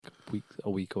a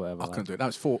week or whatever. I couldn't do it. That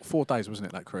was four days, wasn't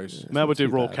it, that cruise? Maybe we'll do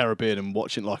too Royal bad. Caribbean and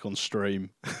watch it like on stream.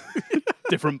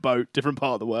 Different boat, different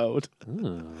part of the world.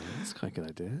 Oh, that's quite a good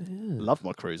idea. Yeah. Loved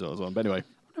my cruise I was on. But anyway,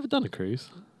 I've never done a cruise.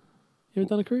 You ever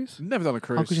done a cruise? Never done a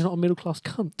cruise. How could you not a middle class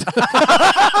cunt?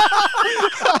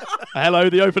 hello,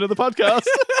 the open of the podcast.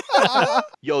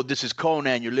 Yo, this is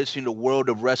Conan. You're listening to World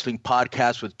of Wrestling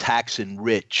podcast with Tax and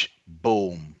Rich.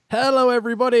 Boom. Hello,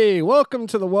 everybody. Welcome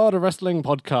to the World of Wrestling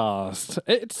podcast.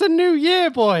 It's a new year,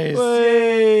 boys.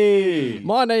 Hey!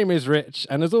 My name is Rich,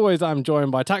 and as always, I'm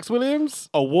joined by Tax Williams.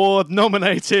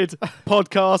 Award-nominated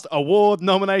podcast,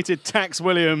 award-nominated Tax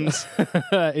Williams.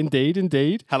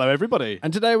 Indeed. Hello, everybody.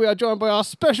 And today we are joined by our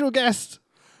special guest.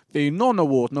 The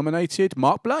non-award nominated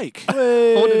Mark Blake.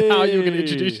 I wondered how you were going to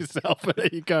introduce yourself, but there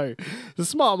you go. The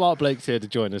smart Mark Blake's here to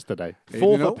join us today. Fourth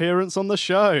Evening all. appearance on the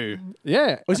show.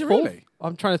 Yeah. Was a it fourth? really?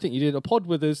 I'm trying to think. You did a pod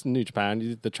with us in New Japan. You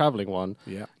did the travelling one.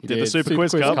 Yeah. You Did the Super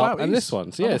Quiz Cup. Wow, and he's this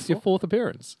one. So yeah, it's your wonderful. fourth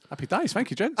appearance. Happy days.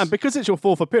 Thank you, gents. And because it's your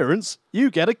fourth appearance,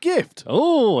 you get a gift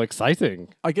Oh, exciting.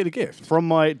 I get a gift. from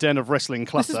my Den of Wrestling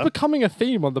This is clutter. becoming a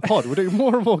theme on the pod. We're doing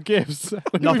more and more gifts.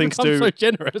 Nothing to do- So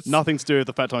generous. Nothing to do with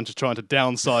the fact I'm just trying to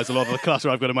downsize a lot of the clutter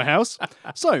I've got in my house.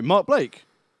 So, Mark Blake,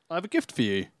 I have a gift for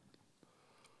you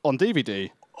on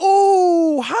DVD.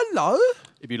 Oh, hello.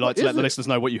 If you'd like to is let the it? listeners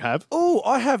know what you have. Oh,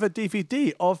 I have a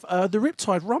DVD of the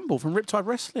Riptide Rumble from Riptide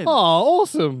Wrestling. Oh,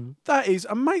 awesome. That is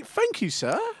amazing. Thank you,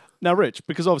 sir. Now, Rich,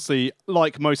 because obviously,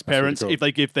 like most parents, really cool. if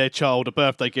they give their child a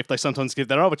birthday gift, they sometimes give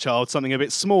their other child something a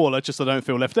bit smaller just so they don't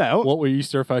feel left out. What we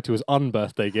used to refer to as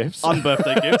unbirthday gifts.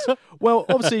 Unbirthday gifts. Well,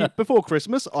 obviously, before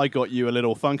Christmas, I got you a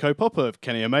little Funko Pop of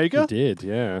Kenny You Omega. did,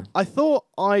 yeah. I thought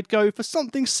I'd go for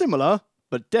something similar,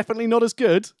 but definitely not as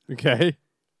good. Okay.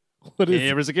 What is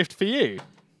Here is a gift for you.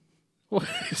 What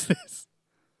is this?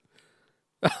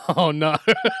 Oh no.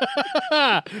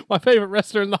 My favourite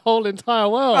wrestler in the whole entire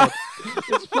world.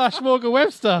 It's Flash Morgan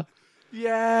Webster.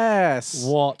 Yes.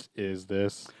 What is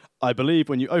this? I believe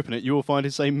when you open it, you will find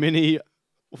it's a mini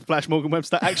Flash Morgan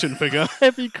Webster action figure.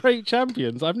 Heavy crate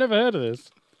champions. I've never heard of this.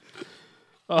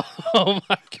 Oh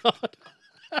my god.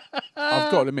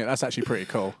 I've got to admit, that's actually pretty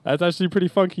cool. That's actually pretty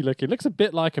funky looking. Looks a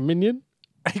bit like a minion.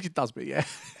 It does, but yeah.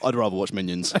 I'd rather watch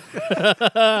Minions.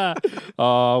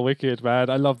 Oh, wicked, man.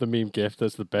 I love the meme gift.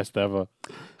 That's the best ever.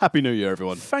 Happy New Year,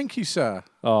 everyone. Thank you, sir.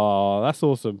 Oh, that's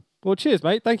awesome. Well, cheers,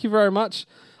 mate. Thank you very much.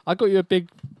 I got you a big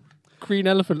green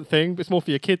elephant thing, but it's more for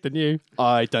your kid than you.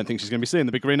 I don't think she's going to be seeing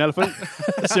the big green elephant.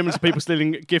 Similar to people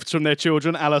stealing gifts from their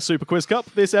children, a la Super Quiz Cup.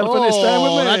 This elephant is staying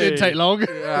with me. That didn't take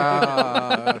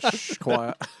long. Shh,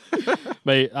 quiet.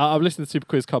 Mate, I've listened to Super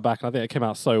Quiz Come Back, and I think it came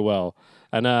out so well.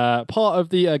 And part of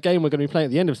the game we're going to be playing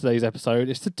at the end of today's episode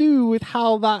is to do with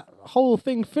how that whole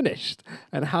thing finished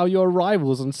and how you're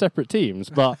rivals on separate teams.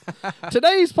 But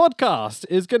today's podcast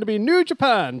is going to be New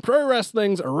Japan Pro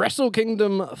Wrestling's Wrestle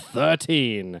Kingdom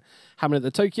 13, happening at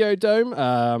the Tokyo Dome.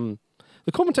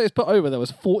 The commentators put over there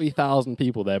was 40,000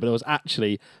 people there, but there was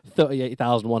actually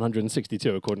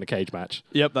 38,162 according to Cage Match.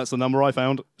 Yep, that's the number I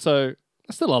found. So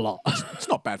that's still a lot. It's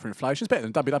not bad for inflation. It's better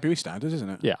than WWE standards, isn't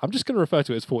it? Yeah, I'm just going to refer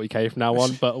to it as 40k from now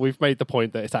on, but we've made the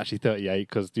point that it's actually 38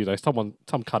 because, you know, some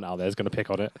cunt out there is going to pick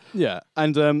on it. Yeah,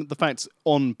 and the fact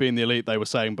on Being the Elite, they were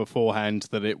saying beforehand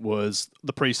that it was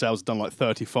the pre-sales done like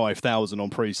 35,000 on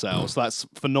pre-sales. So that's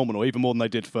phenomenal, even more than they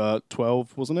did for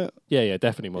 12, wasn't it? Yeah,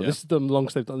 definitely more. Yeah. This is the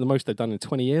longest they've done, the most they've done in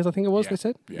 20 years, I think it was, Yeah. they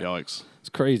said. Yeah. Yikes. It's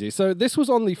crazy. So this was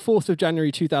on the 4th of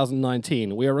January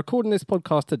 2019. We are recording this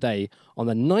podcast today on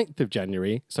the 9th of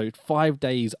January, so 5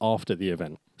 days after the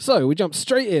event. So we jump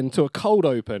straight into a cold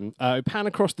open, pan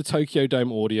across the Tokyo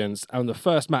Dome audience, and the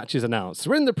first match is announced.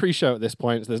 We're in the pre-show at this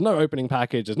point, so there's no opening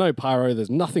package, there's no pyro,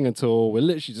 there's nothing at all. We're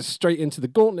literally just straight into the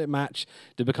gauntlet match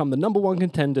to become the number one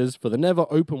contenders for the Never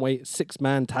Openweight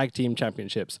 6-man Tag Team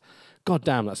Championships. God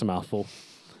damn, that's a mouthful.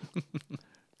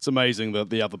 It's amazing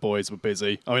that the other boys were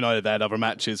busy. I mean, I know they had other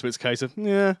matches, but it's a case of,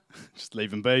 yeah, just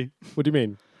leave them be. What do you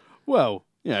mean? Well,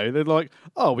 you know, they're like,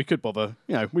 oh, we could bother.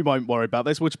 You know, we won't worry about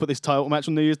this. We'll just put this title match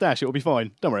on New Year's Dash. It'll be fine.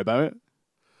 Don't worry about it.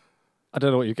 I don't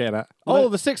know what you're getting at. Well, Oh,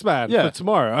 the 6-man yeah. for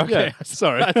tomorrow. Okay, Yeah,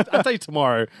 sorry. I say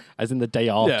tomorrow, as in the day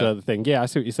after Yeah. the thing. Yeah, I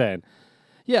see what you're saying.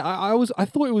 Yeah, I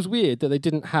thought it was weird that they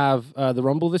didn't have the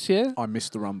Rumble this year. I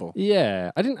missed the Rumble. Yeah,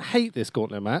 I didn't hate this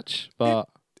gauntlet match, but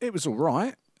It was all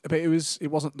right, but it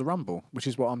wasn't the Rumble, which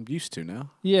is what I'm used to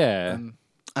now. yeah,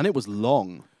 And it was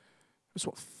long. It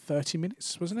was, 30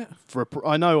 minutes, wasn't it?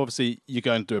 I know, obviously, you're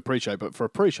going to do a pre-show, but for a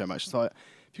pre-show match, it's like,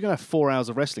 if you're going to have 4 hours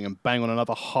of wrestling and bang on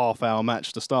another half-hour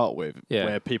match to start with, Yeah.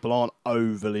 where people aren't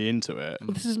overly into it.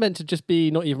 Well, this is meant to just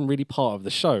be not even really part of the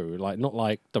show, like not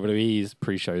like WWE's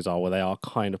pre-shows are, where they are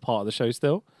kind of part of the show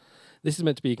still. This is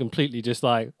meant to be completely just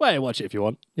like, well, watch it if you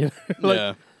want. You know? Like,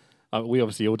 yeah. we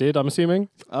obviously all did, I'm assuming.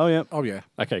 Oh yeah. Oh yeah.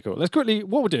 Okay, cool. Let's quickly,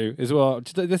 what we'll do is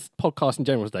this podcast in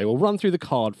general today, we'll run through the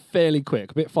card fairly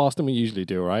quick, a bit faster than we usually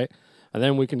do, right? And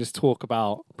then we can just talk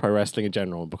about pro wrestling in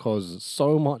general because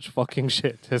so much fucking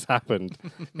shit has happened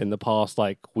in the past,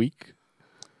 like, week.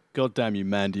 God damn you,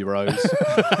 Mandy Rose. It's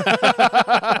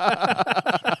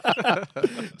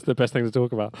the best thing to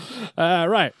talk about.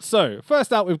 Right, so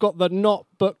first out, we've got the not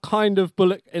but kind of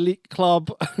Bullet Elite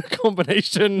Club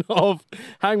combination of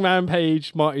Hangman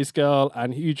Page, Marty Scurll,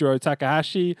 and Yujiro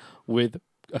Takahashi,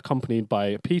 accompanied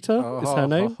by Peter, is her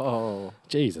name.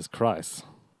 Jesus Christ.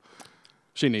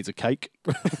 She needs a cake.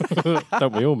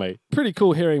 Don't we all, mate? Pretty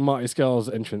cool hearing Marty Scurll's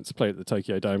entrance played at the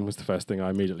Tokyo Dome was the first thing I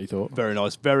immediately thought. Very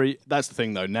nice. That's the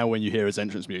thing, though. Now when you hear his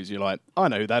entrance music, you're like, I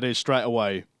know who that is straight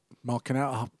away. Marking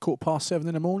out 7:15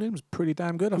 in the morning was pretty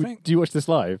damn good, I think. Do you watch this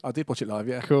live? I did watch it live,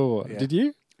 yeah. Cool. Yeah. Did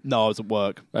you? No, I was at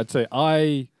work. I'd say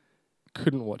I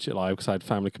couldn't watch it live because I had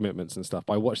family commitments and stuff.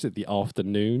 But I watched it the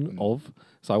afternoon of.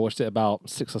 So I watched it about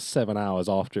 6 or 7 hours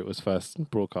after it was first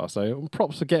broadcast. So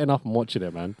props for getting up and watching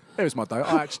it, man. It was my day.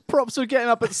 I actually, Props are getting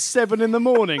up at 7 in the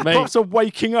morning. Mate. Props are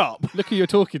waking up. Look who you're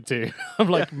talking to. I'm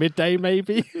like midday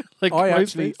maybe. Like I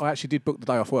most actually days. did book the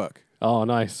day off work. Oh,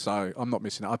 nice. So I'm not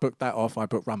missing it. I booked that off. I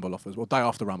booked Rumble off as well. Day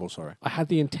after Rumble, sorry. I had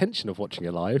the intention of watching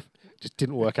it live. Just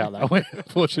didn't work out that way.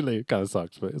 Unfortunately, it kind of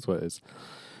sucks, but it's what it is.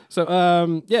 So,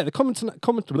 the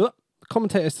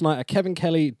commentators tonight are Kevin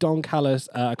Kelly, Don Callis,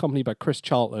 accompanied by Chris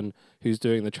Charlton, who's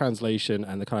doing the translation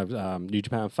and the kind of New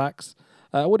Japan facts.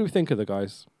 What do we think of the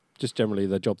guys? Just generally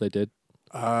the job they did.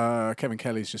 Kevin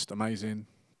Kelly's just amazing.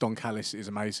 Don Callis is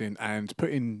amazing. And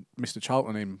putting Mr.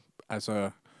 Charlton in as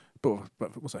a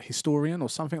was a historian or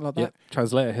something like that. Yeah,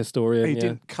 translator, historian. He yeah.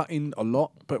 didn't cut in a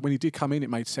lot, but when he did come in, it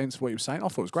made sense of what he was saying. I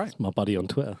thought it was great. My buddy on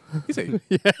Twitter. Is he?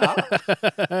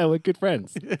 We're good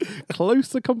friends.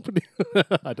 Closer company.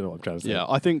 I don't know what I'm trying to say. Yeah,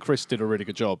 I think Chris did a really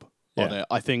good job on Yeah. it.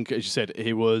 I think, as you said,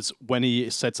 when he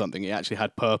said something, he actually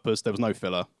had purpose. There was no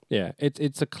filler. Yeah,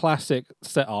 it's a classic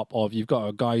setup of you've got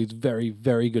a guy who's very,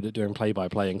 very good at doing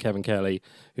play-by-play in Kevin Kelly,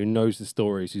 who knows the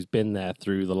stories, who's been there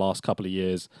through the last couple of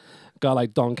years. A guy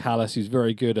like Don Callis, who's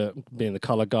very good at being the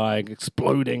color guy,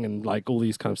 exploding and like all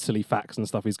these kind of silly facts and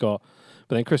stuff he's got.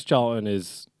 But then Chris Charlton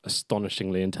is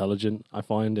astonishingly intelligent, I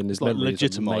find, and his It's like memory is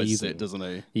legitimizes amazing. it, doesn't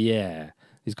he? Yeah.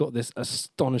 He's got this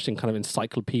astonishing kind of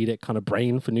encyclopedic kind of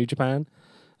brain for New Japan.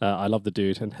 I love the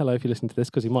dude. And hello if you listen to this,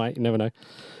 because he might. You never know.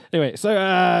 Anyway,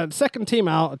 so second team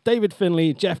out, David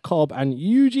Finlay, Jeff Cobb, and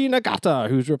Yuji Nagata,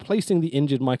 who's replacing the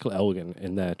injured Michael Elgin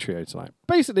in their trio tonight.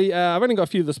 Basically, I've only got a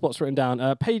few of the spots written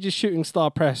down. Page's shooting star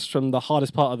press from the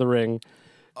hardest part of the ring.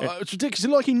 It's ridiculous.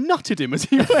 It's like he nutted him as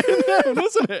he went down,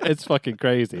 wasn't it? It's fucking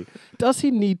crazy. Does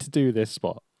he need to do this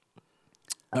spot?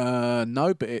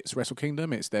 No, but it's Wrestle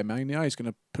Kingdom. It's their mania. He's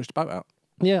going to push the boat out.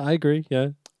 Yeah, I agree. Yeah.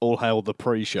 All hail the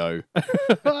pre-show.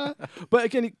 But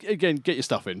again, get your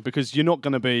stuff in, because you're not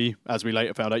going to be, as we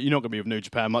later found out, you're not going to be with New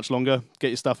Japan much longer. Get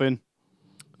your stuff in.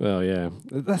 Well, yeah.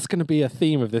 That's going to be a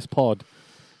theme of this pod.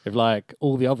 Of like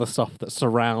all the other stuff that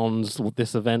surrounds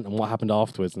this event and what happened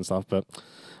afterwards and stuff, but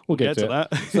we'll get to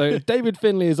that. So David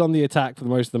Finlay is on the attack for the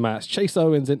most of the match. Chase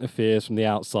Owens interferes from the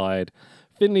outside.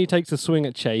 Finlay takes a swing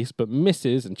at Chase, but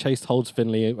misses, and Chase holds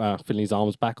Finlay's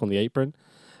arms back on the apron.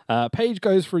 Page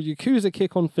goes for a Yakuza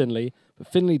kick on Finlay, but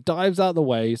Finlay dives out of the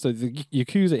way, so the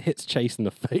Yakuza hits Chase in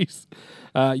the face.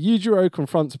 Yujiro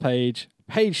confronts Page.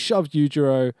 Page shoves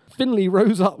Yujiro. Finlay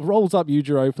rolls up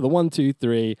Yujiro for the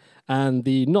 1-2-3, and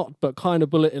the not but kind of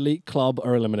Bullet Elite Club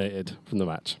are eliminated from the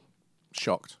match.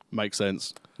 Shocked. Makes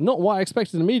sense. Not what I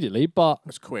expected immediately, but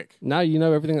It's quick. now you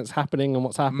know everything that's happening and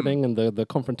what's happening and the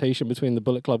confrontation between the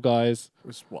Bullet Club guys. It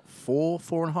was, what,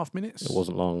 4.5 minutes? It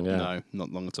wasn't long, yeah. No,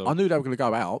 not long at all. I knew they were going to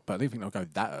go out, but I didn't think they would go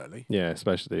that early. Yeah,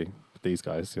 especially with these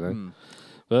guys, you know.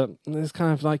 But it's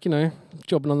kind of like, you know,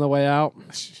 jobbing on their way out.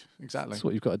 Exactly. That's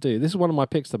what you've got to do. This is one of my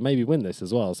picks to maybe win this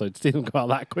as well. So to see them go out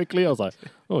that quickly, I was like,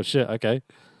 oh shit, okay.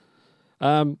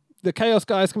 The Chaos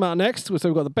guys come out next. So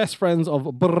we've got the best friends of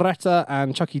Beretta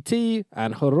and Chucky T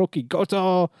and Hiroki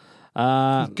Goto.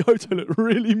 Goto looked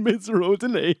really miserable,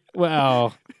 didn't he?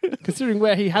 Well, considering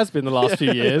where he has been the last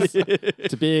few years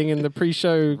to being in the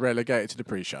pre-show, Relegated to the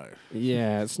pre-show.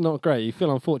 yeah, it's not great. You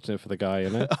feel unfortunate for the guy,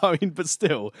 you know? I mean, but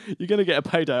still, you're going to get a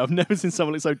payday. I've never seen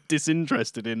someone look so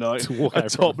disinterested in like To walk a out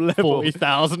top from level.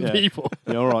 40,000 Yeah. people.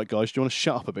 Yeah, all right, guys. Do you want to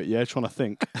shut up a bit? Yeah, trying to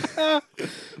think.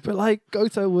 But like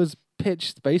Goto was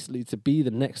pitched basically to be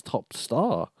the next top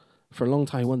star. For a long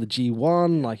time, he won the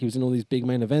G1. Like he was in all these big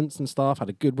main events and stuff. Had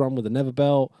a good run with the Never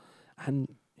Belt, and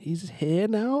he's here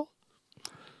now.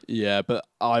 Yeah, but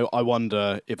I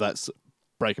wonder if that's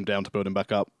break him down to build him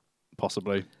back up.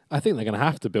 possibly. I think they're going to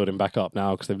have to build him back up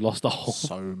now because they've lost a whole.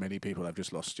 So many people have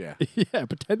just lost, yeah. Yeah,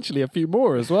 potentially a few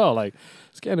more as well. Like,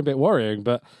 it's getting a bit worrying.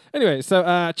 But anyway,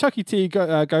 so Chucky T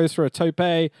goes for a tope.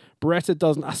 Beretta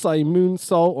does an Asai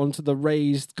moonsault onto the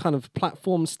raised kind of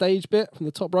platform stage bit from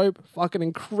the top rope. Fucking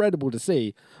incredible to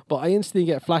see. But I instantly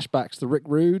get flashbacks to Rick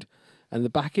Rude and the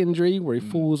back injury where he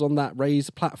falls on that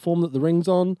raised platform that the ring's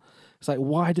on. It's like,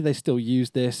 why do they still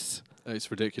use this? It's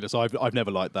ridiculous. I've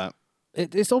never liked that.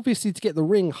 It's obviously to get the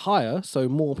ring higher so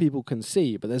more people can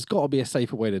see, but there's got to be a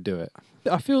safer way to do it.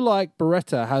 I feel like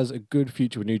Beretta has a good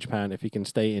future with New Japan if he can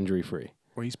stay injury-free.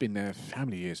 Well, he's been there for how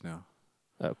many years now?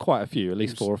 Quite a few, at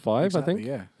least 4 or 5, Exactly, I think.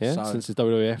 yeah. Yeah, So- since his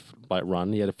WWF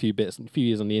run, he had a few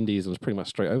years on the Indies and was pretty much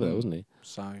straight over there, wasn't he?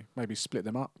 So maybe split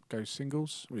them up, go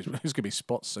singles. There's going to be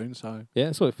spots soon, so... Yeah,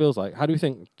 that's what it feels like. How do you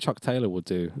think Chuck Taylor would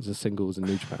do as a singles in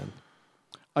New Japan?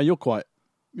 You're quite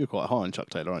high on Chuck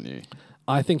Taylor, aren't you?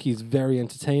 I think he's very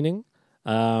entertaining.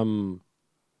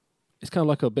 It's kind of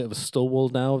like a bit of a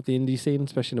stalwart now of the indie scene,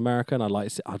 especially in America. And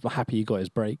I'm happy he got his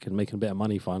break and making a bit of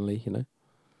money finally. You know.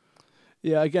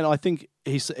 Yeah. Again, I think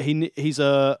he's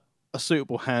a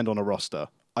suitable hand on a roster.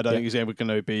 I don't Yeah. think he's ever going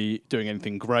to be doing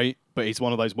anything great, but he's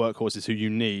one of those workhorses who you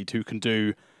need, who can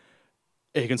do.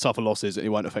 He can suffer losses and it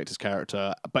won't affect his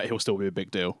character, but he'll still be a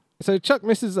big deal. So Chuck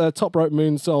misses a top rope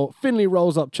moonsault. Finley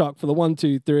rolls up Chuck for the 1,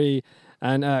 2, 3.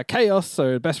 And Chaos,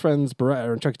 so best friends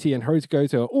Beretta and Chucky T and Hiroto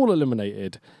Goto are all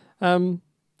eliminated. Again,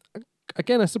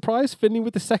 a surprise. Finley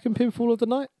with the second pinfall of the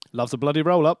night. Loves a bloody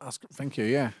roll up. Thank you,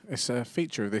 yeah. It's a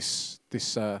feature of this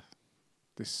event.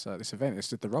 It's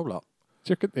the roll-up.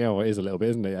 Yeah, well, it is a little bit,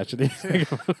 isn't it, actually?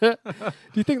 Do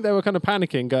you think they were kind of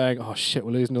panicking, going, oh, shit,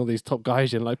 we're losing all these top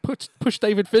guys in? Like, push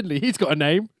David Finley. He's got a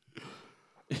name.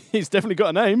 He's definitely got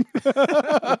a name.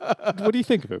 What do you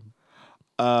think of him?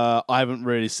 I haven't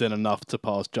really seen enough to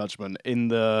pass judgment. In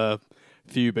the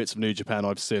few bits of New Japan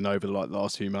I've seen over the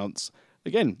last few months,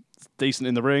 again, decent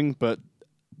in the ring, but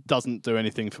doesn't do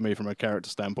anything for me from a character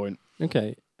standpoint.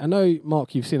 Okay. I know,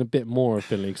 Mark, you've seen a bit more of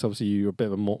Finley, because obviously you're a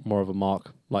bit of more of a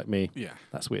Mark like me. Yeah.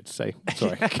 That's weird to say.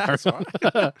 Sorry. That's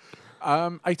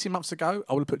right. 18 months ago,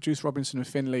 I would have put Juice Robinson and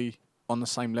Finley on the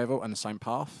same level and the same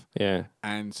path. Yeah.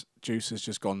 And Juice has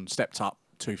just stepped up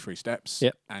 2-3 steps.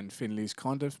 Yep. And Finley's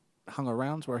kind of hung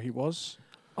around where he was.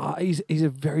 He's a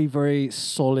very, very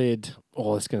solid,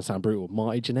 this is going to sound brutal,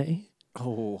 Marty Jannetty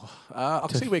Oh, I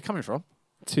can see where you're coming from.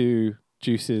 to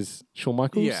Juice's Shawn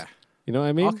Michaels. Yeah. You know what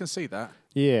I mean? I can see that.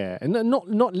 Yeah, and not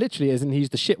literally as in he's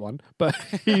the shit one, but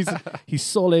he's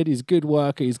solid. He's a good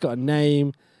worker. He's got a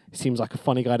name. He seems like a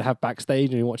funny guy to have backstage.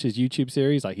 And you watch his YouTube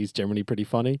series, like he's generally pretty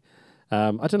funny.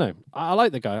 I don't know. I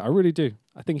like the guy. I really do.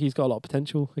 I think he's got a lot of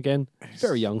potential. Again,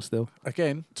 very young still.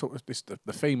 Again, the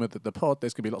theme of the pod,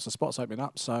 there's going to be lots of spots opening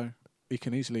up, so he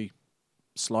can easily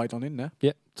slide on in there.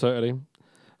 Yeah, totally.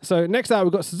 So next out,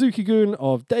 we've got Suzuki Gun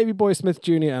of Davey Boy Smith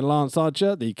Jr. and Lance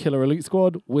Archer, the Killer Elite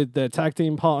Squad, with their tag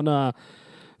team partner,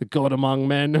 the God Among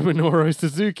Men, Minoru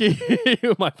Suzuki,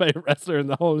 my favorite wrestler in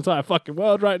the whole entire fucking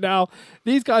world right now.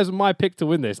 These guys were my pick to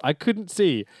win this. I couldn't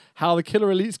see how the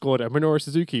Killer Elite Squad and Minoru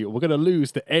Suzuki were going to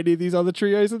lose to any of these other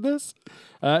trios in this.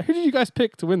 Who did you guys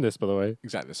pick to win this, by the way?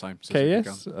 Exactly the same.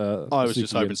 KS? I was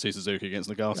just hoping to see Suzuki against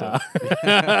Nagata.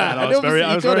 and I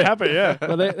was very happy, yeah.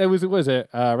 Well, there was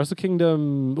Wrestle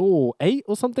Kingdom 8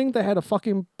 or something? They had a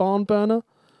fucking barn burner?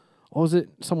 Or was it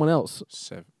someone else?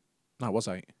 7. No, it was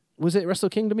 8. Was it Wrestle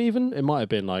Kingdom even? It might have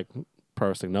been like Pro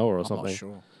Wrestling Noah or I'm something. not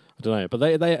sure. I don't know. But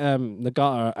they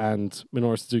Nagata and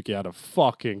Minoru Suzuki had a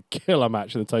fucking killer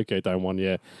match in the Tokyo Dome one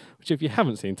year, which if you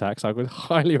haven't seen Tax, I would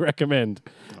highly recommend.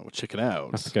 Oh, check it out.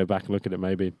 I have to go back and look at it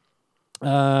maybe.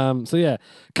 So yeah,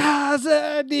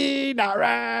 Kazadi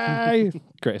Narai,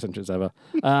 greatest entrance ever.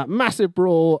 Massive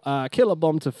brawl, killer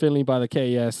bomb to Finley by the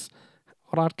KES.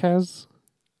 Alright, Kaz.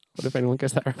 What if anyone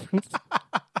gets that reference?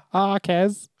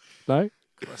 Kaz. No,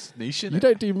 That's niche, you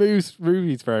don't do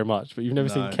movies very much, but you've never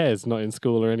seen No. Kez, not in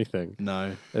school or anything.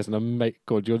 No. There's an amazing.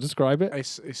 God, you'll describe it.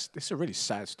 It's a really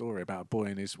sad story about a boy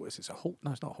and his, what is it, a hawk?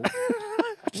 No, it's not a hawk.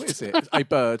 What is it? A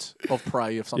bird of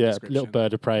prey of some Yeah, description. little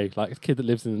bird of prey, like a kid that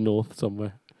lives in the north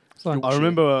somewhere. It's like, I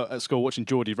remember at school watching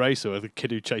Geordie Racer, the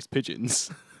kid who chased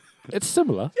pigeons. it's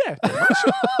similar. Yeah, pretty much.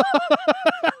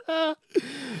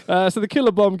 So the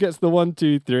killer bomb gets the 1,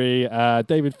 2, 3.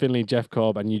 David Finley, Jeff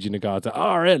Cobb, and Yuji Nagata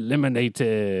are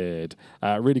eliminated.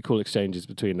 Really cool exchanges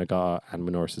between Nagata and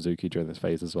Minoru Suzuki during this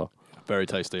phase as well. Very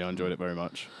tasty. I enjoyed it very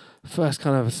much. First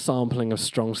kind of sampling of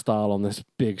strong style on this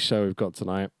big show we've got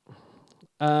tonight.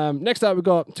 Next up, we've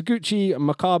got Taguchi,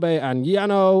 Makabe, and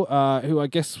Yano, who I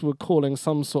guess we're calling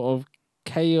some sort of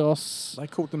Chaos. They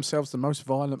called themselves the most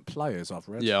violent wrestlers I've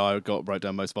read. Yeah, I wrote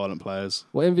down most violent players.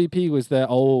 Well, MVP was their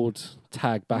old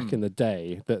tag back in the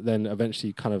day that then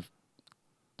eventually kind of.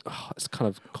 It's kind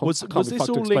of. Was I can't be this fucked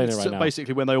to all explain linked it right to now.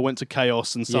 basically when they all went to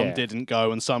Chaos and some Yeah. didn't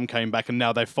go and some came back and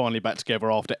now they're finally back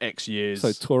together after X years? So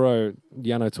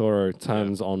Yano Toro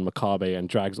turns on Makabe and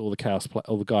drags all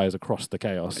the guys across the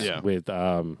Chaos with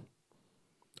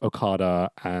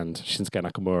Okada and Shinsuke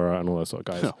Nakamura and all those sort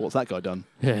of guys. What's that guy done?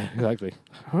 Yeah, exactly.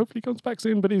 Hopefully he comes back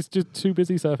soon, but he's just too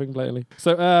busy surfing lately.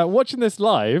 So watching this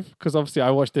live, because obviously I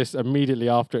watched this immediately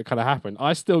after it kind of happened,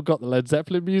 I still got the Led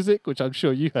Zeppelin music, which I'm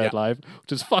sure you heard live,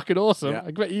 which is fucking awesome. Yeah.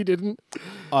 I bet you didn't.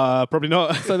 Probably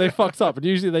not. So they fucked up. And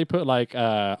usually they put like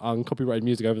uncopyrighted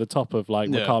music over the top of like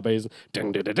Makabe's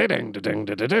ding ding ding ding ding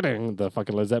ding ding ding, the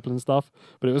fucking Led Zeppelin stuff.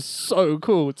 But it was so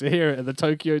cool to hear it at the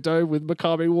Tokyo Dome with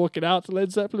Makabe walking out to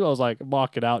Led Zeppelin. I was like,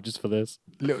 mark it out just for this.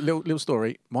 Little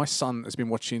story. My son has been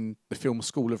watching the film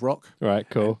School of Rock. Right,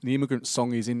 cool. The Immigrant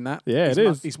Song is in that. Yeah, it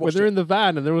is. He's When watched they're it. in the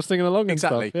van and they're all singing along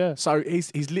Exactly. and stuff. Yeah. So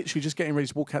he's literally just getting ready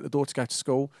to walk out the door to go to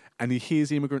school, and he hears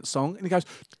the Immigrant Song, and he goes,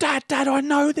 "Dad, I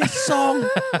know this song."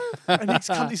 And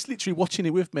he's literally watching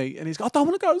it with me, and he's like, "I don't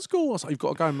want to go to school." I was like, "You've got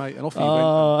to go, mate." And off he went.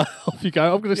 Off you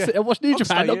go. I'm going to sit and watch New I'll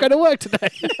Japan, stay not here. going to work today.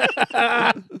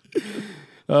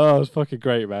 Oh, it was fucking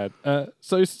great, man.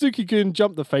 So Suzuki-gun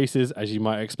jumped the faces, as you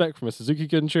might expect from a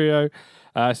Suzuki-gun trio.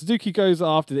 Suzuki goes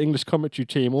after the English commentary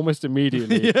team almost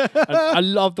immediately. And I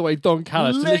love the way Don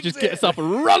Callis just gets up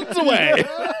and runs away.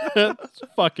 It's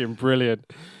fucking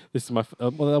brilliant. This is my...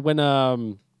 when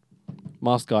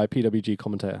Mask Guy, PWG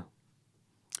commentator,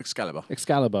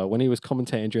 Excalibur, when he was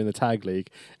commentating during the tag league,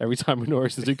 every time Minoru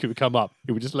Suzuki would come up,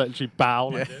 he would just literally bow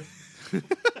like this.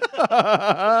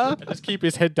 And just keep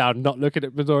his head down, not looking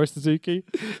at Minoru Suzuki.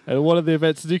 And one of the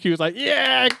events, Suzuki was like,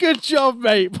 "Yeah, good job,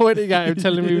 mate," pointing at him,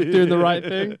 telling me he was doing the right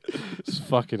thing. It's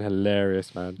fucking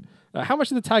hilarious, man. How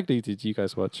much of the tag league did you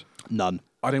guys watch? None.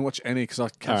 I didn't watch any because I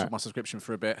cancelled Alright. my subscription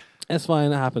for a bit. That's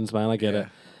fine. It happens, man. I get it.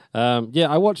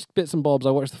 I watched bits and bobs.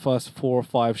 I watched the first 4 or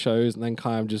 5 shows and then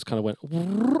kind of went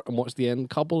and watched the end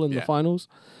couple and the finals.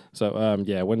 So,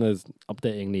 when there's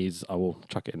updating needs, I will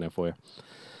chuck it in there for you.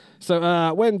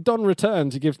 So, when Don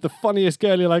returns, he gives the funniest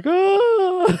girl. You're like,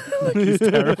 oh! Like he's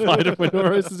terrified of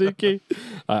Minoru Suzuki.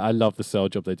 I love the sell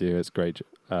job they do. It's great.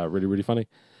 Really, really funny.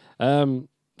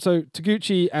 So,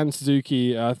 Taguchi and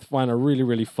Suzuki find a really,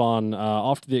 really fun.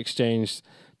 After the exchange,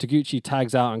 Taguchi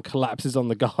tags out and collapses on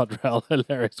the guardrail.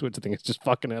 Hilarious, which I think is just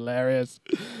fucking hilarious.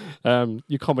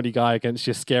 Your comedy guy against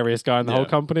your scariest guy in the whole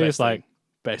company. It's like,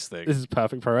 best thing. this is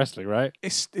perfect pro wrestling, right?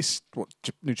 It's what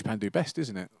New Japan do best,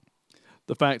 isn't it?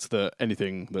 The fact that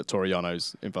anything that Toru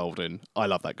Yano's involved in, I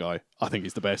love that guy. I think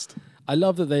he's the best. I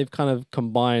love that they've kind of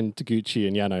combined Taguchi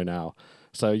and Yano now.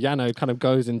 So Yano kind of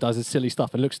goes and does his silly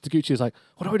stuff and looks at Taguchi and is like,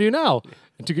 "What do we do now?"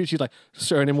 And Taguchi's like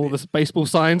showing him all the baseball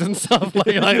signs and stuff. like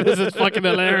this is fucking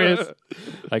hilarious.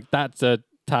 Like that's a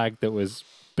tag that was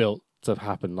built to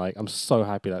happen. Like I'm so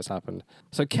happy that's happened.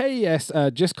 So KES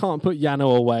just can't put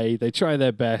Yano away. They try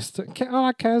their best.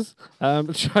 Kaz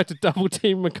try to double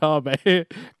team Makabe.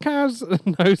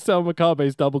 Kaz no sell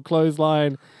Makabe's double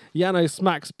clothesline. Yano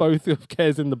smacks both of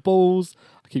Kez in the balls.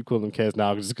 I keep calling them Kez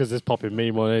now just because it's popping me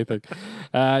more than anything.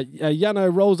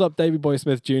 Yano rolls up Davey Boy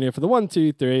Smith Jr. for the 1,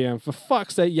 2, 3, and for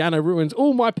fuck's sake, Yano ruins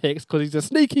all my picks because he's a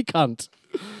sneaky cunt.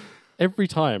 Every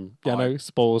time, Yano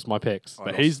spoils my picks.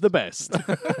 But he's the best.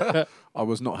 I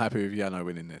was not happy with Yano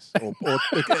winning this, or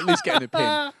at least getting a pin.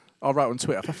 I wrote on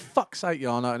Twitter, "For fuck's sake,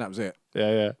 Yano," and that was it.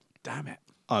 Yeah. Damn it.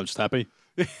 I'm just happy.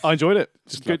 I enjoyed it.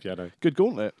 Just good, love Yano. good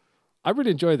gauntlet. I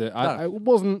really enjoyed it. It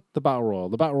wasn't the Battle Royal.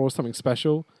 The Battle Royal was something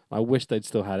special. I wish they'd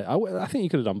still had it. I think you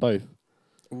could have done both.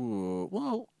 Ooh,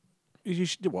 well, you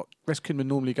should do what? West Kingdom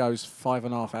normally goes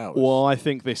 5.5 hours. Well, I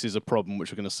think this is a problem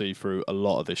which we're going to see through a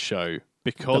lot of this show Don't know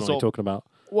because what you're talking about.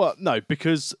 well, no,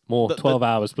 because More 12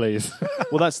 hours, please.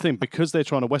 well, that's the thing because they're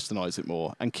trying to westernize it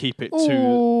more and keep it to.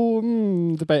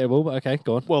 Ooh, debatable, but okay,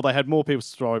 go on. Well, they had more people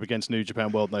subscribe against New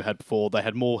Japan World than they had before. They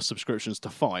had more subscriptions to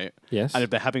fight. Yes. And if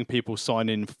they're having people sign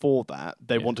in for that,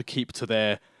 they want to keep to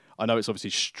their. I know it's obviously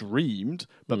streamed,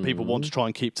 but people want to try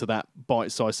and keep to that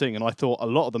bite-sized thing. And I thought a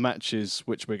lot of the matches,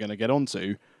 which we're going to get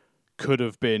onto, could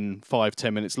have been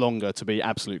 5-10 minutes longer to be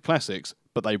absolute classics,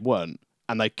 but they weren't.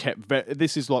 And they kept.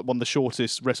 This is like one of the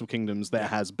shortest Wrestle Kingdoms there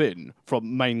has been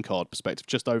from main card perspective,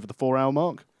 just over the 4-hour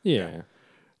mark. Yeah.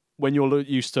 When you're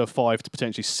used to 5 to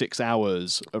potentially 6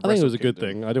 hours of I think it Wrestle was a good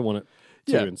Kingdom. thing. I didn't want it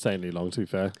too Yeah. insanely long, to be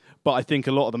fair. But I think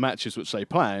a lot of the matches which they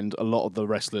planned, a lot of the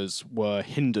wrestlers were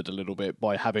hindered a little bit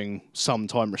by having some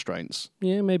time restraints.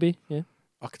 Yeah, maybe. Yeah.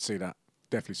 I could see that.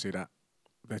 Definitely see that.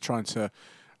 They're trying to,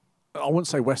 I wouldn't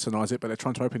say westernise it, but they're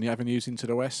trying to open the avenues into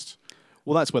the West.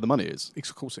 Well, that's where the money is.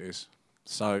 Of course it is.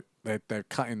 So they're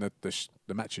cutting the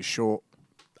matches short,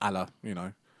 apart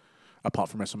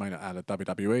from WrestleMania, a la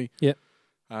WWE. Yeah.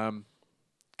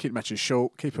 Keep the matches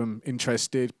short, keep them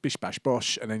interested, bish bash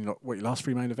bosh, and then your last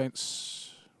 3 main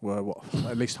events were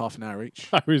at least half an hour each.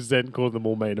 I resent calling them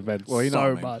all main events Well, you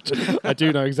know so what I mean. much. I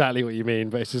do know exactly what you mean,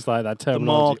 but it's just like that The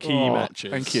terminology. marquee Oh,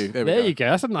 matches. Thank you. There There you go.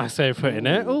 That's a nice way of putting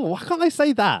it. Oh, why can't they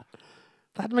say that?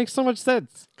 That makes so much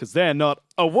sense. Because they're not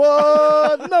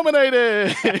award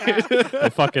nominated. They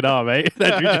fucking are, mate.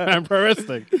 They're New Japan Pro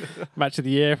Wrestling. Match of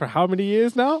the year for how many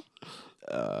years now?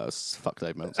 Fuck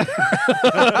Dave Meltzer.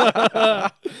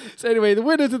 So anyway, the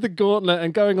winners of the gauntlet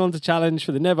and going on to challenge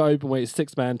for the Never Openweight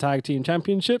 6-man tag team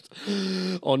championships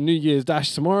on New Year's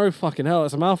Dash tomorrow. Fucking hell,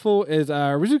 that's a mouthful. Is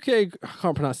Rizuke, I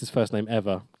can't pronounce his first name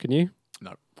ever. Can you?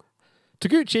 No.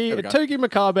 Taguchi, we go. Togi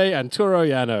Makabe, and Toro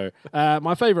Yano.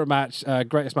 My favourite match,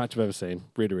 greatest match I've ever seen.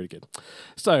 Really, really good.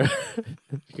 So,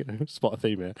 spot a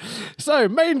theme here. So,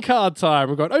 main card time.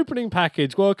 We've got an opening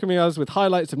package welcoming us with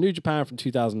highlights of New Japan from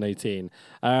 2018.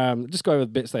 Just go over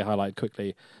the bits they highlight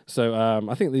quickly. So,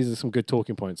 I think these are some good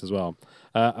talking points as well.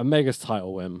 Omega's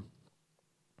title win.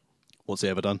 What's he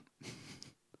ever done?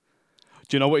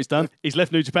 Do you know what he's done? He's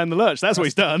left New Japan in the lurch. That's what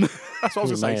he's done. That's what I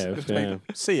was He going may to have, say. yeah.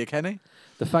 See you, Kenny.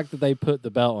 The fact that they put the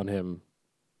belt on him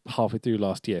halfway through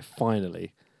last year,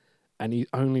 finally, and he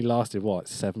only lasted,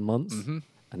 7 months? Mm-hmm.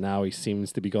 And now he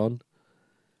seems to be gone.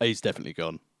 He's definitely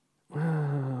gone.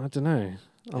 I don't know.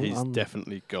 He's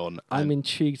definitely gone. I'm And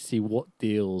intrigued to see what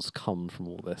deals come from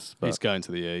all this. But he's going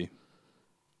to the E.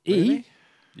 E? Really?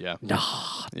 Yeah. Nah,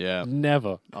 Yeah.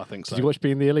 never. I think so. Did you watch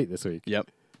Being the Elite this week? Yep.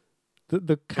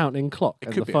 The counting clock It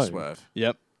and could the be phone. a swerve.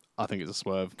 Yep. I think it's a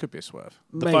swerve. Could be a swerve.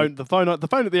 The Mate, phone at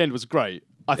the end was great.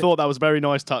 I thought that was a very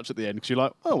nice touch at the end because you're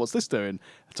like, oh, what's this doing?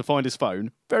 To find his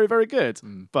phone, very, very good.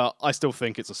 But I still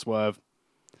think it's a swerve.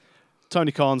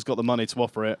 Tony Khan's got the money to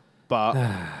offer it, but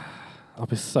I'll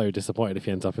be so disappointed if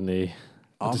he ends up in the.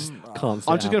 I just can't.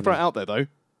 See I'm just going to throw it happening. out there though.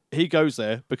 He goes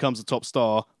there, becomes a top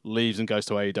star, leaves and goes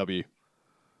to AEW.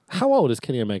 How old is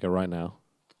Kenny Omega right now?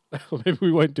 Maybe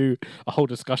we won't do a whole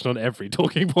discussion on every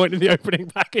talking point in the opening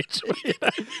package.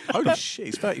 Holy shit,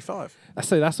 he's 35.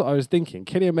 So that's what I was thinking.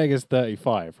 Kenny Omega's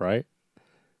 35, right?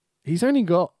 He's only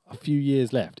got a few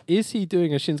years left. Is he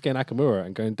doing a Shinsuke Nakamura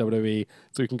and going to WWE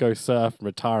so he can go surf and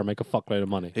retire and make a fuckload of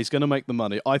money? He's going to make the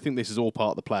money. I think this is all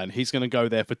part of the plan. He's going to go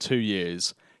there for 2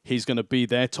 years. He's going to be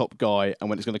their top guy, and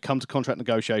when it's going to come to contract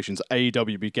negotiations, AEW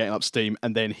will be getting up steam,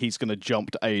 and then he's going to jump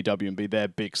to AEW and be their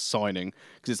big signing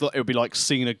because it'll be like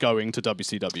Cena going to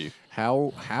WCW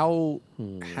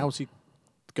How's he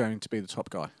going to be the top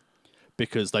guy?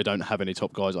 because they don't have any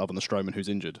top guys other than Strowman who's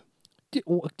injured. Do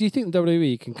you think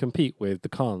WWE can compete with the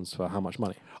Khans for how much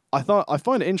money? I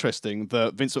find it interesting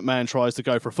that Vince McMahon tries to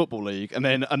go for a football league, and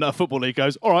then another football league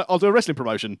goes, "All right, I'll do a wrestling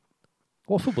promotion."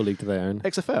 What football league do they own?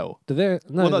 XFL. Do they?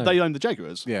 No, Well, no. they own the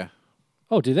Jaguars. Yeah.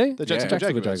 Oh, do they? The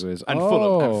Jacksonville Jaguars. And oh,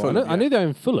 Fulham. And Fulham, I knew they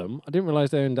owned Fulham. I didn't realise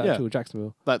they owned Yeah. actual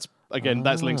Jacksonville. That's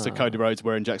links to Cody Rhodes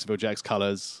wearing Jacksonville Jags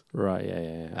colours Right,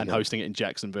 yeah. and hosting it in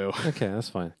Jacksonville. Okay, that's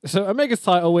fine. So Omega's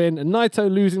title win, Naito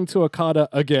losing to Okada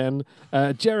again,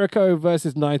 Jericho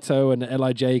versus Naito and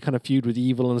LIJ kind of feud with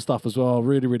Evil and stuff as well.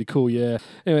 Really, really cool year.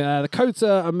 Anyway, the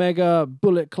Kota Omega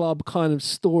Bullet Club kind of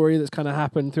story that's kind of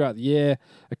happened throughout the year.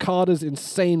 Okada's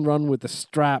insane run with the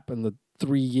strap and the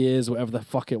 3 years, whatever the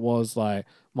fuck it was. Like,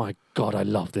 my God, I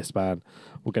love this man.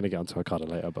 We're going to get onto Okada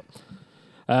later, but...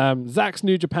 Zack's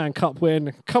New Japan Cup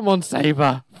win. Come on,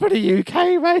 Sabre, for the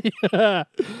UK, mate.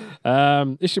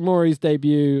 Ishimori's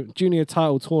debut, junior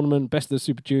title tournament, best of the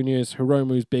Super Juniors,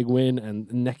 Hiromu's big win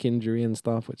and neck injury and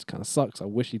stuff, which kind of sucks. I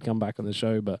wish he'd come back on the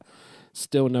show, but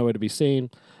still nowhere to be seen.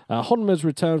 Honma's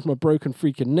return from a broken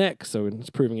freaking neck, so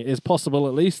it's proving it is possible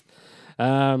at least.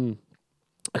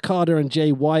 Okada and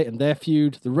Jay White and their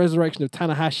feud, the resurrection of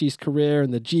Tanahashi's career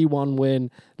and the G1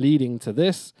 win leading to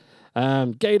this.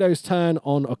 Gado's turn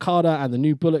on Okada and the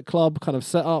new Bullet Club kind of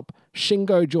set up.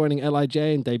 Shingo joining LIJ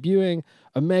and debuting.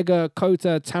 Omega,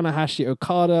 Kota, Tanahashi,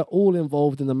 Okada all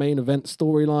involved in the main event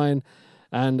storyline.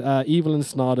 And Evil and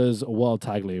Snarder's World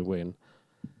Tag League win.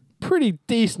 Pretty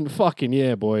decent fucking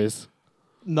year, boys.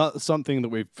 Not something that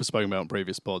we've spoken about in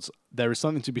previous pods. There is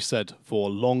something to be said for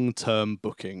long-term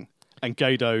booking. And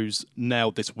Gado's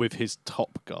nailed this with his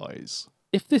top guys.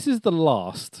 If this is the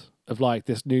last of like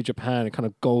this New Japan kind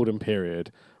of golden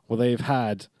period where they've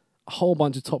had a whole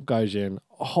bunch of top guys in,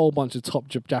 a whole bunch of top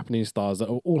Japanese stars that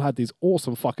have all had these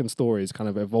awesome fucking stories kind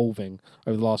of evolving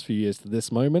over the last few years to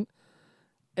this moment.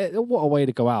 What a way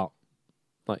to go out.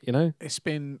 Like, you know, It's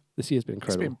been this year's been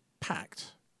incredible.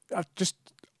 packed.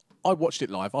 I watched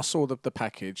it live. I saw the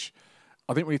package.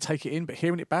 I didn't really take it in, but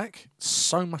hearing it back,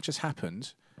 so much has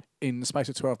happened in the space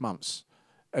of 12 months.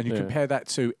 And you Yeah. compare that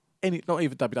to not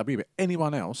even WWE, but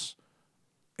anyone else,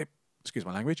 excuse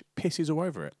my language, pisses all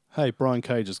over it. Hey, Brian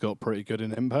Cage has got pretty good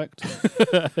in Impact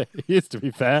He is, to be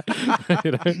fair.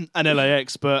 You know? and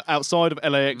LAX, but outside of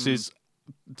LAX's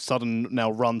sudden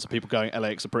now run to people going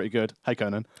LAX are pretty good. Hey,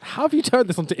 Conan, How have you turned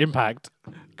this onto Impact?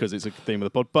 because it's a theme of the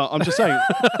pod. But I'm just saying,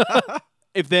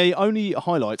 if the only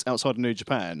highlights outside of New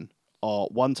Japan are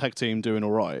one tag team doing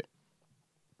all right,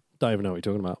 Don't even know what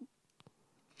you're talking about.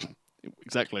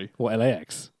 exactly. What,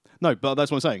 LAX? No, but that's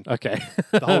what I'm saying. Okay.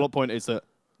 The whole point is that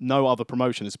no other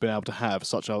promotion has been able to have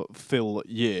such a full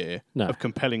year No. of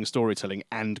compelling storytelling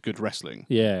and good wrestling.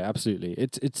 Yeah, absolutely.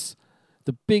 It's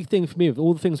the big thing for me of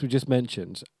all the things we just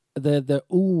mentioned. They're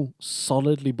all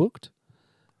solidly booked.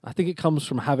 I think it comes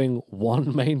from having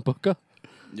one main booker.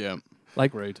 Yeah,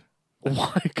 Like, agreed.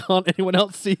 why can't anyone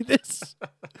else see this?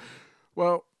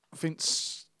 Well,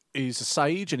 Vince is a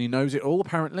sage and he knows it all,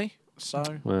 apparently. So,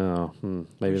 Well,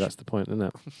 maybe that's the point, isn't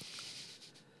it?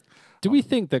 Do we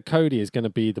think that Cody is going to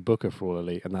be the booker for All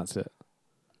Elite and that's it?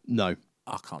 No,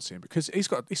 I can't see him because he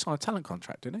signed a talent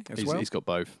contract, didn't he? As he's, well? he's got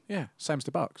both. Yeah, same as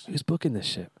the Bucks. Who's booking this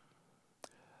shit?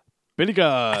 Billy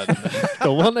Gunn.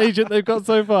 The one agent they've got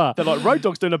so far. They're like, Road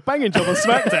Dogg's doing a banging job on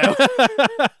SmackDown.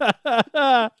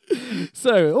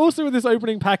 So, also with this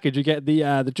opening package, you get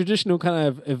the traditional kind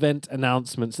of event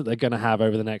announcements that they're going to have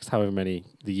over the next however many,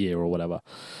 the year or whatever.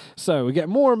 So, we get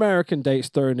more American dates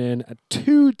thrown in.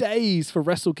 2 days for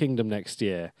Wrestle Kingdom next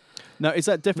year. Now, is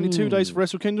that definitely 2 days for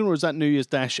Wrestle Kingdom, or is that New Year's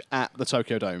Dash at the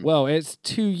Tokyo Dome? Well, it's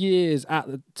 2 days at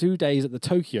the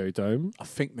Tokyo Dome. I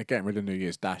think they're getting rid of New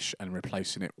Year's Dash and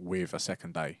replacing it with a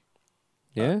second day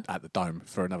Yeah, at the Dome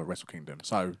for another Wrestle Kingdom.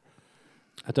 So,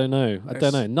 I don't know.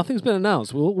 It's- Nothing's been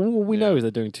announced. All we know is they're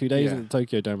doing 2 days Yeah. at the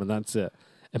Tokyo Dome, and that's it.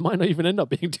 It might not even end up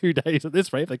being 2 days at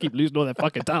this rate if they keep losing all their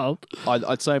fucking talent.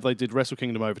 I'd say if they did Wrestle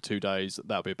Kingdom over 2 days,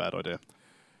 that would be a bad idea.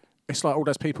 it's like all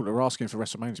those people that are asking for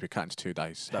WrestleMania to be cut into 2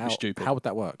 days. That'd be stupid. How would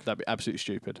that work? That'd be absolutely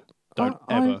stupid. Don't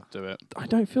I- ever do it. I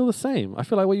don't feel the same. I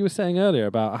feel like what you were saying earlier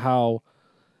about how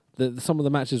some of the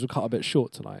matches were cut a bit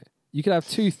short tonight. You could have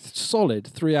two solid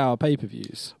 3-hour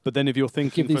pay-per-views. But then if you're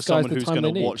thinking these for someone guys the who's time going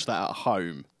they to need. watch that at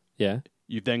home, Yeah.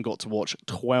 you've then got to watch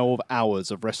 12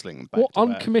 hours of wrestling back What to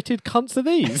back. uncommitted cunts are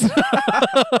these?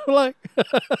 Like,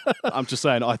 I'm just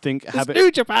saying, I think it's have it.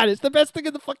 New Japan. It's the best thing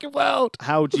in the fucking world.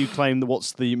 How do you claim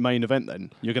what's the main event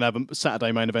then? You're going to have a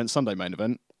Saturday main event, Sunday main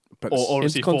event, But or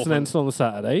is it fourth? Intercontinental on the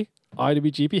Saturday,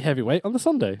 IWGP Heavyweight on the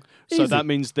Sunday. So Easy. that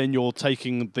means then you're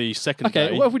taking the second Okay,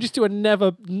 day. what if we just do a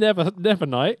never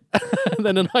night and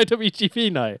then an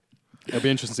IWGP night? It'll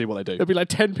be interesting to see what they do. There'll be like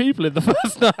 10 people in the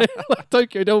first night. Like,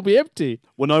 Tokyo Dome will be empty.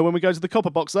 We'll know when we go to the Copper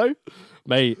Box though.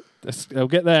 Mate, they'll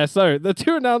get there. So, the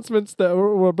 2 announcements that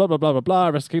were blah, blah, blah, blah, blah,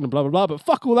 Wrestle Kingdom, blah, blah, blah, but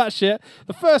fuck all that shit.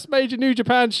 The first major New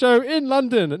Japan show in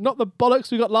London, not the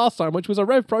bollocks we got last time, which was a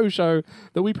Rev Pro show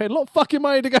that we paid a lot of fucking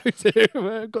money to go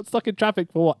to. Got stuck in traffic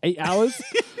for, 8 hours?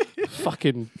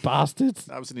 Fucking bastards.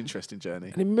 that was an interesting journey.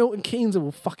 And in Milton Keynes are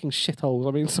all fucking shitholes.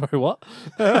 I mean, sorry, what?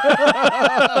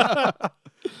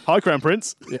 Hi, Crown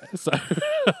Prince. Yeah, so,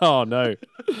 oh no.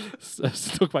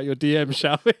 Let's talk about your DM,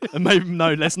 shall we? Maybe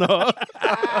no, let's not.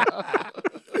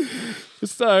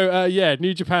 So, yeah,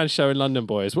 New Japan show in London,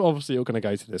 boys. We're obviously all going to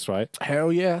go to this, right?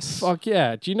 Hell yes. Fuck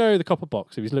yeah. Do you know the Copper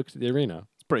Box? Have you looked at the arena?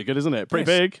 Pretty good, isn't it? Pretty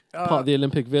Yes. big. Part of the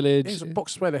Olympic Village. It was a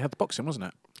box where they had the boxing, wasn't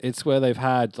it? It's where they've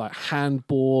had like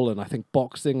handball and I think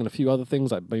boxing and a few other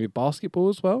things, like maybe basketball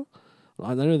as well.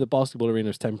 I know the basketball arena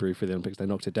is temporary for the Olympics. They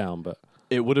knocked it down, but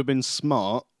It would have been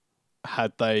smart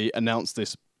had they announced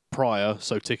this prior,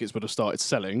 so tickets would have started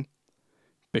selling.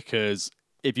 Because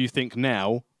if you think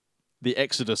now, the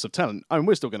exodus of talent, I mean,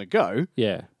 we're still going to go,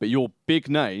 yeah. but your big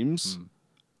names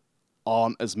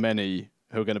aren't as many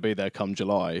who are going to be there come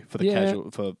July for the Yeah.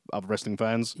 casual for other wrestling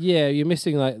fans. Yeah, you're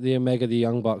missing like the Omega, the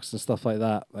Young Bucks and stuff like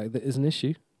that. Like, that is an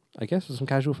issue, I guess, for some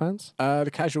casual fans. The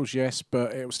casuals, yes,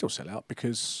 but it will still sell out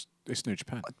because it's New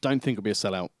Japan. Don't think it'll be a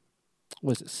sellout.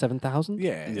 Was it 7,000?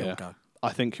 Yeah, Yeah. it'll go.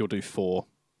 I think you'll do 4.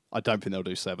 I don't think they'll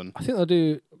do 7. I think they'll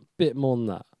do a bit more than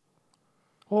that.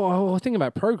 Oh, I was thinking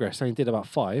about Progress. They only did about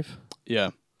 5. Yeah.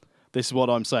 This is what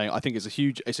I'm saying. I think it's a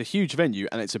huge venue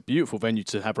and it's a beautiful venue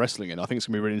to have wrestling in. I think it's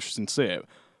going to be really interesting to see it.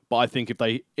 But I think if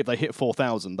they hit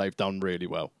 4,000, they've done really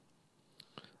well.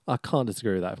 I can't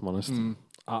disagree with that, if I'm honest.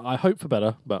 I hope for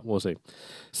better, but we'll see.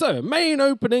 So, main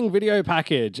opening video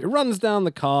package. It runs down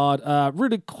the card.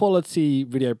 Really quality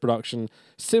video production.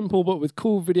 Simple, but with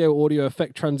cool video audio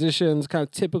effect transitions. Kind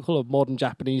of typical of modern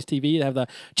Japanese TV. They have the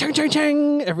chang, chang,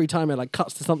 chang every time it like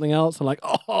cuts to something else. I'm like,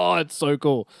 oh, it's so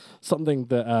cool. Something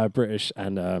that British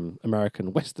and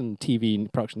American Western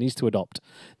TV production needs to adopt.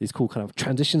 These cool kind of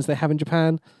transitions they have in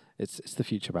Japan. It's the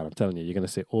future, man. I'm telling you, you're going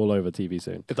to see it all over TV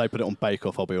soon. If they put it on Bake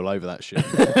Off, I'll be all over that shit.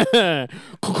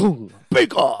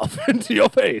 Bake off into your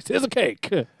face. Here's a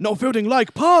cake. Not feeling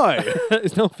like pie.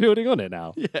 It's not fielding on it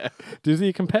now. Yeah. Does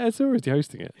he competitor or is he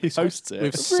hosting it? He hosts it.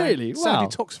 With Really? Sandy Wow.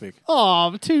 Toksvig.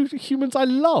 Oh, two humans I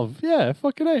love. Yeah,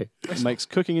 fucking A. It makes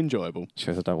cooking enjoyable.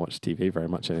 Shows I don't watch TV very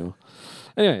much anymore.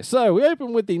 Anyway, so we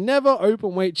open with the Never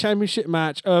Openweight Championship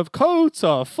match of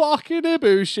Kota fucking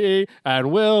Ibushi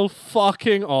and Will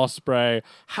fucking Ospreay.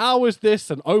 How is this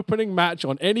an opening match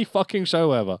on any fucking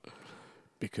show ever?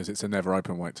 Because it's a never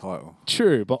open weight title.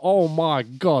 True, but oh my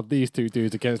god, these two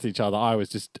dudes against each other. I was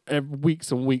just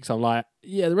weeks and weeks. I'm like,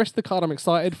 yeah, the rest of the card I'm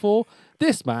excited for.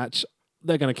 This match,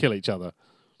 they're going to kill each other.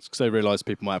 It's because they realise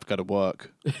people might have to go to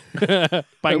work. Bang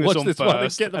Bang watch this on this one and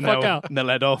first, get the and fuck they'll- out. and they'll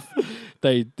head off.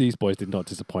 These boys did not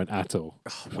disappoint at all.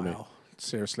 For me. Wow.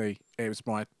 Seriously, it was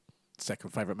my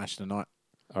second favourite match of the night.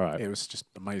 All right. It was just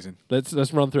amazing. Let's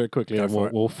run through it quickly Go and for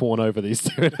it. we'll fawn over these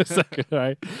two in a second,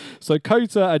 right? So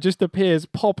Kota just appears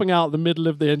popping out the middle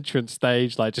of the entrance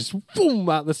stage, like just boom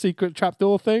out the secret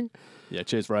trapdoor thing. Yeah,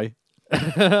 cheers, Ray.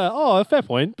 Oh, a fair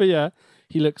point, but yeah,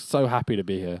 he looks so happy to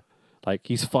be here. Like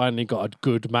he's finally got a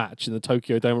good match in the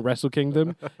Tokyo Dome at Wrestle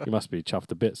Kingdom. He must be chuffed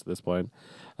to bits at this point.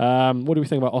 What do we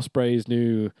think about Ospreay's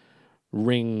new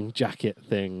ring jacket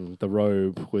thing, the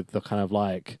robe with the kind of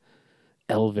like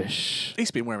elvish? He's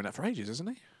been wearing that for ages, hasn't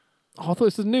he? Oh, I thought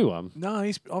this was a new one. No,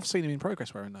 I've seen him in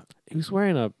progress wearing that. He was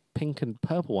wearing a pink and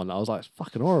purple one. I was like, it's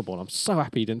fucking horrible. And I'm so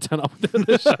happy he didn't turn up to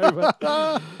the show.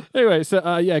 But anyway,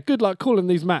 so yeah, good luck calling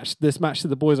this match to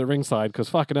the boys at ringside because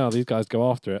fucking hell, these guys go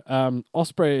after it.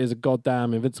 Ospreay is a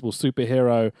goddamn invincible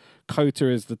superhero. Kota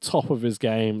is the top of his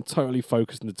game, totally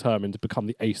focused and determined to become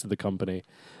the ace of the company.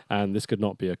 And this could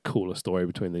not be a cooler story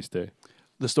between these two.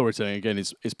 The storytelling again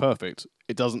is perfect.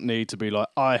 It doesn't need to be like,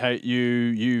 I hate you,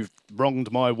 you've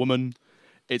wronged my woman.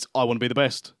 It's I want to be the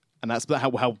best. And that's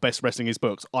how best wrestling is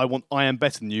booked. I am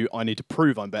better than you, I need to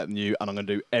prove I'm better than you, and I'm going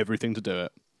to do everything to do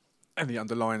it. And the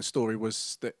underlying story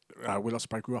was that Will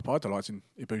Ospreay grew up idolising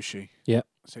Ibushi. Yep.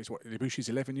 So he's Ibushi's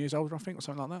 11 years old, I think, or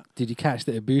something like that. Did you catch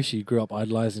that Ibushi grew up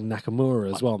idolizing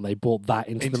Nakamura as well, and they brought that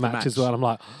into the match as well? I'm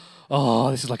like,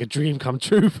 oh, this is like a dream come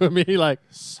true for me. Like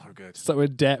So good. so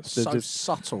in depth, So just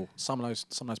subtle. Some of those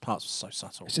parts were so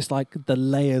subtle. it's just like the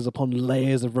layers upon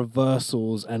layers of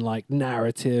reversals and like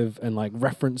narrative and like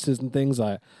references and things.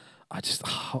 Yeah.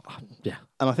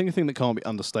 And I think a thing that can't be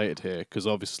understated here, because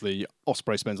obviously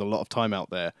Ospreay spends a lot of time out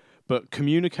there, but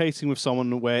communicating with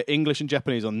someone where English and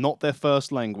Japanese are not their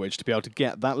first language to be able to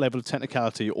get that level of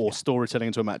technicality or storytelling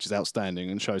into a match is outstanding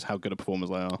and shows how good a performers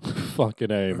they are. Fucking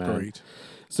A, man. Agreed.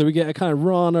 So we get a kind of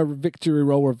Rana victory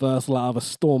roll reversal out of a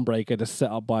Stormbreaker to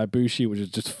set up by Ibushi, which is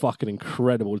just fucking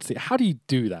incredible to see. How do you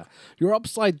do that? You're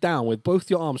upside down with both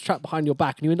your arms trapped behind your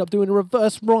back and you end up doing a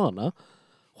reverse Rana?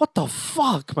 What the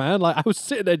fuck, man? Like, I was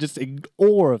sitting there just in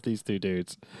awe of these two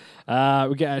dudes. We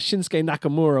get a Shinsuke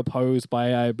Nakamura pose by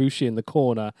Ibushi in the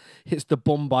corner. Hits the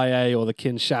Bombay or the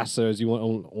Kinshasa, as you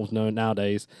all know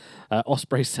nowadays.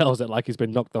 Ospreay sells it like he's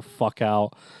been knocked the fuck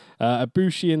out.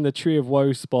 Ibushi in the Tree of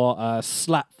Woe spot,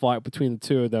 slap fight between the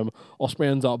two of them. Ospreay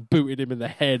ends up booting him in the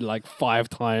head like 5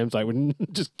 times, like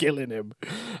just killing him.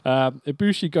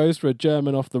 Ibushi goes for a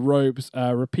German off the ropes,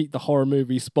 repeat the horror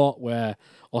movie spot where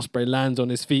Ospreay lands on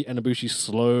his feet and Ibushi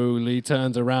slowly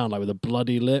turns around like with a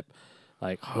bloody lip.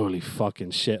 Like, holy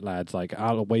fucking shit, lads. Like,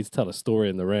 out of way to tell a story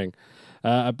in the ring.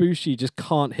 Ibushi just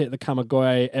can't hit the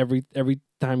Kamigoye every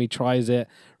time he tries it.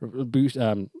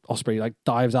 Ospreay like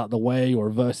dives out the way or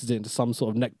reverses it into some sort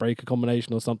of neck breaker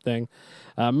combination or something.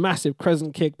 Massive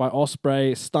crescent kick by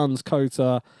Ospreay, stuns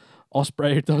Kota.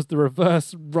 Ospreay does the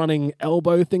reverse running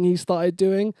elbow thing he started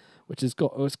doing, which has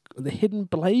got the hidden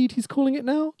blade, he's calling it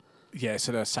now. Yeah, it's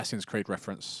an Assassin's Creed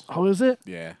reference. Oh, is it?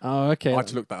 Yeah. Oh, okay. I had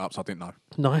to look that up, so I didn't know.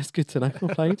 Nice, good to know.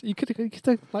 Well played. You could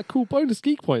have like cool bonus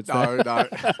geek points there.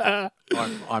 No.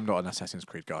 I'm not an Assassin's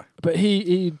Creed guy. But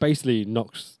he basically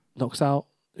knocks out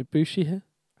Ibushi here.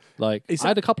 Like, I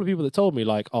had a couple of people that told me,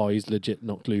 like, oh, he's legit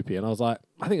knocked loopy. And I was like,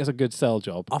 I think it's a good sell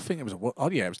job. I think it was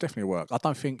it was definitely a work. I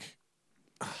don't think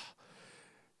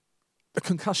a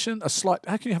concussion,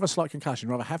 how can you have a slight concussion?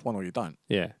 You rather have one or you don't.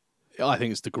 Yeah. I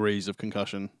think it's degrees of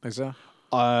concussion. Is there?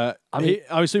 I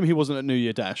assume he wasn't at New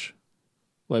Year Dash.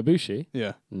 Well, Ibushi?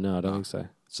 Yeah. No, I don't think so.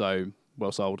 So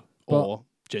well sold But- or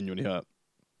genuinely hurt.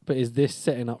 But is this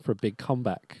setting up for a big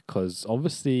comeback? Because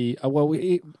obviously,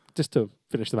 just to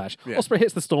finish the match, Yeah. Ospreay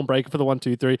hits the Stormbreaker for the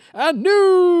 1-2-3, and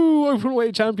new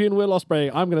openweight champion Will Ospreay.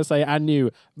 I'm going to say and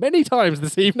new many times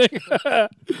this evening.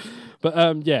 But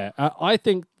I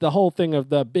think the whole thing of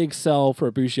the big sell for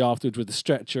Ibushi afterwards with the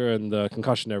stretcher and the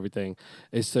concussion and everything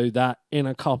is so that in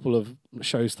a couple of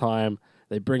shows' time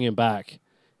they bring him back.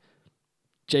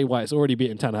 Jay White's already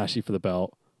beaten Tanahashi for the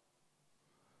belt.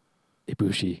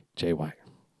 Ibushi, Jay White.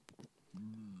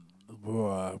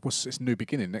 It's new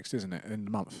beginning next, isn't it? In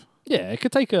the month. Yeah, it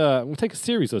could take a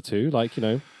series or two,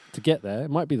 to get there.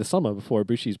 It might be the summer before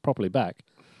Ibushi's properly back.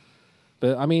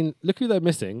 But I mean, look who they're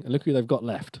missing and look who they've got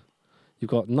left.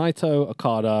 You've got Naito,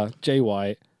 Okada, Jay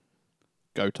White,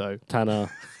 Goto.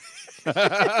 Tana,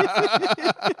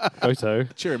 Goto,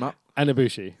 Cheer him up. and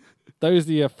Ibushi. Those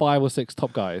are your 5 or 6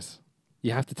 top guys.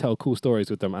 You have to tell cool stories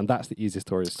with them, and that's the easiest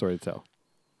story to tell.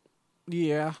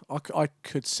 Yeah, I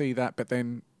could see that, but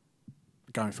then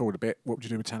going forward a bit, what would you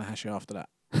do with Tanahashi after that?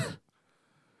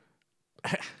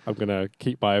 I'm going to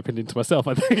keep my opinion to myself,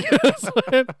 I think.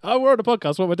 We're on a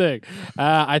podcast, what we're doing.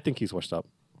 I think he's washed up.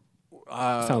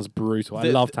 Sounds brutal. I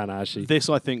love Tanahashi. This,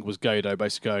 I think, was Goto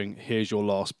basically going, here's your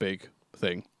last big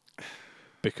thing.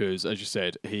 Because, as you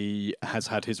said, he has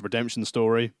had his redemption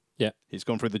story. Yeah. He's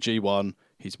gone through the G1.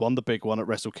 He's won the big one at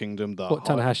Wrestle Kingdom.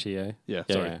 Tanahashi, yeah? Yeah,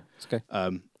 Yeah, sorry. yeah. It's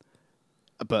okay.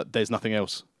 But there's nothing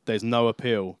else. There's no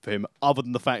appeal for him other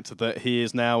than the fact that he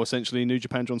is now essentially New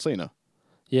Japan John Cena.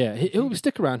 Yeah, he'll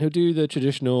stick around. He'll do the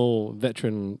traditional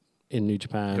veteran in New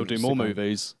Japan. He'll do Stick more around.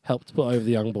 movies. Help to put over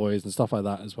the young boys and stuff like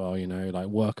that as well, like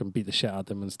work and beat the shit out of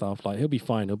them and stuff. Like, he'll be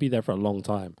fine. He'll be there for a long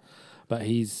time. But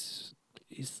he's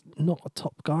not a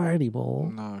top guy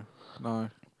anymore. No.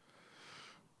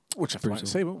 We'll just have to wait and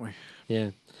see, won't we? Yeah.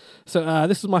 So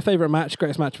this is my favourite match,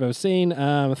 greatest match I've ever seen.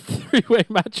 A 3-way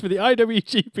match for the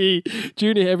IWGP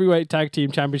Junior Heavyweight Tag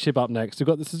Team Championship up next. We've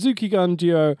got the Suzuki Gun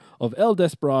duo of El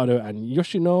Desperado and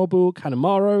Yoshinobu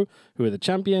Kanemaru, who are the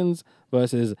champions,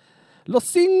 versus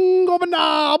Los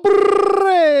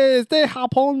Ingobernables de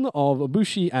Japón of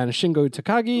Ibushi and Shingo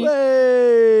Takagi.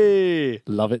 Hey!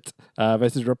 Love it.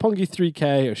 Versus Roppongi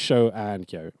 3K, Sho and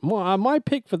Kyo. My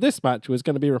pick for this match was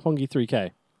going to be Roppongi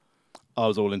 3K. I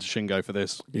was all into Shingo for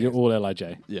this. You're all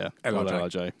LIJ. Yeah, LIJ. all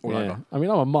LIJ. All Yeah. over. I mean,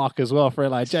 I'm a mark as well for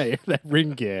LIJ. Their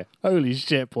ring gear. Holy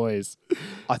shit, boys.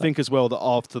 I think as well that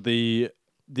after the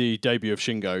debut of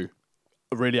Shingo,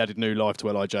 really added new life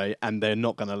to LIJ, and they're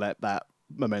not going to let that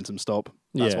momentum stop.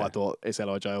 That's Yeah. why I thought it's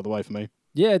LIJ all the way for me.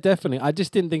 Yeah, definitely. I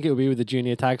just didn't think it would be with the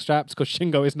junior tag straps because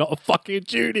Shingo is not a fucking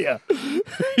junior.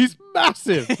 He's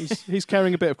massive. He's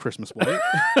carrying a bit of Christmas weight.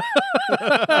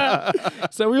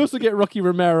 So we also get Rocky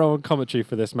Romero on commentary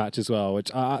for this match as well, which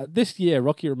this year,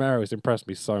 Rocky Romero has impressed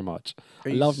me so much. I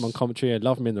love him on commentary. I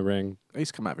love him in the ring.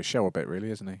 He's come out of his shell a bit, really,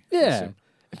 hasn't he? Yeah.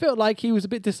 It felt like he was a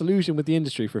bit disillusioned with the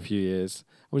industry for a few years.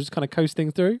 Was just kind of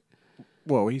coasting through.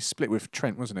 Well, he split with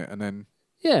Trent, wasn't it? And then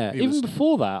Yeah, He even was-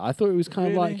 before that, I thought it was kind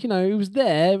of Really? like, he was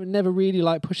there, but never really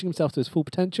like pushing himself to his full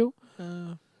potential.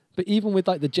 But even with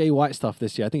like the Jay White stuff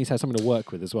this year, I think he's had something to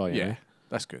work with as well. you know?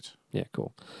 that's good. Yeah,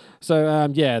 cool. So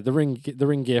the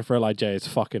ring gear for LIJ is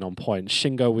fucking on point.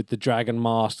 Shingo with the dragon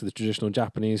mask, the traditional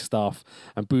Japanese stuff,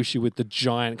 and Bushi with the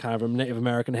giant kind of Native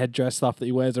American headdress stuff that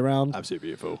he wears around. Absolutely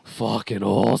beautiful. Fucking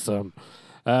awesome.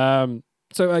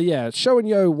 Sho and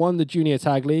Yo won the Junior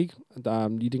Tag League.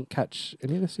 You didn't catch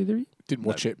any of this either? You? Didn't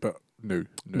watch it, but knew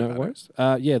No about it. worries.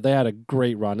 They had a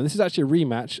great run. And this is actually a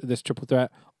rematch, this triple threat,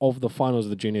 of the finals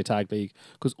of the Junior Tag League,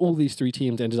 because all these 3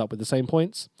 teams ended up with the same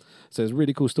points. So it's a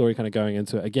really cool story kind of going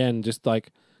into it. Again, just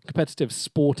like competitive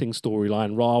sporting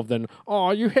storyline rather than, oh,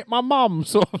 you hit my mum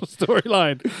sort of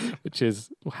storyline, which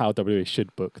is how WWE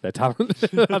should book their talent.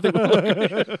 I think we'll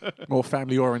agree. More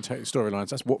family-orientated storylines.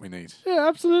 That's what we need. Yeah,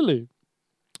 absolutely.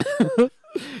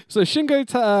 So Shingo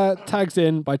tags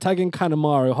in by tagging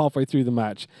Kanemaru halfway through the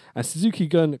match, and Suzuki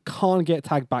Gun can't get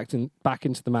tagged back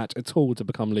into the match at all to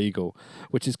become legal,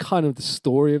 which is kind of the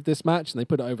story of this match, and they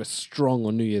put it over strong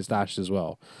on New Year's Dash as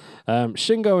well.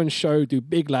 Shingo and Sho do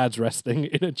big lads wrestling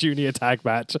in a junior tag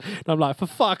match, and I'm like, for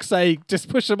fuck's sake, just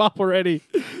push them up already.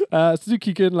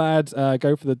 Suzuki Gun lads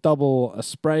go for the double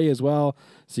spray as well,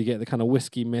 so you get the kind of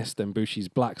whiskey mist and Bushi's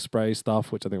black spray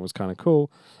stuff, which I think was kind of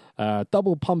cool.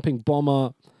 Double pumping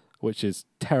bomber, which is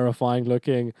terrifying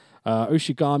looking.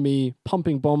 Oshigami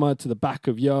pumping bomber to the back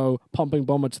of Yo, pumping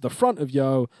bomber to the front of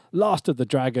Yo. Last of the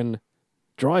Dragon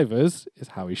drivers is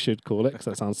how we should call it, because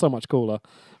that sounds so much cooler,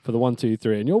 for the 1, 2,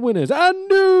 3. And your winners and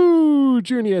new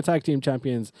Junior Tag Team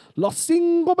Champions, Los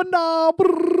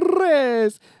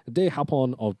Ingobernables de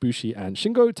Japón of Bushi and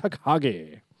Shingo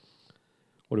Takagi.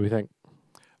 What do we think?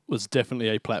 was definitely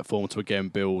a platform to again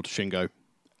build Shingo,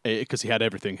 because he had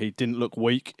everything. He didn't look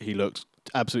weak. He looked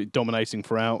absolutely dominating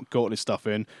throughout. Got all his stuff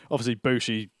in. Obviously,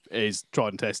 Bushi is tried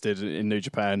and tested in New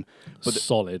Japan, but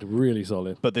solid, really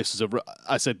solid. But this is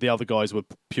I said the other guys were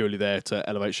purely there to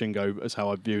elevate Shingo, as how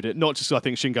I viewed it. Not just 'cause I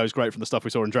think Shingo's great from the stuff we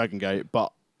saw in Dragon Gate,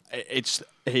 but it's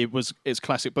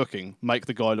classic booking. Make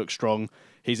the guy look strong.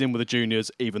 He's in with the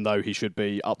juniors, even though he should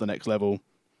be up the next level.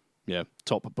 Yeah,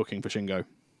 top booking for Shingo.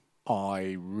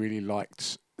 I really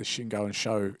liked the Shingo and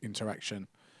Sho interaction.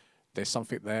 There's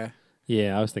something there.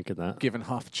 Yeah, I was thinking that. Given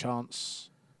half a chance,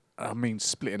 I mean,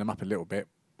 splitting them up a little bit,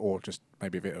 or just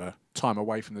maybe a bit of a time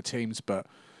away from the teams, but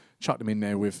chuck them in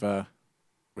there with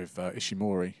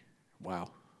Ishimori. Wow.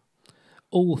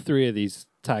 All three of these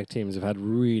tag teams have had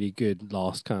really good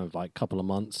last kind of like couple of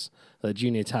months. The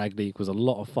Junior Tag League was a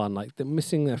lot of fun. Like they're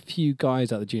missing a few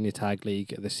guys at the Junior Tag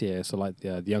League this year. So like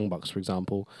the Young Bucks, for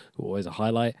example, who are always a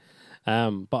highlight.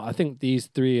 But I think these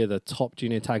three are the top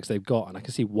junior tags they've got, and I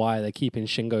can see why they're keeping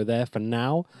Shingo there for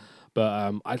now.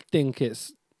 But I think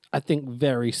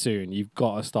very soon you've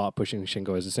got to start pushing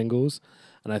Shingo as a singles,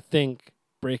 and I think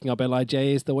breaking up LIJ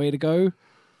is the way to go.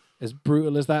 As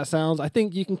brutal as that sounds, I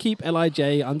think you can keep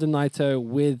LIJ under Naito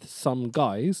with some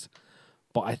guys,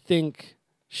 but I think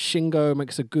Shingo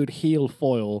makes a good heel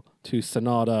foil to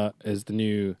Sanada as the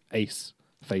new ace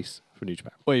face for New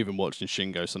Japan. Or even watching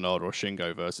Shingo Sanada or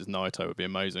Shingo versus Naito would be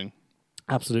amazing.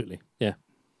 Absolutely, yeah,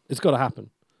 it's got to happen.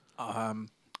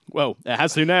 Well, it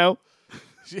has to now.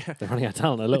 Yeah. They're running out of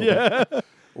talent a little bit.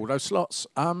 All those slots.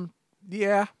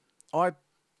 Yeah, I'd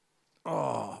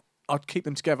keep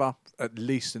them together at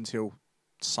least until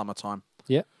summertime.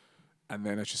 Yeah. And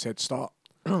then, as you said, start.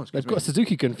 They've got a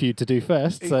Suzuki-Gun feud to do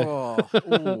first. So.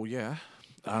 Yeah.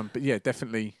 But yeah,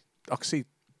 definitely, I can see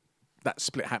that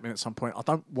split happening at some point. I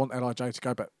don't want LIJ to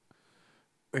go, but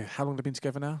how long have they been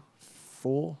together now?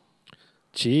 4?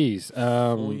 Jeez.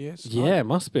 4 years? Yeah, it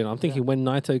must have been. I'm thinking when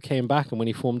Naito came back and when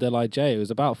he formed LIJ, it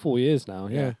was about 4 years now.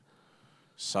 Yeah.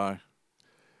 So,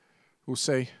 we'll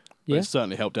see. But Yeah. it's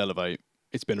certainly helped elevate.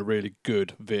 It's been a really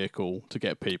good vehicle to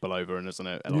get people over, and isn't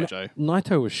it, LIJ?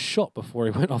 Naito was shot before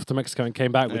he went off to Mexico and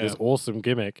came back with this awesome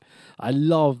gimmick. I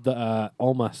love that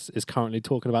Almas is currently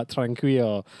talking about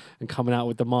Tranquillo and coming out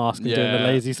with the mask and doing the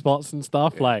lazy spots and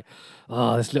stuff. Like,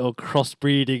 this little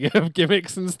crossbreeding of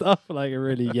gimmicks and stuff. Like, it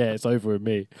really, it's over with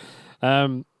me.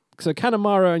 So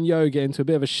Kanemaru and Yo get into a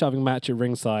bit of a shoving match at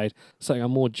ringside, setting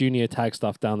up more junior tag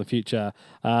stuff down the future.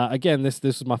 Again, this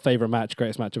was my favourite match,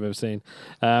 greatest match I've ever seen.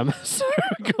 So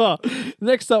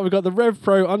next up, we've got the Rev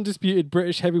Pro Undisputed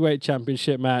British Heavyweight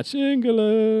Championship match.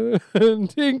 England!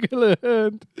 With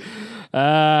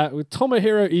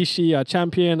Tomohiro Ishii, our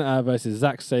champion, versus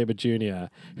Zack Sabre Jr.,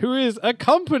 who is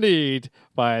accompanied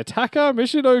by Taka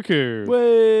Michinoku.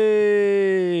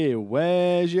 Wait,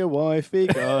 where's your wifey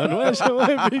gone? Where's your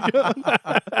wifey gone?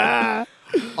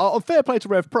 Fair play to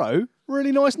Rev Pro.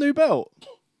 Really nice new belt.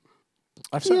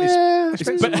 I've certainly It's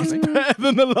spent some money. better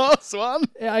than the last one.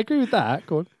 Yeah, I agree with that.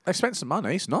 Go on. They've spent some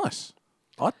money. It's nice.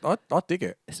 I dig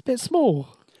it. It's a bit small.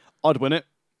 I'd win it.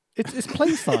 It's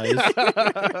play size.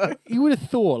 You would have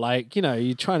thought, like,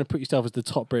 you're trying to put yourself as the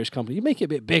top British company. You make it a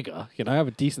bit bigger, have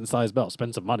a decent sized belt,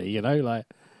 spend some money, like.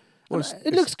 Well,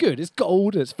 it looks good. It's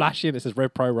gold. It's flashy. And it says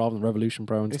Rev Pro rather than Revolution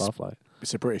Pro and stuff like.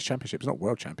 It's a British Championship. It's not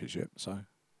World Championship, so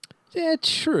Yeah,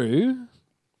 true.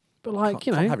 But like,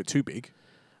 can't have it too big.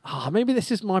 Maybe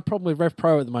this is my problem with Rev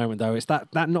Pro at the moment, though. It's that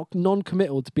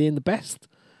non-committal to being the best.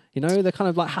 They're kind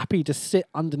of like happy to sit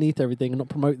underneath everything and not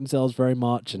promote themselves very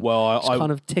much, and just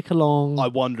kind of tick along. I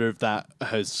wonder if that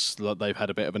they've had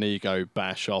a bit of an ego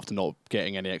bash after not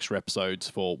getting any extra episodes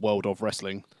for World of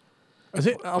Wrestling. Has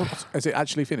it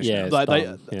actually finished? Yeah, now?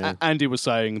 it's done. Andy was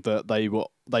saying that they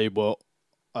were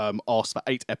asked for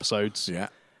 8 episodes. Yeah.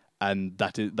 And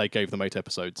they gave them 8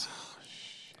 episodes.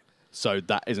 So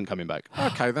that isn't coming back.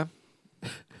 Okay then.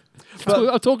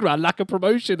 I'm talking about lack of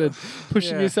promotion and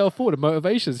pushing yourself forward and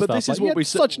motivation But stuff. this is you what had we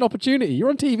said- such an opportunity. You're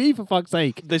on TV, for fuck's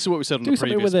sake. This is what we said on Do the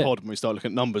something previous with it. pod when we started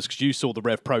looking at numbers, because you saw the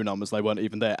Rev Pro numbers, they weren't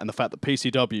even there. And the fact that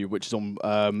PCW, which is on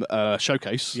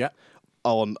Showcase,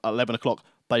 on 11 o'clock,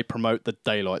 they promote the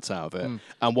daylights out of it.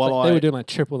 And while They were doing like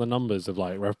triple the numbers of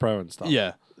like Rev Pro and stuff.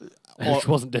 Yeah. Which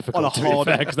wasn't difficult, on a to be hard-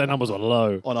 fair, because their numbers were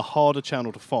low. On a harder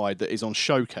channel to find that is on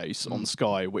Showcase on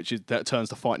Sky, that turns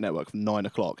to Fight Network from 9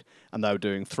 o'clock, and they were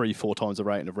doing 3-4 times the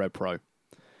rating of Rev Pro.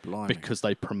 Blimey. Because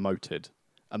they promoted.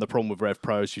 And the problem with Rev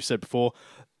Pro, as you said before,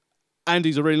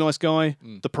 Andy's a really nice guy.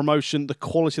 The promotion, the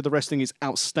quality of the wrestling is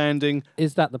outstanding.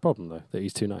 Is that the problem, though, that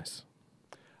he's too nice?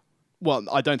 Well,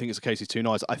 I don't think it's a case he's too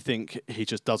nice. I think he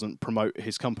just doesn't promote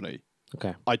his company.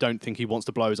 Okay. I don't think he wants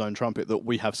to blow his own trumpet that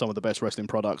we have some of the best wrestling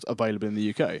products available in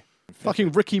the UK.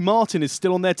 Fucking Ricky Martin is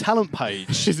still on their talent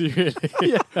page. Is he really?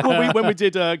 Yeah. Well, when we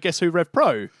did Guess Who Rev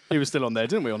Pro, he was still on there,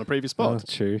 didn't we, on a previous Oh, pod?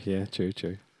 true. Yeah,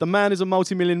 true. The man is a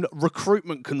multi-million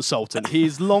recruitment consultant. He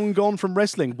is long gone from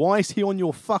wrestling. Why is he on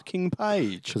your fucking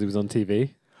page? Because he was on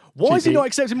TV. Why is he GP. not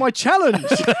accepting my challenge?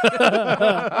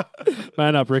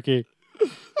 Man up, Ricky.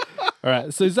 All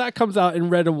right, so Zack comes out in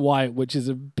red and white, which is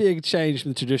a big change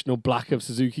from the traditional black of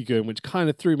Suzuki-gun, which kind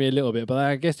of threw me a little bit. But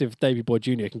I guess if Davey Boy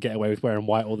Jr. can get away with wearing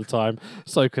white all the time,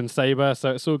 so can Sabre,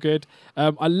 so it's all good.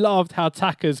 I loved how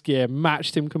Taka's gear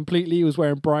matched him completely. He was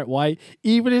wearing bright white.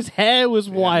 Even his hair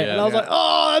was white. And I was like,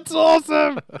 oh, that's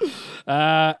awesome.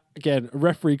 Again,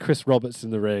 referee Chris Roberts in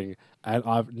the ring. And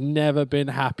I've never been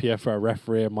happier for a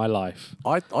referee in my life.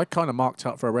 I kind of marked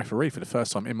out for a referee for the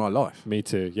first time in my life. Me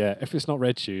too, yeah. If it's not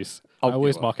Red Shoes, Oh, I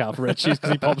always yeah, mark out for Red Shoes because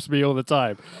he pops me all the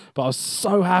time. But I was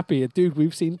so happy. A dude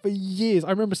we've seen for years. I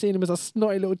remember seeing him as a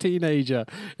snotty little teenager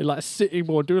in like sitting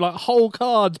more, doing like whole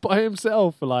cards by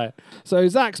himself. So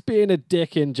Zack's being a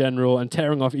dick in general and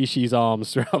tearing off Ishii's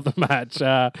arms throughout the match.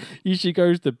 Ishii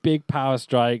goes to big power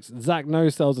strikes. Zack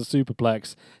no-sells a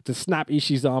superplex to snap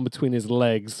Ishii's arm between his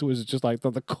legs, which was just like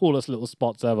the coolest little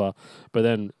spots ever. But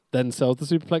then sells the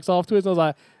superplex afterwards. I was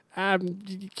like,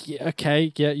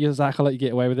 okay, yeah, you're Zack. I'll let you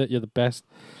get away with it. You're the best.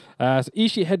 So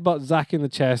Ishii headbutts Zack in the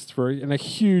chest in a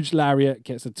huge lariat,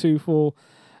 gets a 2-fall.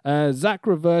 Zack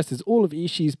reverses all of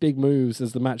Ishii's big moves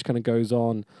as the match kind of goes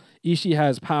on. Ishii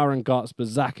has power and guts, but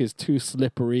Zack is too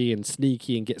slippery and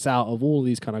sneaky and gets out of all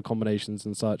these kind of combinations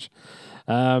and such.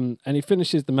 And he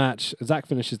finishes the match. Zack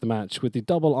finishes the match with the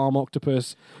double arm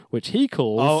octopus, which he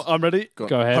calls. Oh, I'm ready. Go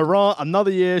ahead. Hurrah,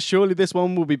 another year. Surely this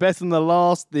one will be better than the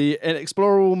last. The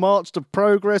inexplorable march to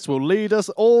progress will lead us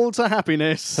all to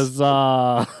happiness.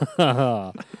 Huzzah!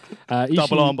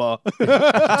 Double armbar.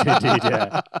 Indeed,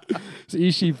 yeah. So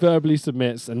Ishii verbally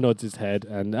submits and nods his head.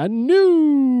 And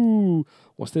no!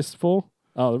 What's this for?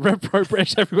 Oh, the Rev Pro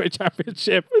British Heavyweight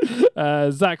Championship.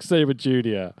 Zack Sabre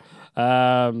Jr.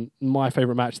 My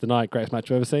favourite match of the night. Greatest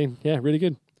match I've ever seen. Yeah, really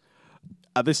good.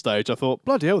 At this stage, I thought,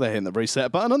 bloody hell, they're hitting the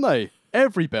reset button, aren't they?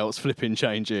 Every belt's flipping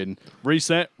changing.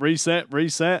 Reset, reset,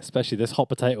 reset. Especially this hot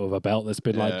potato of a belt that's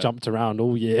been Yeah. jumped around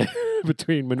all year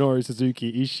between Minoru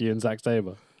Suzuki, Ishii, and Zack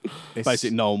Sabre.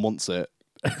 Basically, no one wants it.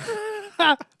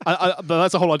 But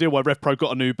that's the whole idea why Rev Pro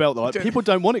got a new belt. They're like, people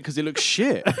don't want it because it looks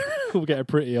shit. We'll get a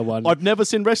prettier one. I've never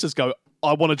seen wrestlers go,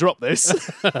 I want to drop this.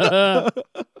 No,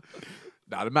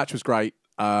 the match was great.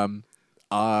 I'm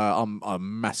a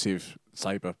massive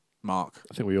Sabre mark.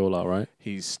 I think we all are, right?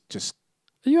 He's just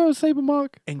Are you a Sabre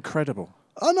Mark? incredible.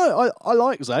 I know, I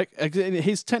like Zack.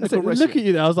 His technical Look wrestling. at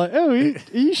you there. I was like, oh,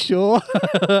 are you sure?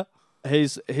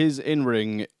 His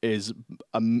in-ring is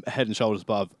head and shoulders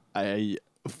above a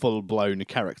full-blown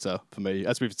character for me.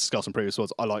 As we've discussed in previous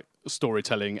ones, I like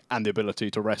storytelling and the ability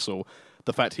to wrestle.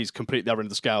 The fact he's completely the other end of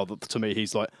the scale, that to me,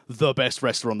 he's like the best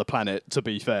wrestler on the planet, to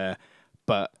be fair.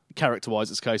 But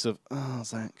character-wise, it's a case of, oh,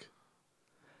 Zack.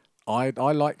 I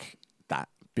like that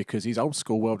because he's old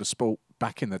school World of Sport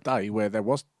back in the day where there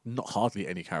was not hardly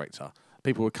any character.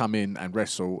 People would come in and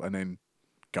wrestle and then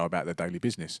go about their daily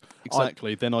business.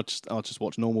 Exactly. Then I'll just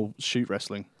watch normal shoot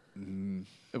wrestling.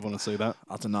 If I want to see that.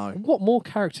 I don't know. What more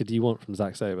character do you want from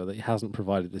Zack Sabre that he hasn't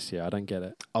provided this year? I don't get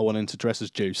it. I want him to dress as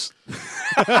Juice. He's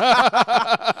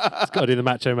got to do the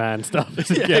Macho Man stuff.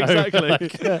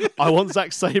 Exactly. I want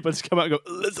Zack Sabre to come out and go,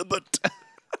 Elizabeth.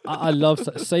 I love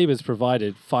Sabre's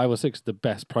provided 5 or 6 of the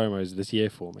best promos this year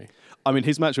for me. I mean,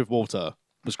 his match with Walter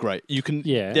was great.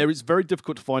 Yeah. There is very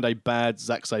difficult to find a bad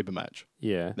Zack Sabre match.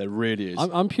 Yeah. There really is.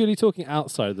 I'm purely talking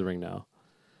outside of the ring now.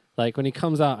 Like when he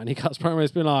comes out and he cuts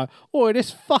promos being like, oh, this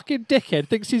fucking dickhead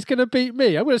thinks he's going to beat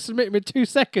me. I'm going to submit him in 2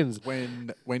 seconds.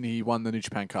 When he won the New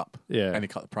Japan Cup Yeah. and he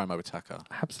cut the promo with Taka,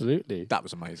 Absolutely. that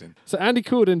was amazing. So Andy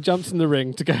Corden jumps in the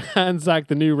ring to go hand Zack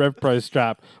the new Rev Pro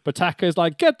strap, but Taka's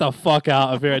like, get the fuck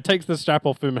out of here. It takes the strap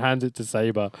off him and hands it to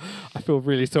Sabre. I feel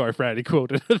really sorry for Andy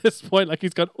Corden at this point. Like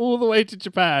he's gone all the way to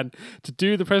Japan to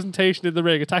do the presentation in the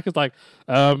ring. And Taka's like,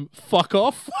 fuck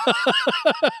off.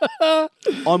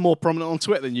 I'm more prominent on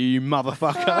Twitter than you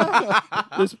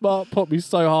motherfucker. This part popped me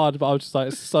so hard, but I was just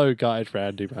like so gutted for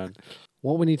Andy, man.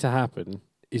 What we need to happen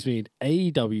is we need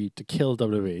AEW to kill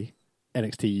WWE,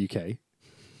 NXT UK.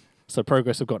 So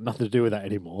Progress have got nothing to do with that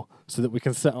anymore, so that we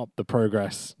can set up the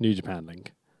Progress New Japan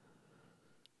link.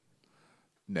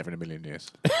 Never in a million years.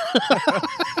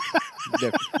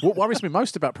 What worries me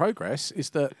most about Progress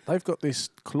is that they've got this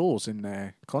clause in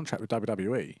their contract with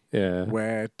WWE Yeah.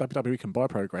 where WWE can buy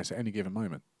Progress at any given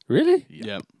moment. Really?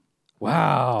 Yeah.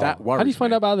 Wow. That How do you worries find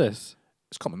me. out about this?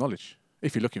 It's common knowledge.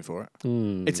 If you're looking for it.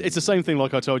 It's the same thing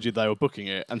like I told you they were booking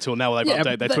it until now they've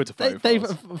updated their Twitter profiles. They've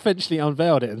eventually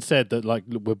unveiled it and said that, like,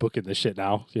 look, we're booking this shit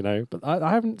now, you know. But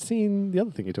I haven't seen the other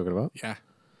thing you're talking about. Yeah.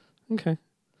 Okay.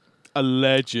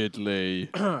 Allegedly.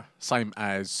 Same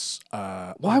as...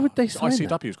 Why would they sign that?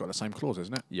 ICW's got the same clause,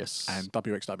 isn't it? Yes. And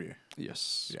WXW.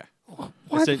 Yes. Yeah.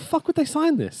 Why the fuck would they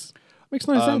sign this? Makes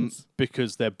no sense.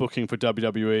 Because they're booking for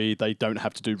WWE. They don't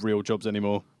have to do real jobs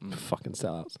anymore. Fucking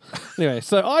sellouts. Anyway,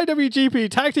 so IWGP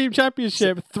Tag Team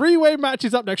Championship 3-way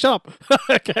matches up next. Shut up.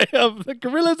 Okay, of the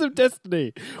Gorillas of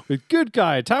Destiny with Good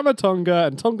Guy, Tama Tonga,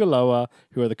 and Tonga Loa,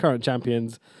 who are the current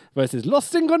champions, versus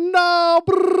Los Ingobernables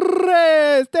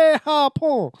de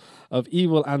Japón of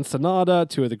Evil and Sonata,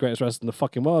 two of the greatest wrestlers in the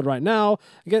fucking world right now,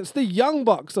 against the Young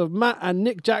Bucks of Matt and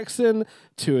Nick Jackson,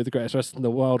 two of the greatest wrestlers in the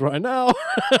world right now.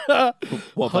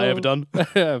 What have they ever done?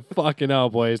 Fucking hell,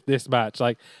 boys. This match.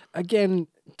 Like, again,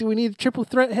 do we need a triple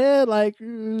threat here? Like,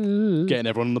 Getting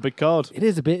everyone on the big card. it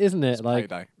is a bit, isn't it? Like,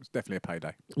 Payday. It's definitely a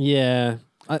payday. yeah.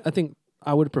 I think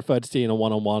I would have preferred to see in a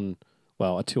 1-on-1,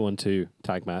 well, a 2-on-2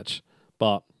 tag match.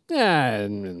 But, yeah,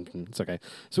 it's okay.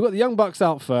 So we've got the Young Bucks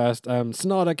out first.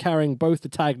 Sonata carrying both the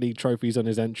tag league trophies on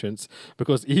his entrance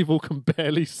because Evil can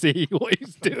barely see what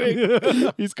he's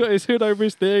doing. He's got his hood over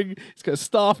his thing. He's got a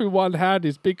staff in one hand,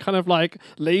 his big kind of like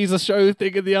laser show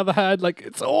thing in the other hand. Like,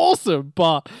 it's awesome,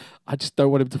 but I just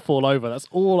don't want him to fall over. That's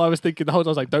all I was thinking the whole time.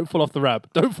 I was like, don't fall off the ramp.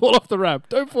 Don't fall off the ramp.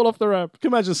 Don't fall off the ramp. Can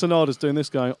you imagine Sonata's doing this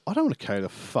going, I don't want to carry the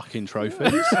fucking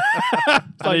trophies.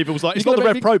 And Evil's like, it's You're not the gonna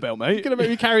Rev make Pro belt, You're mate. going to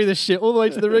make me carry this shit all the way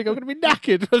to the ring. I'm going to be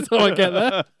knackered by the time I get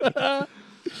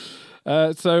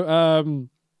there.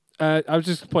 I was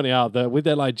just pointing out that with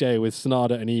LIJ, with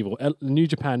Sonata and Evil, New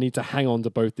Japan need to hang on to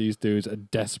both these dudes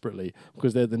desperately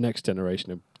because they're the next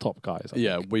generation of top guys. I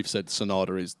Yeah, think. we've said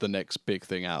Sonata is the next big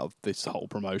thing out of this whole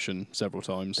promotion several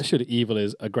times. Should Evil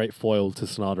is a great foil to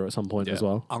Sonata at some point Yeah. as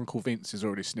well. Uncle Vince is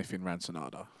already sniffing around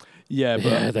Sonata. Yeah, but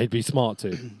Yeah, they'd be smart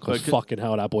too. Because But fucking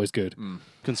hell, that boy's good.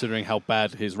 considering how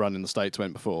bad his run in the States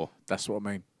went before. That's what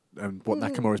I mean. And what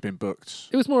Nakamura's been booked.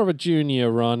 It was more of a junior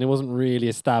run. It wasn't really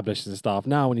established and stuff.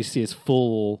 Now when you see his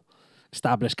full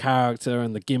established character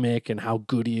and the gimmick and how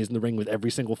good he is in the ring with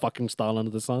every single fucking style under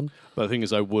the sun. But the thing is,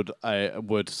 though, would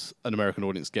an American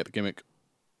audience get the gimmick?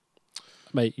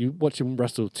 Mate, you watch him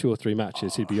wrestle 2 or 3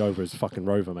 matches, he'd be over as fucking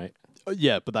Rover, mate.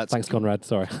 Yeah, but that's Thanks, Conrad.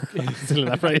 Sorry. Still in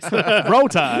that phrase. Roll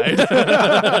Tide.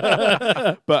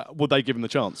 But would they give him the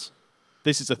chance?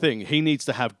 This is the thing. He needs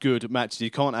to have good matches. You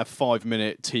can't have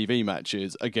 5-minute TV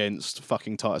matches against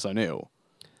fucking Titus O'Neil.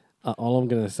 All I'm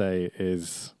going to say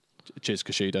is Cheers,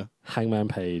 Kushida. Hangman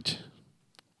Page,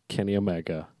 Kenny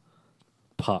Omega,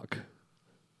 Puck,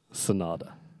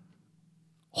 Sonata.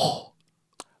 Oh.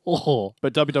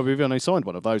 But WWE only signed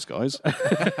one of those guys.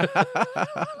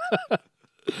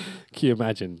 Can you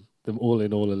imagine them all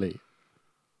in All Elite?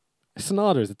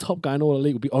 Sonata is the top guy in All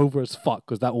Elite would be over as fuck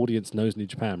because that audience knows New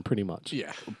Japan pretty much.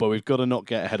 Yeah. But we've got to not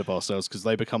get ahead of ourselves because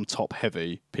they become top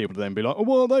heavy. People then be like, oh,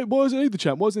 well, why isn't he the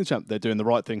champ? Why isn't he the champ? They're doing the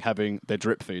right thing, they're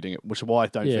drip feeding it, which is why I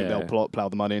don't think they'll plow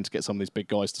the money in to get some of these big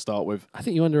guys to start with. I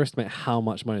think you underestimate how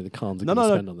much money the Khans are No, going to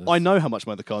no, spend on no. this. I know how much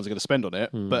money the Khans are going to spend on it,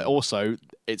 but also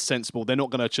it's sensible. They're not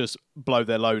going to just blow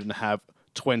their load and have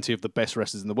 20 of the best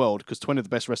wrestlers in the world because 20 of the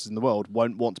best wrestlers in the world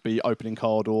won't want to be opening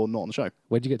card or not on the show.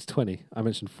 Where'd you get to 20? I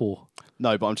mentioned 4.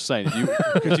 No, but I'm just saying,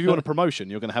 because if you want a promotion,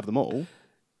 you're going to have them all.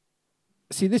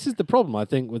 See, this is the problem, I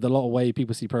think, with a lot of way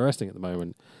people see pro wrestling at the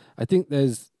moment. I think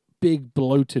there's big,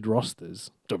 bloated rosters,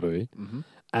 WWE,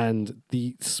 and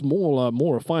the smaller,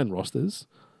 more refined rosters,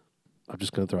 I'm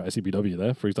just going to throw out SCBW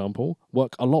there, for example,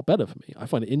 work a lot better for me. I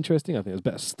find it interesting. I think there's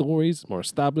better stories, more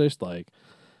established, like...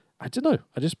 I don't know.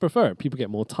 I just prefer it. People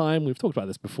get more time. We've talked about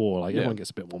this before. Like, everyone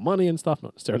gets a bit more money and stuff.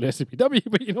 Not necessarily SCPW,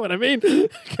 but you know what I mean?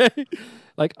 Okay.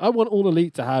 Like, I want All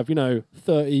Elite to have,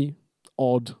 30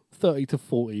 to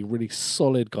 40 really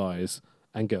solid guys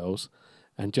and girls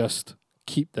and just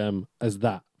keep them as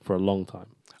that for a long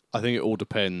time. I think it all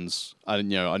depends.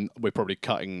 And, we're probably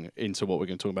cutting into what we're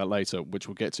going to talk about later, which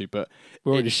we'll get to. But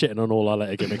We're already shitting on all our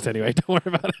letter gimmicks anyway. Don't worry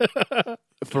about it.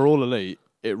 for All Elite,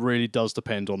 it really does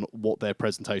depend on what their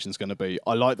presentation is going to be.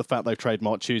 I like the fact they've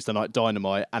trademarked Tuesday Night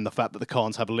Dynamite and the fact that the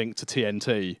Khans have a link to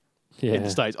TNT in the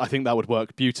States. I think that would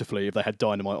work beautifully if they had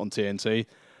Dynamite on TNT.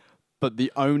 But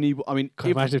Can you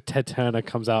imagine if Ted Turner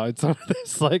comes out in some of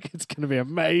this? Like, it's going to be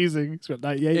amazing. It's got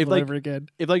 98 all over again.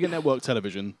 If they get network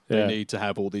television, Yeah. they need to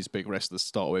have all these big wrestlers to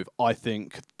start with. I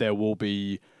think there will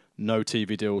be no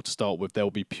TV deal to start with. There will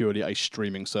be purely a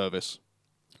streaming service.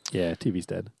 Yeah, TV's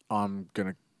dead. I'm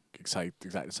going to say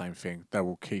exactly the same thing. They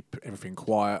will keep everything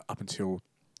quiet up until,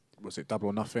 was it Double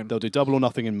or Nothing? They'll do Double or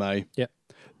Nothing in May. Yep.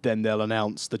 Then they'll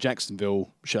announce the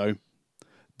Jacksonville show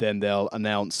then they'll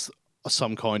announce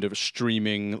some kind of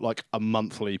streaming, like a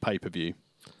monthly pay-per-view.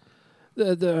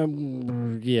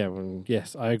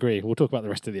 Yes, I agree. We'll talk about the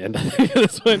rest at the end, I think, at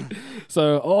this point.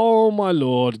 So, oh my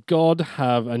lord, God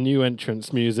have a new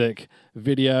entrance music,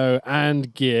 video,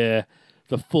 and gear.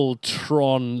 The full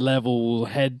Tron level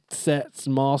headsets,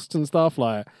 masks, and stuff.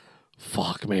 Like,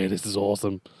 fuck me, this is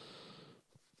awesome.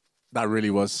 That really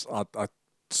was. I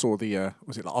saw the.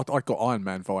 Was it? Like, I got Iron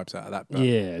Man vibes out of that. But,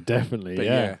 Yeah, definitely. but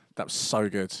Yeah. that was so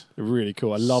good. Really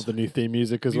cool. I love the new theme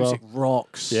music as Music well.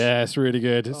 rocks. Yeah, it's really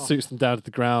good. It Oh. suits them down to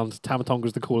the ground.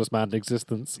 Tamatonga's the coolest man in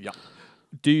existence. Yeah.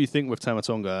 Do you think with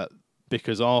Tamatonga,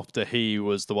 because after he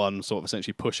was the one sort of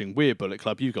essentially pushing We're Bullet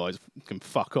Club, you guys can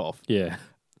fuck off, Yeah.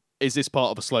 is this part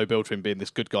of a slow build for him being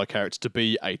this good guy character to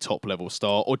be a top level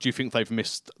star, or do you think they've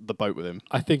missed the boat with him?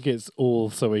 I think it's all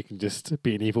so he can just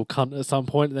be an evil cunt at some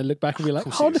point and then look back and be like,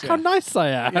 course oh, it is, look how yeah. nice I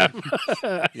am.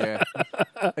 Yeah.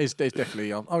 There's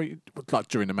definitely. Like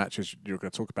during the matches you're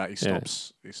going to talk about, he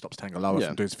stops Tangaloa Yeah.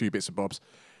 from doing a few bits and bobs.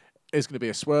 There's going to be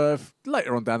a swerve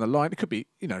later on down the line. It could be,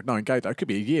 knowing Gato, it could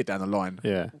be a year down the line.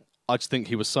 Yeah. I just think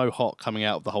he was so hot coming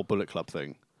out of the whole Bullet Club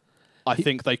thing. I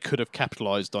think they could have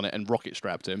capitalised on it and rocket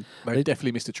strapped him. They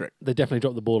definitely missed a trick. They definitely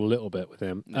dropped the ball a little bit with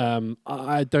him.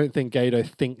 I don't think Gato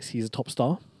thinks he's a top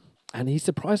star, and he's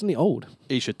surprisingly old.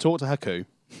 He should talk to Haku,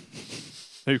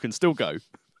 who can still go,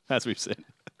 as we've seen.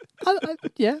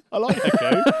 Yeah. I like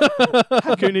Haku.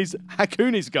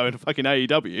 Haku needs to go into fucking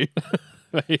AEW.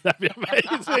 That'd be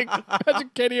amazing.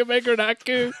 Imagine Kenny Omega and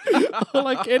Haku. Or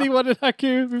like anyone in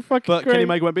Haku would be fucking But great. Kenny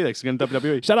Omega won't be there because he's going to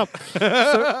WWE. Shut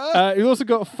up. We've also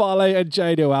got Fale and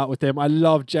Jado out with him. I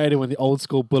love Jado in the old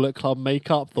school Bullet Club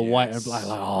makeup, the white and black.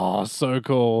 Like, oh, so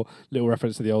cool. Little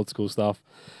reference to the old school stuff.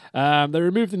 They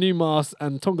removed the new mask,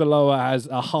 and Tongaloa has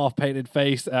a half-painted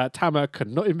face. Tama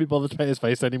could not even be bothered to paint his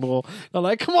face anymore. They're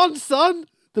like, come on, son.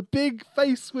 The big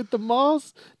face with the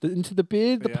mask, into the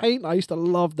beard, the paint. I used to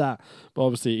love that. But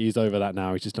obviously, he's over that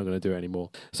now. He's just not going to do it anymore.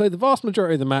 So the vast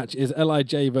majority of the match is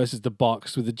LIJ versus the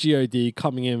Bucks, with the GOD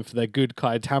coming in for their good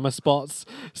Kai Tama spots.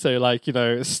 So,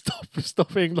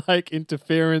 stopping,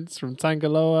 interference from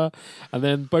Tangaloa. And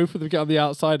then both of them get on the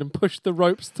outside and push the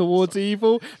ropes towards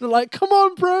Evil. And they're like, come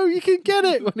on, bro, you can get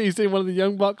it. When he's in one of the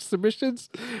Young Bucks submissions.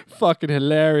 Fucking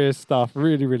hilarious stuff.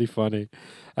 Really, really funny.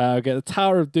 Get the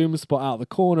Tower of Doom spot out of the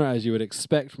corner, as you would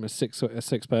expect from a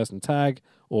six-person tag,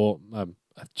 or a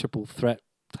triple threat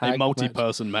tag A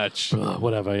multi-person match.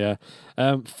 Whatever, yeah.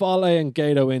 Fale and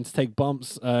Gato in to take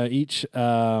bumps each.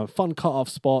 Fun cut-off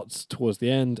spots towards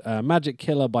the end. Magic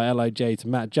Killer by LIJ to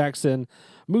Matt Jackson.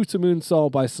 Muta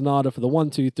Moonsault by Sonata for the 1,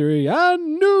 2, 3.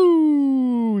 And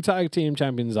new tag team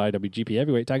champions, IWGP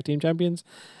Heavyweight Tag Team Champions.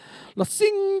 La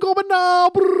Cinco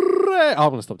Manabre. I'm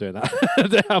going to stop doing that.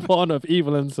 They have one of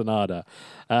Evil and Sonata.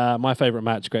 My favourite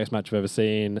match, greatest match I've ever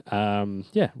seen.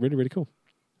 Yeah, really, really cool.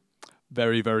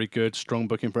 Very, very good. Strong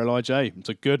booking for LIJ. It's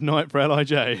a good night for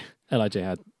LIJ. LIJ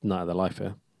had night of their life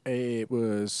here. It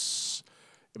was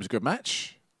a good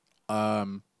match. It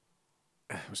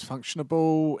was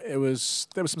functionable. There was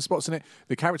some spots in it.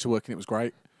 The character work in it was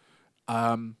great.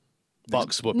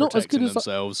 Bucks were Not as good protecting as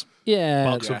themselves. Yeah.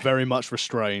 Bucks were very much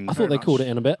restrained. I thought they called it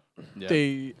in a bit. Yeah.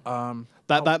 The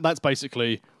That's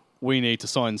basically, we need to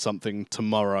sign something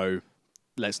tomorrow.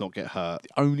 Let's not get hurt.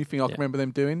 only thing I can remember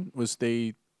them doing was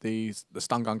the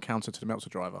stun gun counter to the Meltzer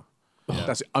driver.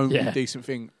 That's the only decent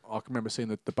thing I can remember seeing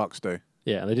the Bucks do.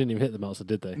 Yeah, and they didn't even hit the Meltzer,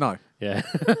 did they? No. Yeah.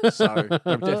 So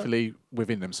they were definitely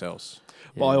within themselves.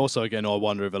 But I also, again, I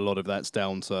wonder if a lot of that's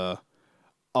down to,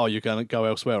 oh, you're going to go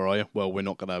elsewhere, are you? Well, we're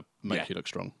not going to make you look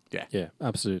strong. Yeah,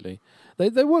 absolutely.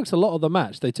 They worked a lot of the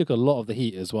match. They took a lot of the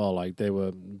heat as well. Like, they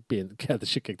were had the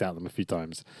shit kicked out of them a few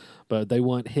times. But they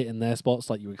weren't hitting their spots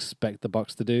like you expect the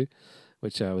Bucks to do,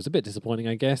 which was a bit disappointing,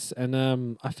 I guess.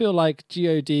 And I feel like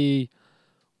GOD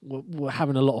were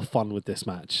having a lot of fun with this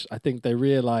match. I think they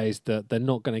realised that they're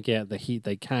not going to get the heat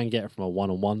they can get from a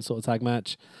one-on-one sort of tag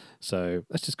match. So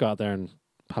let's just go out there and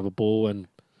have a ball and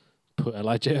put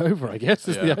LIJ over, I guess,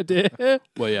 is the idea.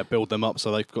 Well, yeah, build them up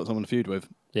so they've got someone to feud with.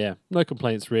 Yeah, no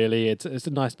complaints really. It's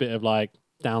a nice bit of like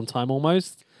downtime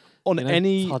almost. On You know,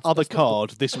 any it's hard to- other that's not card,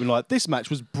 this would be like, this match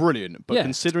was brilliant. But Yeah.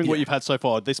 considering what you've had so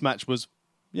far, this match was,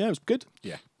 it was good.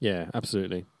 Yeah,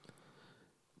 absolutely.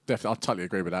 Definitely, I totally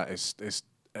agree with that.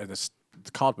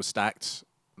 The card was stacked.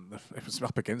 It was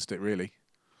up against it, really.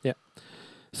 Yeah.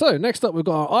 So next up, we've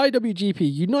got our IWGP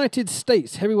United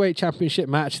States Heavyweight Championship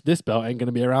match. This belt ain't going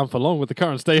to be around for long with the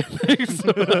current state of things.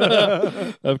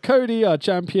 Of Cody, our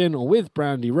champion, with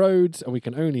Brandy Rhodes, and we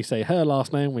can only say her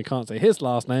last name. We can't say his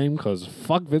last name because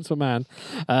fuck Vince McMahon.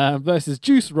 Versus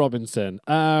Juice Robinson.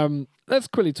 Let's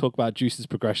quickly talk about Juice's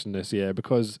progression this year,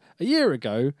 because a year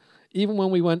ago, even when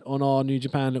we went on our New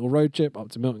Japan little road trip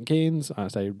up to Milton Keynes, I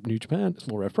say New Japan, it's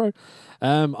more Rev Pro.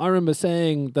 I remember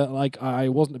saying that like I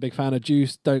wasn't a big fan of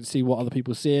Juice, don't see what other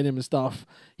people see in him and stuff.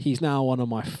 He's now one of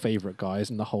my favourite guys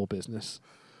in the whole business.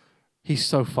 He's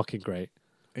so fucking great.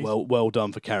 Well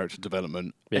done for character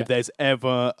development. Yeah. If there's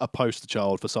ever a poster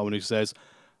child for someone who says,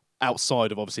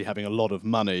 outside of obviously having a lot of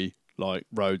money, like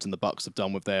Rhodes and the Bucks have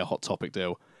done with their Hot Topic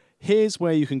deal, here's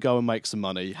where you can go and make some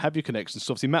money, have your connections.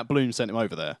 So obviously Matt Bloom sent him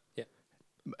over there. Yeah.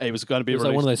 It was going to be It was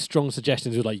like released. one of those strong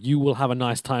suggestions of like, you will have a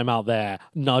nice time out there.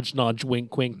 Nudge, nudge,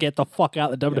 wink, wink. Get the fuck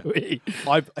out of the WWE.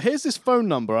 Here's this phone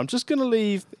number. I'm just going to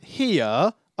leave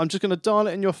here. I'm just going to dial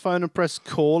it in your phone and press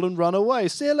call and run away.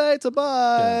 See you later.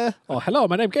 Bye. Yeah. Oh, hello,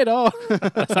 my name's Gator.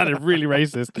 That sounded really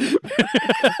racist.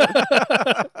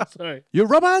 Sorry. You're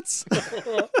Roberts.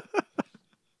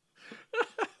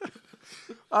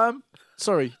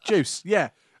 Sorry, Juice. Yeah.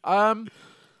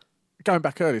 Going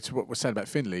back earlier to what we're saying about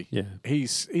Finlay. Yeah.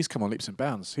 He's come on leaps and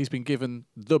bounds. He's been given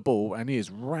the ball and he has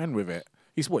ran with it.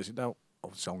 He's what is it now? Oh,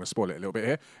 so I'm going to spoil it a little bit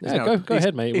here. He's Yeah, now- go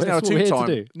ahead, mate. He's now a That's what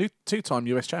we're here to two-time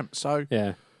US champ. So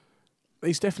Yeah.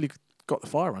 he's definitely got the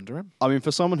fire under him. I mean,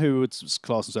 for someone who would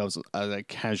class themselves as a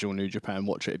casual New Japan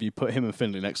watcher, if you put him and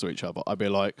Finlay next to each other, I'd be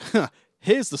like,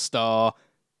 here's the star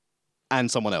and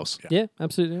someone else. Yeah,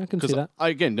 absolutely. I can see Because that.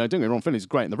 again, don't get me wrong, Finlay's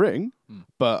great in the ring,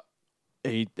 but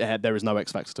there is no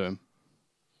X factor to him.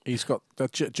 He's got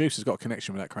Juice has got a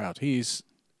connection with that crowd. He is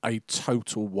a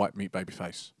total white meat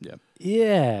babyface. Yeah.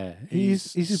 Yeah,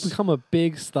 he's He's- just become a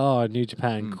big star in New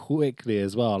Japan quickly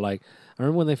as well. Like, I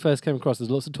remember when they first came across, there's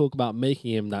lots of talk about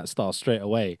making him that star straight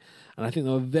away. And I think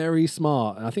they were very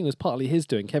smart. And I think it was partly his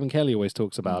doing. Kevin Kelly always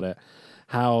talks about it.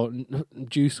 How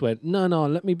Juice went, no,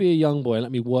 let me be a young boy.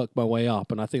 Let me work my way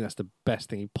up. And I think that's the best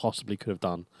thing he possibly could have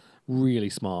done. Really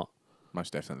smart.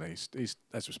 Most definitely. He's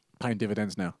that's just paying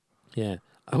dividends now. Yeah.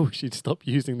 I wish he'd stop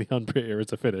using the unprettier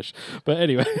as a finish. But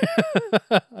anyway,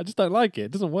 I just don't like it.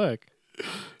 It doesn't work.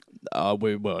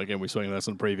 We swung this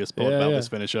on the previous pod about this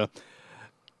finisher.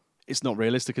 It's not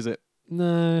realistic, is it?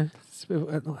 No.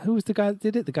 Who was the guy that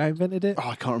did it? The guy who invented it? Oh,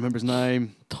 I can't remember his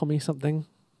name. Tommy something?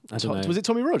 I don't know. Was it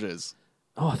Tommy Rogers?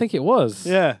 Oh, I think it was.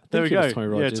 Yeah, there we think it go. was Tommy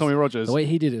Yeah, Rogers. Tommy Rogers. The way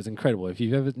he did it was incredible. If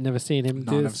you've never seen him No, do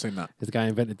I've never this, seen that. the guy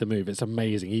invented the move. It's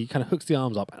amazing. He kind of hooks the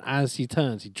arms up, and as he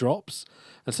turns, he drops.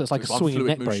 And so it's like It's a like swinging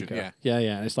fluid neck motion, breaker. yeah.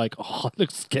 Yeah. And it's like, oh, it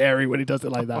looks scary when he does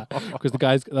it like that. Because the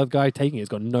guy taking it has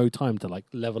got no time to like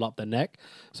level up their neck.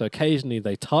 So occasionally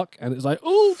they tuck, and it's like,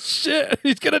 oh shit,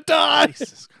 he's gonna die.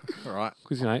 All right.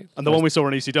 Because And the one we saw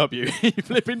on ECW, he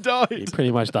flipping he died.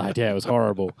 pretty much died. Yeah, it was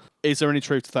horrible. Is there any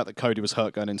truth to the fact that Cody was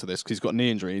hurt going into this? Because he's got a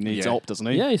knee injury. He needs Yeah. op, doesn't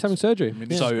he? Yeah, he's having surgery. mean,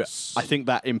 Yeah. So I think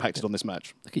that impacted on this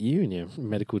match. Look at you and your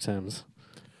medical terms.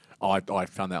 I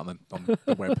found that on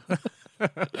the web.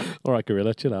 All right,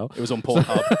 Gorilla, chill out. It was on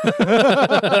Pornhub.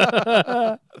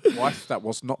 Wife, that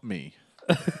was not me.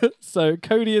 So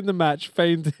Cody in the match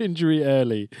feigned injury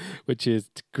early, which is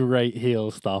great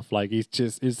heel stuff. Like he's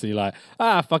just instantly like,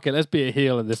 fuck it, let's be a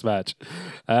heel in this match.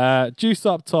 Juice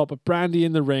up top, Brandy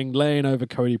in the ring, laying over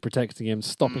Cody, protecting him,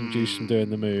 stopping Juice from doing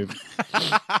the move.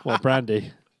 Well,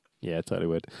 Brandy. Yeah, totally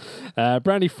would.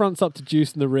 Brandy fronts up to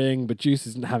Juice in the ring, but Juice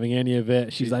isn't having any of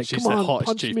it. She's like, She's come the on, hottest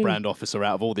punch chief me. brand officer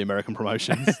out of all the American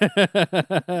promotions.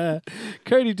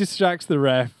 Cody distracts the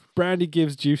ref. Brandy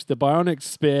gives Juice the bionic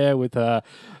spear with her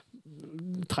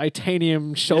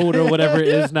titanium shoulder, whatever it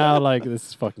is now. Like, this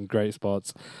is fucking great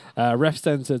spots. Ref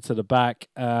sends her to the back.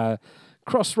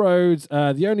 Crossroads,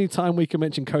 the only time we can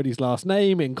mention Cody's last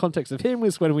name in context of him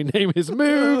is when we name his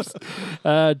moves.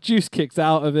 Juice kicks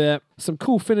out of it. Some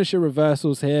cool finisher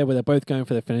reversals here where they're both going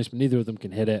for the finish, but neither of them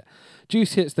can hit it.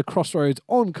 Juice hits the Crossroads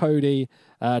on Cody.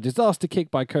 Disaster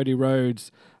kick by Cody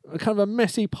Rhodes. Kind of a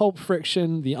messy pulp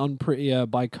friction, the unprettier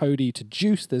by Cody to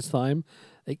Juice this time.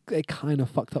 They kind of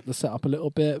fucked up the setup a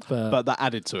little bit, but that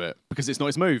added to it because it's not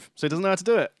his move, so he doesn't know how to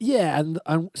do it. yeah, and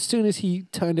as soon as he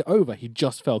turned it over, he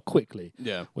just fell quickly.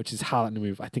 Yeah. Which is how that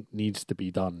move I think needs to be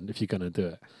done if you're going to do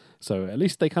it. So at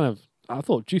least they kind of, I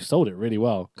thought Juice sold it really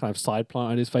well. Kind of side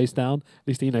planted his face down. At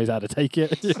least he knows how to take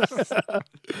it. You know?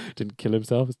 Didn't kill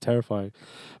himself. It's terrifying.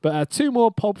 But two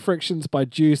more pulp frictions by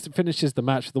Juice finishes the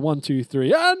match with the 1, 2,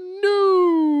 3. And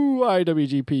new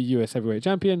IWGP US Heavyweight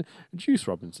Champion, Juice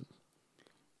Robinson.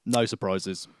 No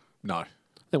surprises. No. I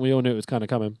think we all knew it was kind of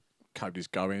coming. Cody's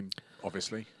going,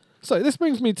 obviously. So this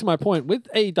brings me to my point with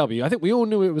AEW. I think we all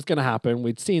knew it was going to happen.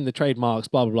 We'd seen the trademarks,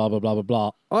 blah, blah, blah, blah, blah,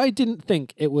 blah. I didn't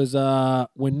think it was,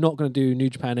 we're not going to do New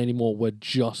Japan anymore. We're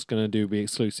just going to be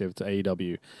exclusive to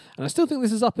AEW. And I still think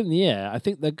this is up in the air. I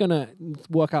think they're going to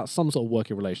work out some sort of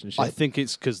working relationship. I think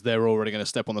it's because they're already going to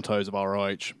step on the toes of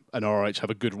ROH, and ROH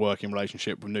have a good working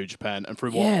relationship with New Japan. And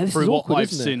through what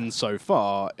I've seen so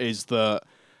far is that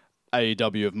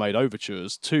AEW have made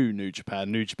overtures to New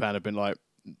Japan. New Japan have been like,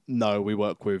 no, we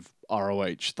work with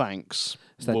ROH, thanks.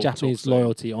 It's that Japanese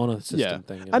loyalty honor system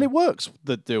thing. And it works,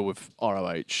 the deal with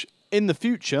ROH. In the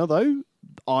future, though,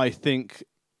 I think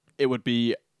it would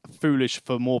be foolish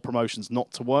for more promotions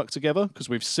not to work together, because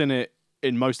we've seen it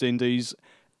in most indies.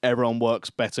 Everyone works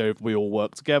better if we all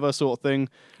work together, sort of thing.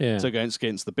 Yeah. So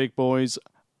against the big boys.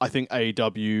 I think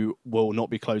AEW will not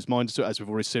be closed-minded to it, as we've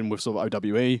already seen with sort of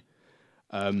OWE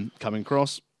coming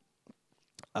across.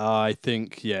 I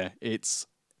think,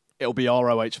 it'll be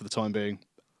ROH for the time being.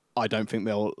 I don't think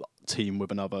they'll team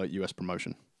with another US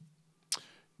promotion.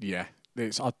 Yeah.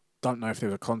 I don't know if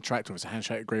there's a contract or if it's a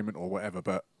handshake agreement or whatever,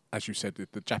 but as you said,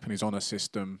 the Japanese honor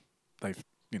system, they're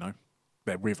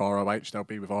with ROH, they'll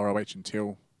be with ROH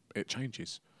until it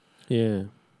changes. Yeah.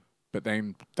 But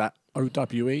then that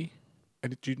OWE,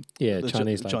 the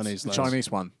Chinese the Chinese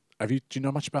one. Do you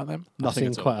know much about them? I've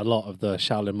seen quite a lot of the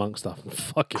Shaolin Monk stuff.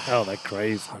 Fucking hell, they're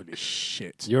crazy. Holy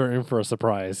shit. You're in for a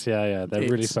surprise. Yeah, they're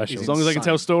really special. As long as they can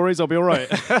tell stories, I'll be all right.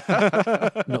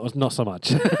 Not so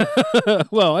much.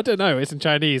 Well, I don't know. It's in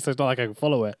Chinese, so it's not like I can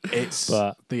follow it.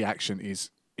 The action is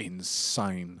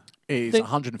insane. It is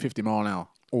 150 mile an hour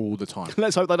all the time.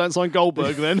 Let's hope they don't sign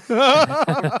Goldberg then.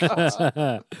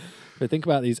 But think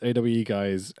about these OWE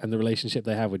guys and the relationship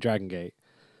they have with Dragon Gate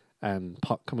and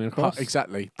Puck coming across.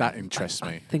 Exactly. That interests me.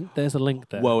 I think there's a link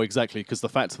there. Well, exactly, because the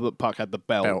fact that Puck had the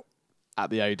belt at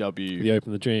the AEW. The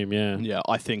Open the Dream, yeah. Yeah,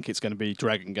 I think it's going to be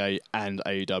Dragon Gate and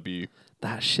AEW.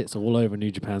 That shit's all over New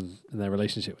Japan and their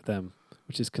relationship with them,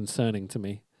 which is concerning to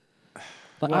me.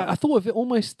 Like, I thought of it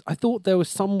almost. I thought there was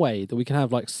some way that we can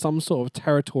have like some sort of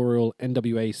territorial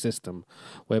NWA system,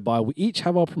 whereby we each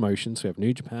have our promotions. We have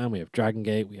New Japan, we have Dragon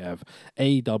Gate, we have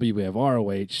AEW, we have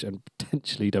ROH, and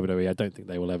potentially WWE. I don't think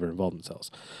they will ever involve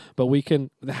themselves, but we can.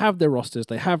 They have their rosters,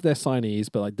 they have their signees,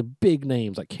 but like the big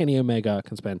names like Kenny Omega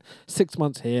can spend 6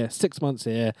 months here, 6 months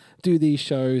here, do these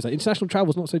shows. Like, international travel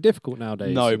is not so difficult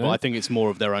nowadays. No, but I think it's more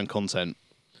of their own content.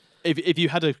 If you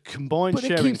had a combined but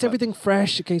sharing... it keeps everything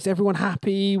fresh. It keeps everyone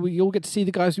happy. We all get to see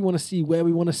the guys we want to see, where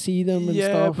we want to see them and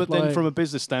stuff. But then from a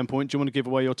business standpoint, do you want to give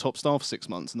away your top star for 6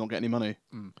 months and not get any money?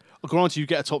 Granted, you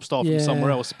get a top star from somewhere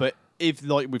else, but if,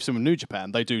 like we've seen with New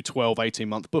Japan, they do 12,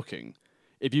 18-month booking.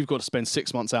 If you've got to spend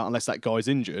 6 months out unless that guy's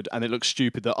injured, and it looks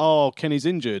stupid that, Kenny's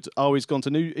injured, he's gone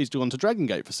to Dragon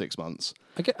Gate for 6 months.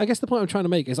 I guess the point I'm trying to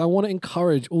make is I want to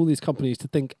encourage all these companies to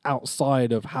think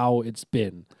outside of how it's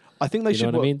been. I think they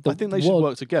should. I think they should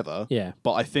work together. Yeah.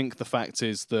 But I think the fact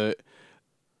is that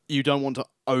you don't want to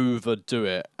overdo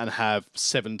it and have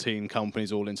 17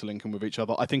 companies all interlinking with each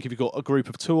other. I think if you've got a group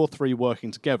of 2 or 3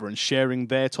 working together and sharing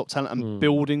their top talent and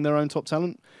building their own top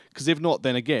talent, because if not,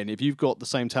 then again, if you've got the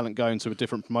same talent going to a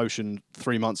different promotion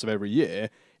 3 months of every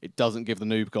year, it doesn't give the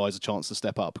new guys a chance to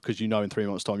step up, because in 3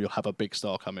 months' time you'll have a big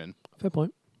star come in. Fair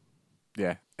point.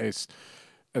 Yeah, it's...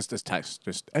 As this text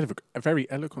just very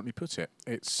eloquently put it,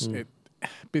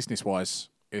 business-wise,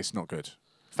 it's not good.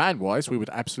 Fan-wise, we would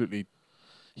absolutely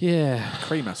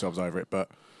cream ourselves over it, but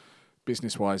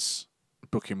business-wise,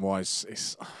 booking-wise,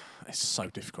 it's so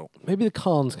difficult. Maybe the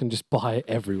Khans can just buy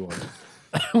everyone.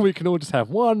 We can all just have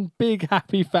one big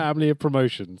happy family of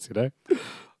promotions,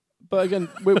 But again,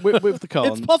 with the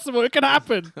Khans... It's possible, it can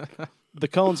happen. The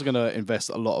Khans are going to invest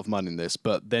a lot of money in this,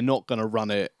 but they're not going to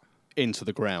run it into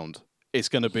the ground. It's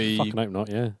going to be... Fucking hope not,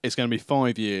 yeah. It's going to be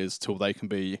 5 years till they can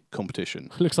be competition.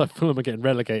 Looks like Fulham are getting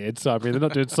relegated, so I mean, they're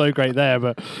not doing so great there,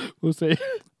 but we'll see.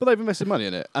 But they've invested money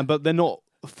in it, but they're not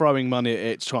throwing money at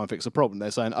it to try and fix a problem. They're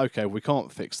saying, okay, we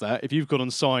can't fix that. If you've gone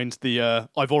and signed the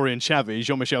Ivorian Xavi,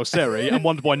 Jean-Michel Seri, and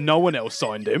wondered why no one else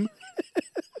signed him...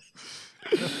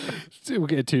 We're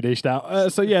getting too niched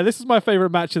out. So yeah, this is my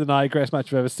favourite match of the night, greatest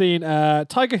match I've ever seen.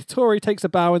 Tiger Hattori takes a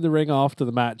bow in the ring after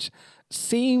the match.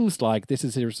 Seems like this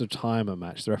is his retirement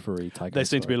match. The referee, Tiger. There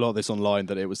seemed to be a lot of this online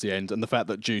that it was the end, and the fact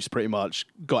that Juice pretty much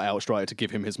got outright to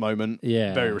give him his moment.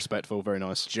 Yeah, very respectful, very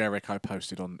nice. Jericho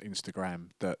posted on Instagram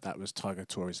that was Tiger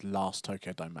Hattori's last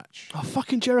Tokyo Dome match. Oh,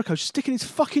 fucking Jericho, sticking his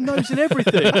fucking nose in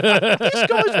everything. This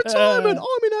guy's retirement.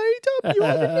 I'm in AEW.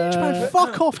 I'm in New Japan.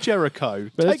 Fuck off, Jericho.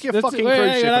 Take your fucking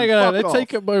cruise ship and fuck Let's off.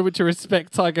 take a moment to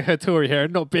respect Tiger Hattori here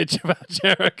and not bitch about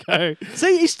Jericho.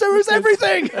 See, he stirs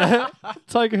everything.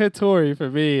 Tiger Hattori,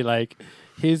 for me, like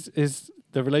his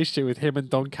the relationship with him and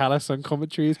Don Callis on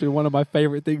commentary has been one of my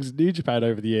favorite things in New Japan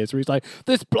over the years. Where he's like,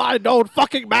 "This blind old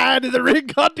fucking man in the ring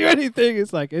can't do anything."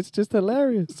 It's like it's just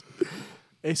hilarious.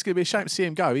 It's going to be a shame to see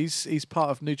him go. He's part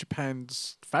of New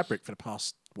Japan's fabric for the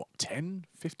past 10,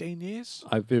 15 years.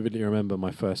 I vividly remember my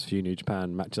first few New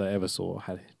Japan matches I ever saw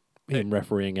had him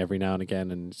refereeing every now and again,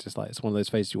 and it's just like it's one of those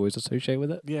faces you always associate with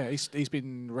it. Yeah, he's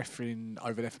been refereeing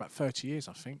over there for about 30 years,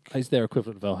 I think. He's their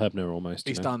equivalent of Al Hebner almost.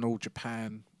 He's done All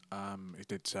Japan. He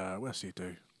did. What else did he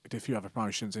do? He did a few other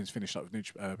promotions, and he's finished up with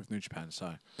New Japan.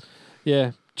 So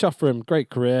yeah, chuff for him. Great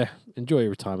career. Enjoy your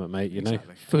retirement, mate. You know,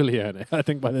 fully earn it. I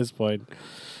think by this point.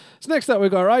 So next up, we've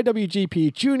got our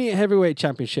IWGP Junior Heavyweight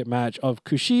Championship match of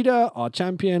Kushida, our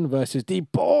champion, versus the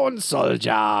Born Soldier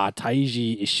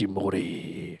Taiji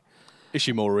Ishimori.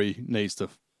 Ishimori needs to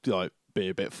be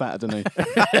a bit fatter, doesn't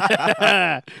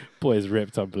he? Boy's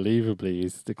ripped unbelievably.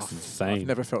 He's insane. I've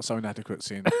never felt so inadequate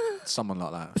seeing someone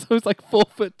like that. So it's like 4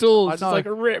 foot tall. I It's know. like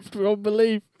ripped beyond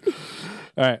belief.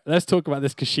 All right, let's talk about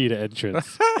this Kushida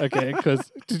entrance. Okay, because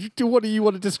what do you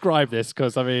want to describe this?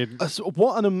 Because I mean,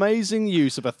 What an amazing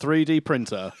use of a 3D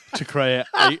printer to create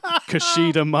a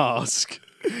Kushida mask.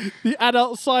 the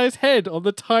adult-sized head on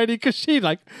the tiny Kushida,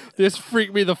 like this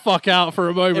freaked me the fuck out for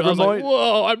a moment. It I was like, remind-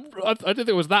 "Whoa, I didn't think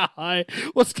it was that high.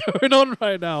 What's going on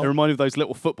right now?" It reminded me of those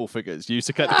little football figures you used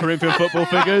to collect the Corinthian football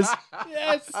figures.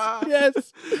 Yes,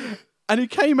 yes. And he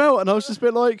came out, and I was just a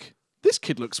bit like, this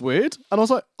kid looks weird. And I was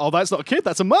like, oh, that's not a kid,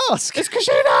 that's a mask. It's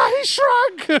Kushida. He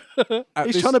shrunk.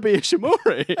 He's trying to be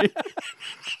Ishimori.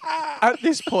 At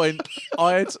this point,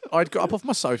 I'd got up off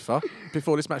my sofa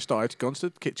before this match started, gone to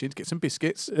the kitchen to get some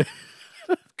biscuits,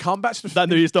 come back to the That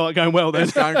knew you started going well then.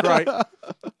 It's going great.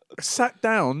 Sat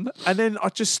down, and then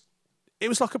it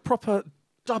was like a proper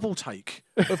double take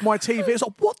of my TV. It's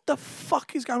like, what the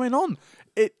fuck is going on?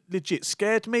 It legit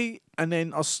scared me, and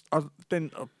then I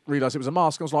realised it was a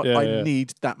mask. I was like, I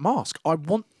need that mask. I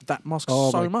want that mask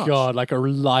Oh so my much. god, like a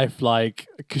lifelike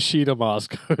Kushida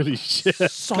mask. Holy shit.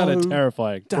 So Kind of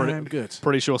terrifying. Damn good.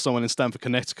 Pretty sure someone in Stamford,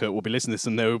 Connecticut will be listening to this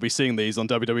and they will be seeing these on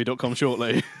WWE.com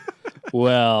shortly.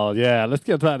 Well, yeah, let's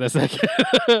get to that in a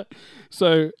second.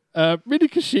 So, Mini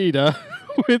Kushida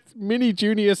with Mini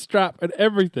Junior strap and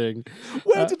everything.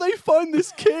 Where did they find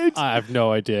this kid? I have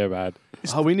no idea, man.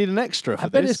 Oh, we need an extra for I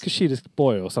bet this. it's Kushida's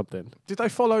boy or something. Did they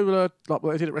follow like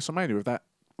what they did at WrestleMania with that?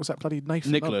 Was that bloody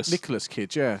Nathan? Nicholas. Nicholas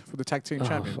kid, yeah, for the tag team Oh,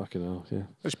 champion. fucking hell, yeah.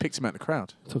 They just picked him out of the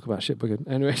crowd. Talk about shit booking.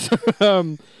 Anyway,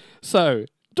 so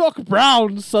Doc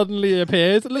Brown suddenly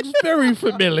appears. It looks very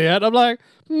familiar. And I'm like,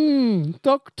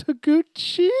 Dr.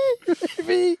 Gucci,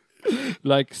 maybe?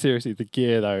 Like, seriously, the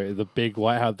gear, though, the big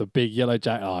white hat, the big yellow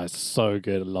jacket. Oh, it's so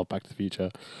good. I love Back to the Future.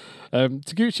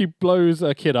 Taguchi blows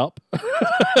a kid up,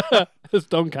 as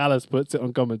Don Callis puts it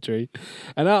on commentary.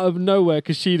 And out of nowhere,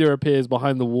 Kushida appears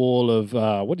behind the wall of,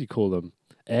 what do you call them?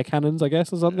 Air cannons, I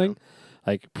guess, or something.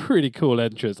 Like, pretty cool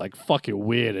entrance. Like, fucking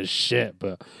weird as shit,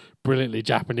 but brilliantly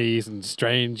Japanese and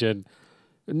strange. And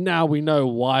now we know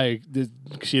why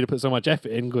Kushida put so much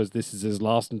effort in, because this is his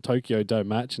last Tokyo Dome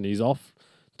match, and he's off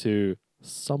to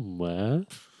somewhere.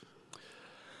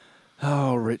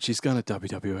 Oh, Rich, he's going to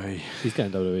WWE. He's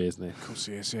going to WWE, isn't he? Of course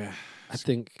he is, yeah. I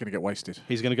think Gonna get wasted.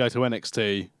 He's going to go to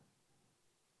NXT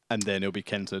and then he'll be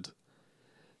kented.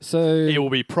 so. He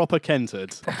will be proper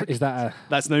kented. Is that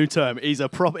That's no new term. He's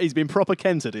been proper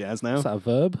kented, he has now. a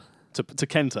verb? To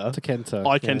kenter. To kenter.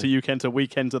 I yeah. kenter, you kenter, we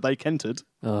kenter, they kented.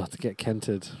 Oh, to get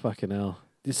kented. Fucking hell.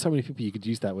 There's so many people you could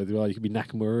use that with. Well, you could be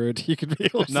Nakamura. You could be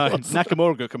all No, sorts.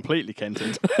 Nakamura got completely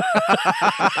kented.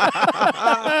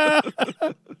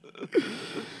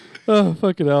 Oh,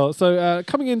 fucking hell. So,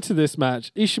 coming into this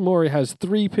match, Ishimori has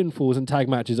 3 pinfalls and tag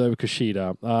matches over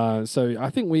Kushida. So, I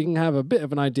think we can have a bit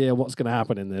of an idea what's going to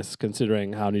happen in this,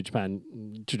 considering how New Japan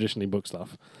traditionally book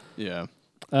stuff. Yeah.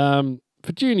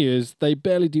 For juniors, they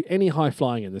barely do any high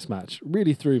flying in this match.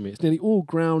 Really threw me. It's nearly all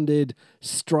grounded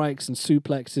strikes and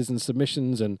suplexes and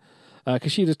submissions, and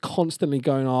Kushida's constantly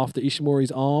going after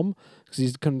Ishimori's arm because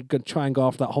he's going to try and go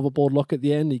after that hoverboard lock at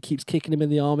the end. He keeps kicking him in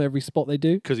the arm every spot they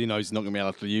do. Because he knows he's not going to be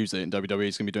able to use it in WWE.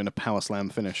 He's going to be doing a power slam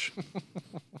finish.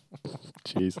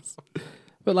 Jesus.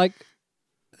 But like,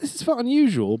 this is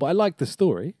unusual, but I like the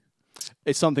story.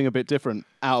 It's something a bit different,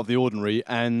 out of the ordinary,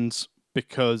 and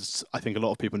because I think a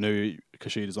lot of people knew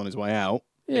Kushida's on his way out,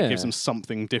 Yeah. it gives them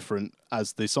something different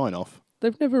as the sign-off.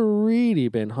 They've never really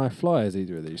been high flyers,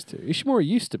 either of these two. Ishimori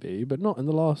used to be, but not in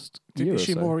the last Did year or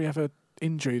Ishimori have an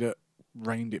injury that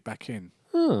reined it back in?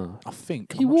 so. I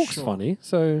think. He I'm not walks sure. funny,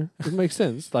 so it makes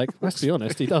sense. Like, let's be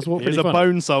honest, he does walk He's pretty a funny.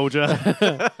 bone soldier.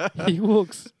 He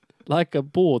walks like a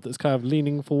board that's kind of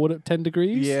leaning forward at 10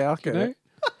 degrees. Yeah, I you get know?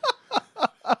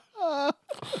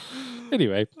 it.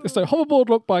 Anyway, so hoverboard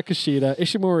lock by Kushida,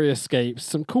 Ishimori escapes,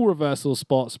 some cool reversal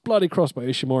spots, bloody cross by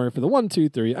Ishimori for the 1, 2,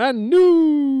 3, and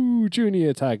new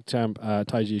junior tag champ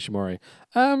Taiji Ishimori.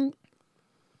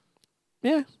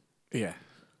 Yeah. Yeah.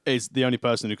 Is the only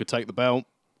person who could take the belt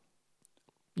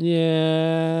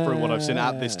Yeah. from what I've seen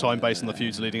at this time based on the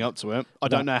feuds leading up to it. I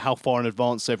don't know how far in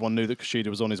advance everyone knew that Kushida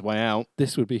was on his way out.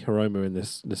 This would be Hiromu in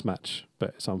this match,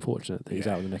 but it's unfortunate that he's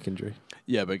out with a neck injury.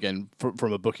 Yeah, but again,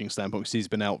 from a booking standpoint, because he's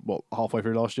been out, halfway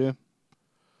through last year?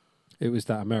 It was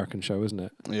that American show, wasn't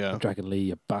it? Yeah. Dragon Lee,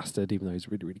 you bastard, even though he's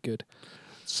really, really good.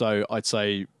 So I'd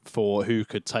say for who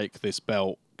could take this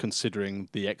belt, considering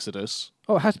the Exodus.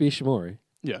 Oh, it has to be Ishimori.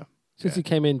 Yeah. Since he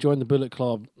came in, joined the Bullet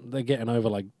Club, they're getting over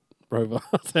like Rover.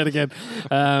 I'll say it again.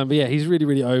 But yeah, he's really,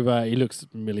 really over. He looks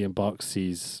 $1,000,000.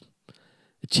 He's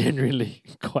genuinely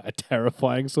quite a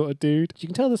terrifying sort of dude. You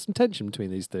can tell there's some tension between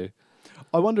these two.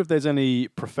 I wonder if there's any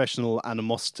professional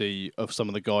animosity of some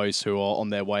of the guys who are on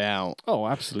their way out. Oh,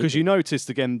 absolutely. Because you noticed,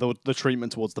 again, the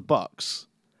treatment towards the Bucks.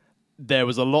 There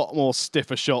was a lot more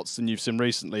stiffer shots than you've seen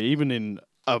recently, even in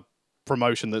a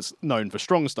promotion that's known for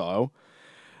strong style.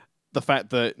 The fact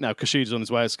that now Kushida's on his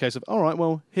way is a case of, all right,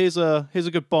 well, here's a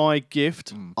goodbye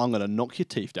gift. I'm going to knock your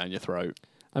teeth down your throat.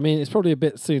 I mean, it's probably a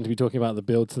bit soon to be talking about the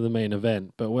build to the main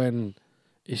event, but when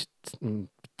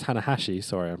Tanahashi,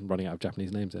 sorry, I'm running out of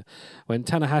Japanese names here. When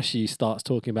Tanahashi starts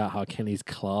talking about how Kenny's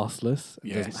classless,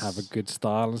 and doesn't have a good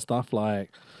style and stuff,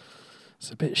 like,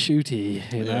 it's a bit shooty,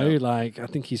 you know? Like, I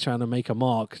think he's trying to make a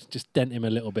mark, just dent him a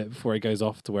little bit before he goes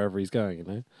off to wherever he's going, you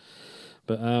know?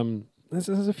 But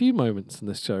there's a few moments in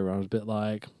this show where I was a bit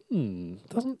like,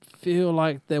 doesn't feel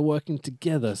like they're working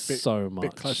together so much. A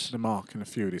bit close to the mark in a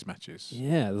few of these matches.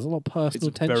 Yeah, there's a lot of personal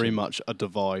It's tension. very much a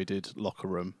divided locker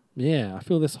room. Yeah, I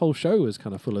feel this whole show was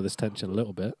kind of full of this tension a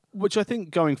little bit. Which I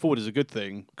think going forward is a good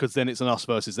thing, because then it's an us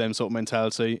versus them sort of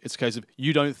mentality. It's a case of,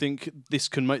 you don't think this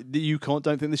can make, don't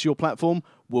think this is your platform?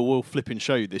 Well, we'll flip and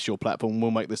show you this your platform.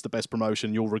 We'll make this the best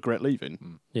promotion. You'll regret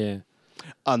leaving. Yeah.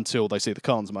 Until they see the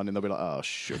Khan's money and they'll be like, oh,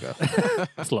 sugar.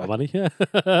 That's a lot of money, yeah.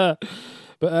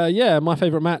 But yeah, my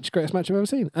favourite match, greatest match I've ever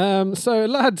seen. So,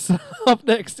 lads, up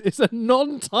next is a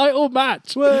non-title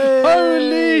match.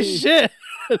 Holy shit!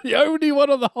 The only one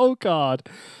on the whole card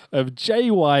of Jay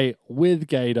White with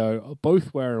Gato,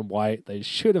 both wearing white. They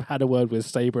should have had a word with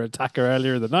Sabre and Taka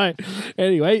earlier in the night.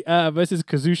 Anyway, versus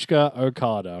Kazuchika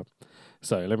Okada.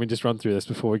 So let me just run through this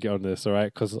before we get on this, all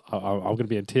right? Because I'm going to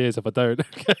be in tears if I don't.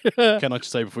 Can I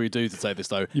just say before you do to say this,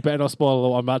 though? You better not spoil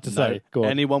what I'm about to say. Go on.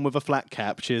 Anyone with a flat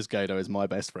cap, cheers, Gato, is my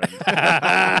best friend.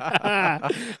 I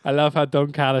love how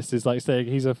Don Callis is like saying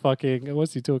he's a fucking...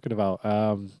 What's he talking about?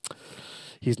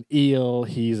 He's an eel.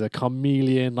 He's a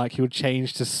chameleon. Like, he'll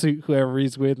change to suit whoever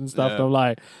he's with and stuff. Yeah. And I'm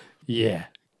like, yeah,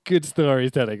 good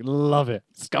storytelling. Love it.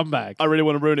 Scumbag. I really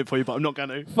want to ruin it for you, but I'm not going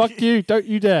to. Fuck you. Don't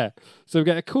you dare. So we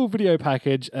get a cool video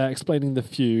package explaining the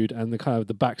feud and the kind of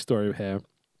the backstory here.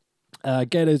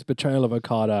 Gato's betrayal of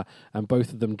Okada and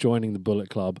both of them joining the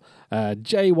Bullet Club.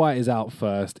 Jay White is out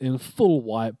first in full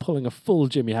white, pulling a full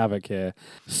Jimmy Havoc here.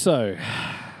 So,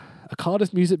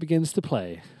 Okada's music begins to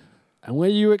play. And where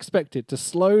you expect it to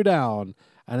slow down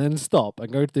and then stop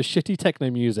and go to the shitty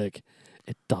techno music,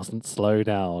 it doesn't slow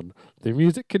down. The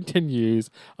music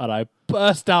continues, and I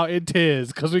burst out in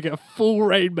tears because we get a full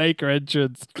Rainmaker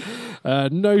entrance.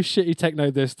 No shitty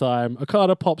techno this time.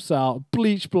 Okada pops out,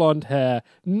 bleach blonde hair,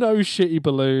 no shitty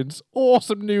balloons,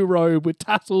 awesome new robe with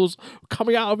tassels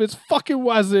coming out of his fucking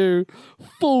wazoo.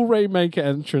 Full Rainmaker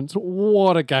entrance.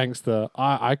 What a gangster.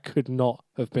 I could not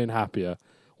have been happier.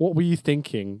 What were you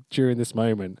thinking during this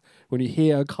moment when you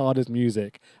hear Okada's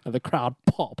music and the crowd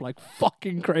pop like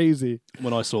fucking crazy?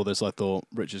 When I saw this, I thought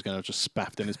Rich is going to just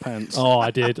spaffed in his pants. Oh, I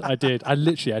did. I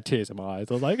literally had tears in my eyes.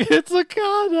 I was like, it's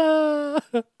Okada!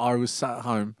 I was sat at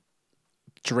home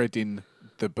dreading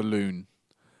the balloon.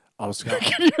 I was going,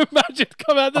 Can you imagine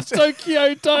coming out of the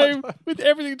Tokyo Dome with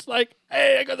everything just like,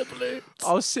 hey, I got the balloons.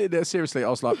 I was sitting there seriously. I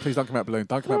was like, please don't come out balloon,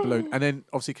 don't come out balloon. And then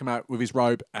obviously come out with his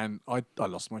robe, and I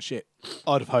lost my shit.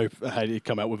 I'd have hoped he'd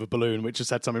come out with a balloon which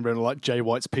just had something written like Jay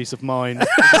White's Peace of Mind.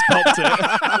 Just popped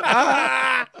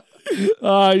it.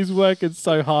 Oh, he's working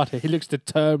so hard here. He looks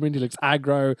determined. He looks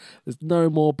aggro. There's no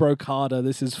more Brocada.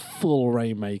 This is full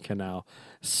Rainmaker now.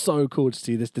 So cool to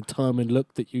see this determined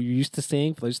look that you're used to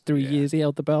seeing for those 3 years he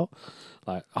held the belt.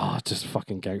 Like, just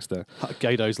fucking gangster.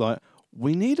 Gato's like,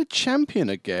 we need a champion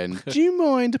again. Do you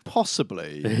mind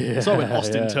possibly? So when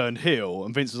Austin turned heel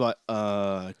and Vince was like,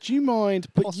 do you mind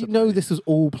But possibly? you know this was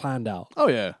all planned out. Oh,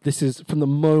 yeah. This is from the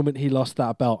moment he lost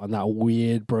that belt and that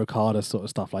weird Brocada sort of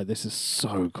stuff. Like, this is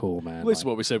so cool, man. Well, this is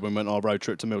what we said when we went on our road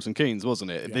trip to Milton Keynes, wasn't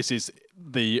it? Yeah. This is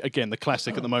the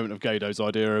classic at the moment of Gato's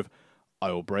idea of,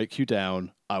 I will break you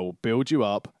down. I will build you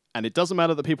up. And it doesn't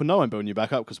matter that people know I'm building you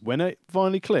back up, because when it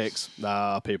finally clicks,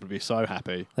 people will be so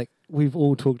happy. Like, we've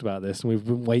all talked about this and we've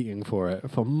been waiting for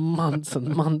it for months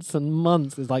and months and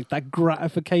months. It's like that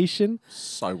gratification.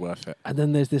 So worth it. And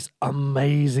then there's this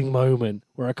amazing moment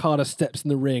where Okada steps in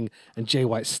the ring and Jay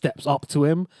White steps up to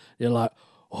him. You're like,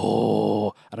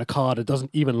 oh, and Okada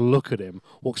doesn't even look at him,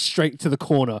 walks straight to the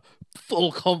corner,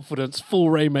 full confidence, full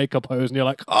Rainmaker pose, and you're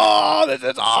like, oh, this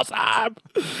is awesome.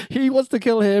 He wants to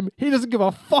kill him. He doesn't give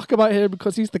a fuck about him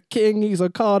because he's the king, he's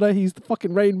Okada, he's the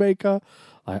fucking Rainmaker.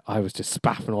 I was just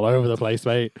spaffing all over the place,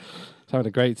 mate. Having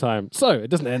a great time. So, it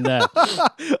doesn't end there.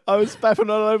 I was spaffing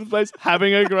all over the place,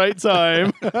 having a great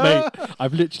time. Mate,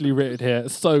 I've literally written here,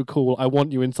 so cool, I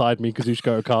want you inside me,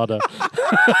 Kazuchika Okada.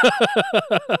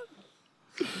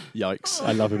 Yikes.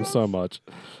 I love him so much.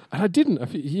 And I didn't a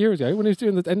few years ago when he was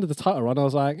doing the end of the title run. I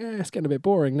was like, it's getting a bit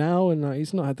boring now, and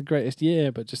he's not had the greatest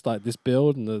year. But just like this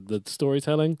build and the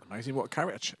storytelling, Amazing what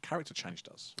character change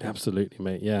does. absolutely,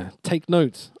 mate. Yeah, take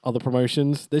note, other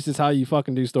promotions. This is how you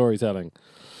fucking do storytelling.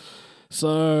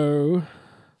 So,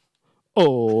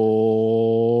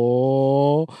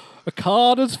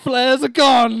 Okada's flares are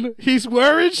gone. He's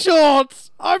wearing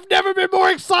shorts. I've never been more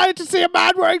excited to see a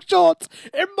man wearing shorts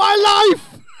in my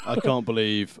life. I can't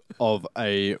believe of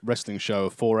a wrestling show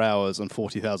of 4 hours and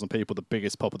 40,000 people, the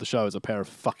biggest pop of the show is a pair of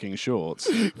fucking shorts.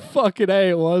 Fucking A,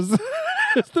 it was.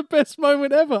 It's the best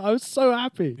moment ever. I was so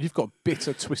happy. You've got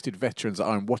bitter, twisted veterans at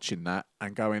home watching that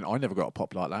and going, I never got a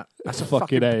pop like that. That's a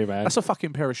Fucking A, man. That's a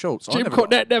fucking pair of shorts. Jim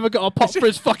Cornette never got a pop for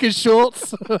his fucking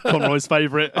shorts. Conroy's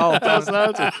favourite.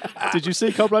 Did you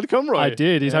see Cold Blooded Conroy? I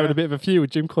did. He's having a bit of a feud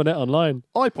with Jim Cornette online.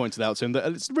 I pointed out to him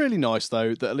that it's really nice,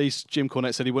 though, that at least Jim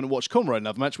Cornette said he wouldn't watch Conroy in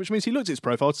another match, which means he looked at his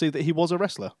profile to see that he was a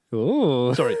wrestler.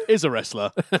 Ooh. Sorry, is a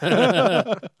wrestler.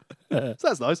 So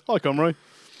that's nice. Hi, Conroy.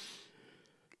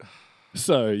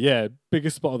 So, yeah,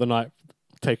 biggest spot of the night,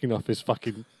 taking off his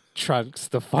fucking trunks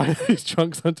to find his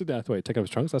trunks onto death. Wait, take off his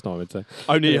trunks? That's not what I meant to say.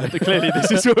 Only clearly this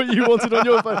is what you wanted on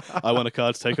your phone. I want a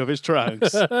card to take off his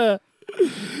trunks.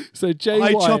 So Jay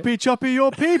White... choppy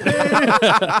your pee-pee.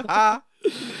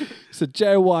 So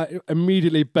Jay White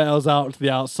immediately bails out to the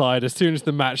outside as soon as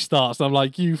the match starts. I'm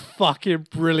like, you fucking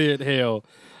brilliant heel.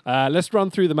 Let's run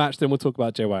through the match, then we'll talk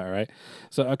about Jay White, all right?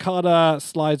 So Okada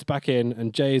slides back in,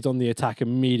 and Jay's on the attack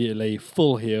immediately,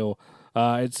 full heel.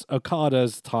 It's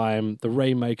Okada's time. The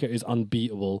Rainmaker is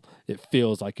unbeatable. It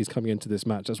feels like he's coming into this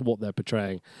match. That's what they're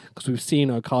portraying. Because we've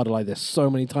seen Okada like this so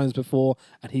many times before,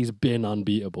 and he's been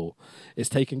unbeatable. It's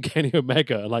taken Kenny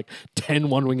Omega like 10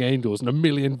 One-Wing Angels and a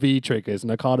million V-triggers,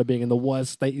 and Okada being in the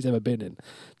worst state he's ever been in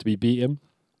to be beaten.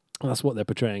 That's what they're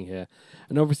portraying here.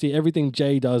 And obviously everything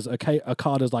Jay does,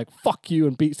 Okada's like, fuck you,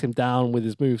 and beats him down with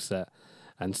his moveset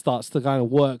and starts to kind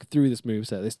of work through this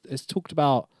moveset. It's talked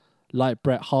about like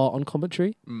Bret Hart on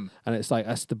commentary, and it's like,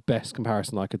 that's the best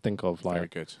comparison I could think of. Like, Very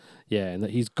good. Yeah, and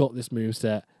that he's got this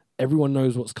moveset. Everyone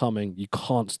knows what's coming. You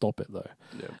can't stop it, though.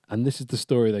 Yeah. And this is the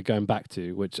story they're going back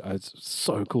to, which is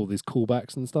so cool, these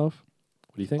callbacks and stuff.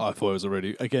 What do you think? I thought it was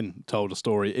already, again, told a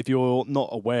story. If you're not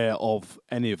aware of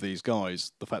any of these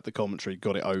guys, the fact that commentary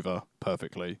got it over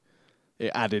perfectly,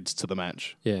 it added to the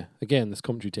match. Yeah, again, this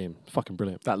commentary team, fucking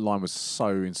brilliant. That line was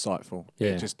so insightful.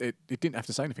 Yeah. It didn't have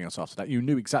to say anything else after that. You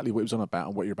knew exactly what it was on about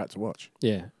and what you're about to watch.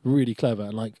 Yeah, really clever.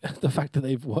 And like the fact that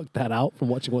they've worked that out from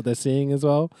watching what they're seeing as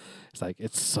well, it's like,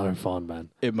 it's so fun,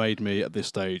 man. It made me, at this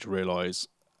stage, realise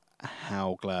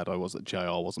how glad I was that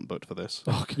JR wasn't booked for this.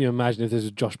 Oh, can you imagine if this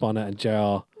was Josh Barnett and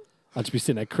JR? I'd just be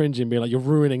sitting there cringing, being like, you're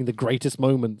ruining the greatest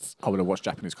moments. I would have watched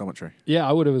Japanese commentary. Yeah,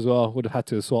 I would have as well. Would have had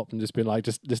to have swapped and just been like,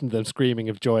 just listen to them screaming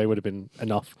of joy would have been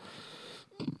enough.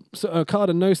 So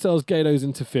Okada no-sells Gaeto's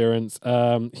interference.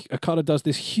 Okada does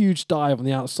this huge dive on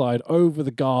the outside over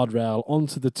the guardrail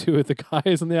onto the two of the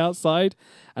guys on the outside.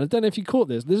 And I don't know if you caught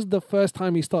this. This is the first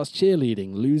time he starts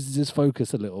cheerleading, loses his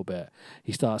focus a little bit.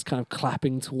 He starts kind of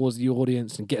clapping towards the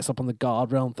audience and gets up on the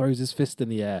guardrail and throws his fist in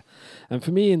the air. And for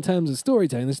me, in terms of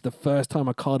storytelling, this is the first time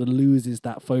Okada loses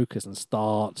that focus and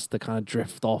starts to kind of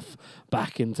drift off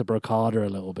back into Brokada a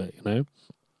little bit, you know?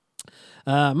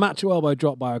 Macho elbow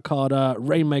drop by Okada,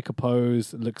 Rainmaker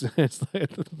pose. Looks, it's like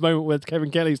the moment where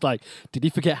Kevin Kelly's like, did he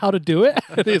forget how to do it?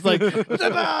 And he's like,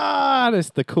 ta-da! And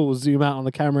it's the cool zoom out on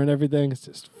the camera and everything. It's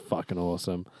just fucking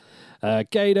awesome.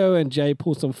 Gato and Jay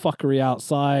pull some fuckery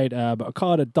outside, but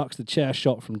Okada ducks the chair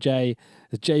shot from Jay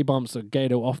as Jay bumps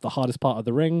Gato off the hardest part of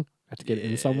the ring. Had to get it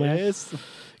in somewhere.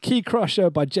 Key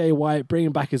Crusher by Jay White,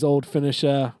 bringing back his old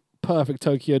finisher. Perfect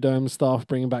Tokyo Dome stuff,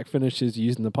 bringing back finishes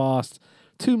used in the past.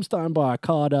 Tombstone by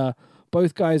Okada,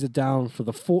 Both guys are down for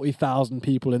the 40,000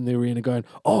 people in the arena going,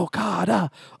 Okada,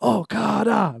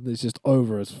 Okada. And it's just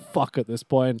over as fuck at this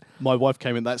point. My wife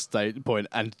came in that point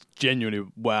and genuinely,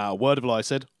 wow, word of a lie,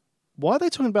 said, why are they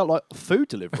talking about like food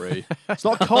delivery? It's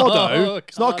not Cardo.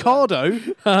 It's not Cardo.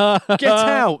 Get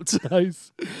out.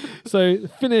 Nice. So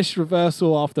finish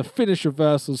reversal after finish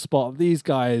reversal spot. These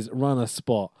guys run a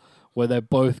spot where they're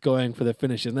both going for the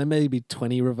finishes. And there may be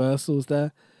 20 reversals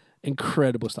there.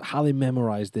 Incredible stuff. How they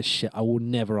memorize this shit, I will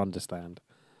never understand.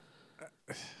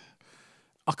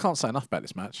 I can't say enough about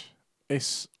this match.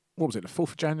 It's, what was it, the 4th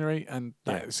of January? And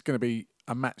it's going to be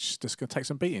a match that's going to take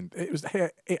some beating.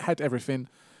 It had everything.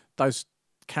 Those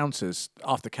counters,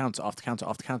 after counter, after counter,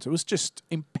 after counter, it was just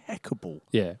impeccable.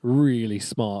 Yeah, really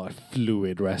smart,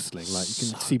 fluid wrestling. Like you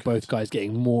can see both guys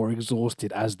getting more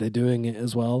exhausted as they're doing it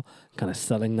as well, kind of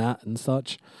selling that and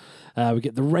such. We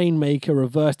get the Rainmaker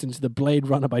reversed into the Blade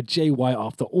Runner by Jay White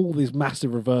after all these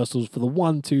massive reversals for the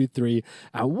 1, 2, 3.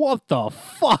 And what the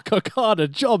fuck? Okada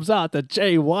jobs out to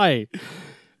Jay White.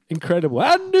 Incredible.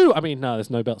 And new. I mean, no, there's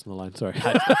no belts on the line. Sorry.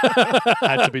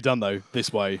 Had to be done though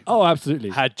this way. Oh, absolutely.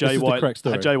 Had This Jay is the White correct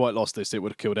story. lost this, it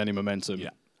would have killed any momentum.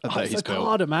 Yeah. That It's he's built.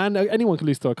 Okada, man. Anyone can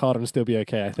lose to Okada and still be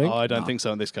okay, I think. I don't think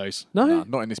so in this case. No? No,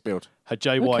 not in this build. Had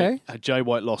Jay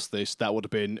White lost this, that would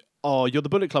have been, oh, you're the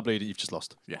Bullet Club leader, you've just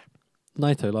lost. Yeah.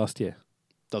 Naito last year.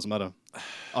 Doesn't matter.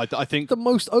 I think The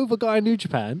most over guy in New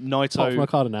Japan. Apart from Naito.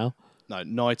 Okada now. No,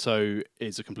 Naito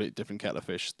is a completely different kettle of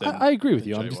fish. Than, I agree with than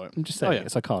you. Jay I'm just, White. I'm just saying yeah.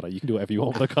 it's Okada. You can do whatever you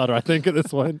want with Okada, I think, at this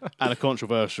point. And a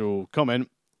controversial comment,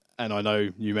 and I know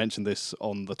you mentioned this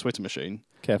on the Twitter machine.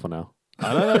 Careful now.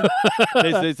 I don't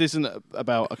know. this isn't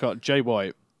about Jay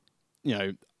White. You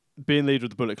know, being leader of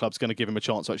the Bullet Club is going to give him a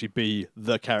chance to actually be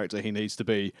the character he needs to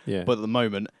be. Yeah. But at the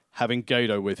moment, having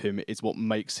Gato with him is what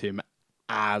makes him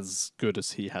as good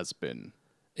as he has been.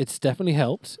 It's definitely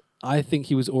helped. I think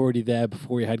he was already there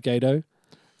before he had Gato.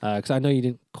 Because I know you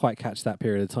didn't quite catch that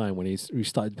period of time when he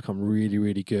started to become really,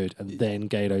 really good, and then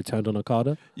Gato turned on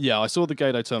Okada. Yeah, I saw the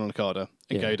Gato turn on Okada,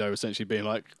 and Yeah. Gato essentially being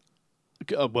like,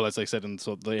 well, as they said in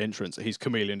sort of the entrance, he's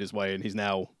chameleoned his way, and he's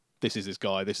now, this is his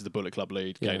guy, this is the Bullet Club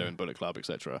lead, Yeah. Gato and Bullet Club,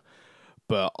 etc.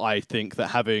 But I think that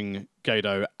having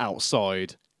Gato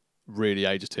outside really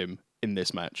aged him in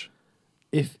this match.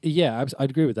 I'd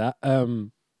agree with that.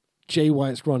 Jay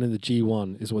White's run in the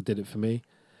G1 is what did it for me.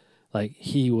 Like,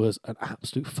 he was an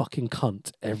absolute fucking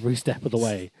cunt every step of the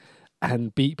way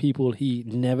and beat people he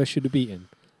never should have beaten,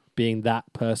 being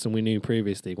that person we knew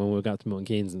previously when we were going to Milton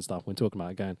Keynes and stuff. We're talking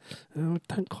about it going,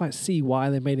 I don't quite see why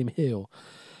they made him heel.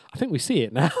 I think we see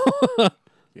it now.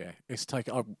 Yeah, it's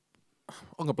taken. I'm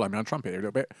going to blow my own trumpet here a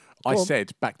little bit. I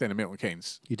said back then at Milton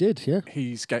Keynes, You did, yeah.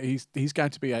 he's going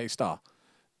to be a star.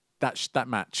 That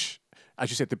match,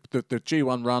 as you said, the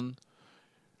G1 run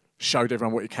showed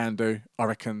everyone what he can do. I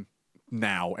reckon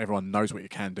now everyone knows what he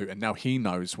can do, and now he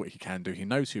knows what he can do. He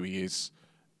knows who he is.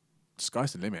 The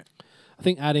sky's the limit. I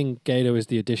think adding Gato as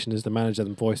the addition as the manager,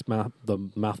 the voice,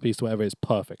 the mouthpiece, whatever, is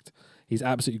perfect. He's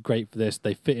absolutely great for this.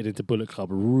 They fitted into Bullet Club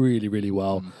really, really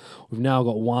well. We've now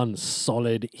got one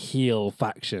solid heel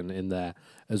faction in there,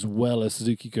 as well as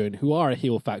Suzuki-gun, who are a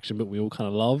heel faction, but we all kind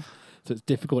of love. So it's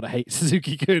difficult to hate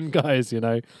Suzuki-gun guys, you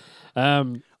know.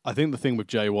 I think the thing with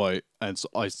Jay White, and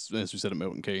as we said at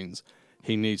Milton Keynes,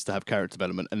 he needs to have character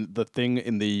development. And the thing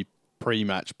in the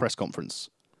pre-match press conference,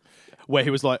 where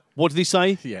he was like, what did he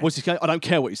say? Yeah. What's he say? I don't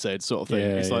care what he said, sort of thing.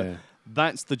 Yeah, It's like,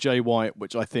 that's the Jay White,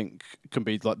 which I think can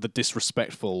be like the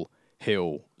disrespectful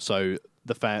heel. So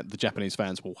the Japanese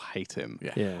fans will hate him.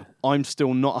 Yeah. I'm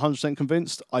still not 100%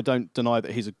 convinced. I don't deny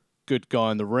that he's a good guy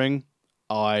in the ring.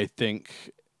 I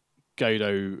think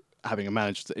Gato having a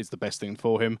manager is the best thing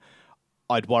for him.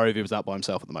 I'd worry if he was out by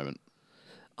himself at the moment.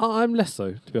 I'm less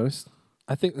so, to be honest.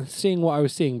 I think seeing what I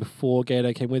was seeing before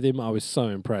Gato came with him, I was so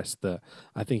impressed that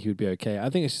I think he would be okay. I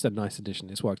think it's just a nice addition.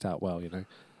 It's worked out well, you know.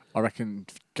 I reckon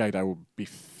Gato will be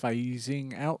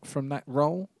phasing out from that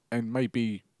role and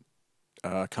maybe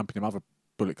accompanying other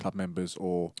Bullet Club members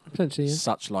or Potentially, yeah.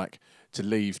 such like to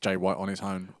leave Jay White on his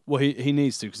own. Well, he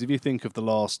needs to, because if you think of the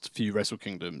last few Wrestle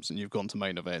Kingdoms and you've gone to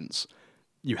main events,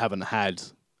 you haven't had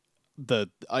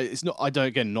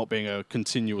not being a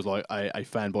continual like a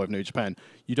fanboy of New Japan,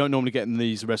 you don't normally get in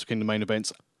these Wrestle Kingdom main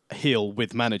events heel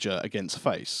with manager against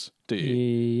face, do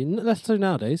you? Less so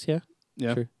nowadays, yeah.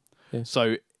 Yeah. True. Yeah.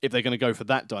 So if they're going to go for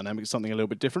that dynamic, it's something a little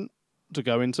bit different to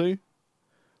go into.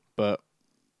 But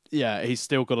yeah, he's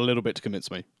still got a little bit to convince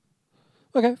me.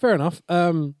 Okay, fair enough.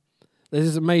 There's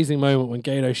this amazing moment when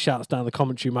Gato shouts down the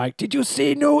commentary mic, "Did you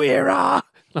see New Era?"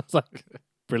 I was like,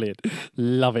 brilliant.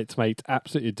 Love it, mate.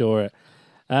 Absolutely adore it.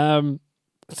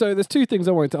 So there's two things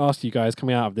I wanted to ask you guys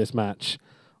coming out of this match.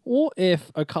 What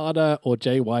if Okada or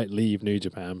Jay White leave New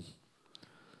Japan?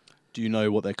 Do you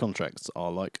know what their contracts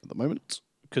are like at the moment?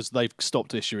 Because they've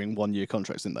stopped issuing 1-year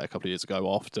contracts, didn't they, a couple of years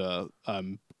ago after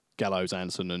Gallows,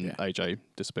 Anderson, and AJ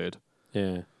disappeared.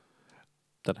 Yeah.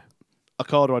 Don't know.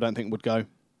 Okada, I don't think would go.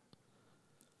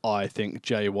 I think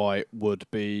Jay White would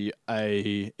be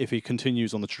if he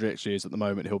continues on the trajectory he is at the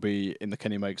moment, he'll be in the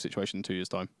Kenny Omega situation in 2 years'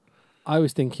 time. I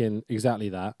was thinking exactly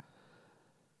that.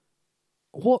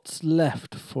 What's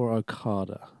left for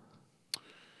Okada?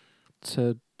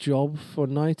 To job for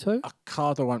Naito?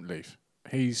 Okada won't leave.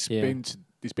 He's been to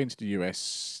the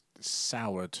US,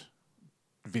 soured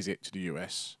visit to the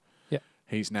US. Yeah.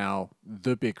 He's now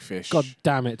the big fish. God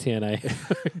damn it,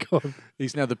 TNA. God.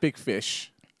 He's now the big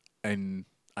fish in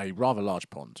a rather large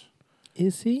pond.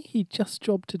 Is he? He just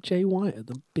jobbed to Jay White at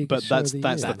the biggest But show that's of the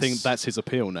year. the thing. That's his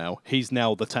appeal now. He's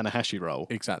now the Tanahashi role.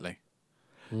 Exactly.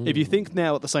 If you think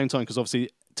now at the same time, because obviously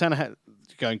Tanahashi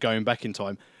going back in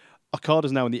time,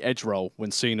 Okada's now in the edge role when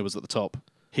Cena was at the top.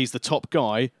 He's the top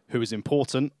guy who is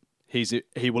important. He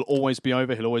will always be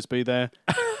over. He'll always be there.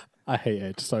 I hate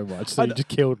it so much. So you just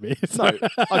killed me. No,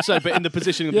 I'd say, but in the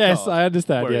positioning of the Yes, card, I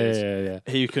understand. where he Yeah.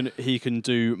 is, he can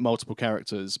do multiple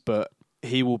characters, but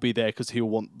he will be there because he'll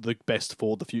want the best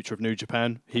for the future of New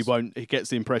Japan. He won't. He gets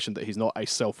the impression that he's not a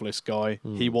selfless guy.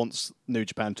 He wants New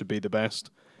Japan to be the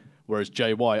best. Whereas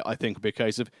Jay White, I think, would be a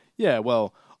case of,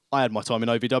 well, I had my time in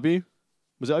OVW.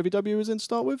 Was it OVW he was in to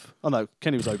start with? Oh no,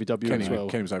 Kenny was OVW as well.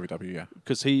 Kenny was OVW, yeah.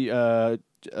 Because he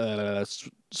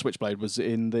Switchblade was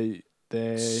in the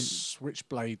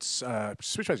Switchblade's a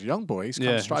young boy. He's come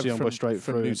Yeah, straight he's a young boy from, straight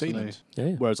from through, New isn't he? Zealand.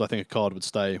 Yeah. Whereas I think Okada would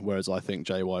stay. Whereas I think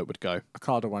Jay White would go.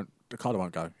 Okada won't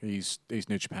go. He's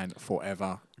New Japan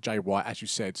forever. Jay White, as you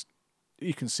said,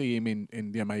 you can see him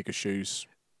in the Omega shoes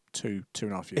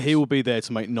 2.5 years. He will be there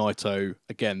to make Naito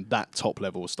again that top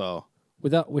level star.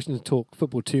 Without wishing to talk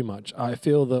football too much, I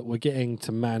feel that we're getting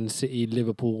to Man City,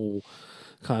 Liverpool,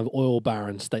 kind of oil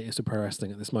baron status of pro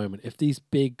wrestling at this moment. If these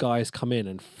big guys come in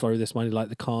and throw this money like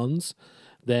the Khans,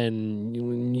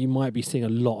 then you might be seeing a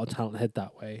lot of talent head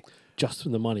that way just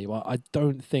from the money. But I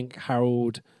don't think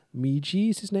Harold Meiji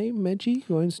is his name, Meiji,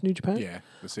 who owns New Japan. Yeah,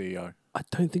 the CEO. I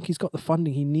don't think he's got the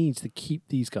funding he needs to keep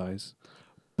these guys.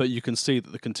 But you can see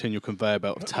that the continual conveyor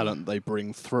belt of talent they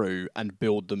bring through and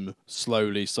build them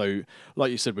slowly. So, like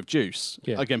you said with Juice,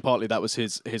 again, partly that was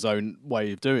his own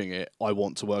way of doing it. I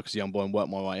want to work as a young boy and work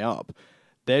my way up.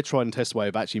 They're trying and test way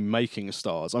of actually making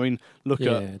stars. I mean, look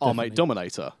at our mate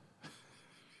Dominator.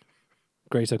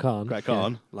 Great Khan. Great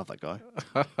Khan. Love that guy.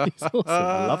 He's awesome.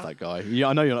 I love that guy. Yeah,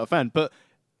 I know you're not a fan, but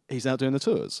he's out doing the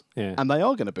tours. Yeah. And they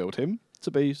are going to build him to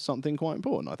be something quite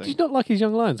important, I Did think. you not like his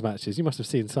Young Lions matches? You must have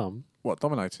seen some. What,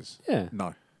 Dominators? Yeah.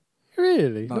 No.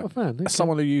 Really? No. Not a fan? Okay. As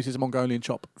someone who uses a Mongolian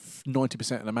chop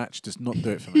 90% of the match does not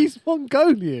do it for me. He's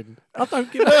Mongolian. I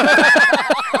don't give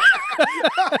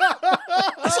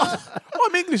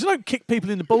I'm English. I don't kick people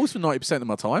in the balls for 90% of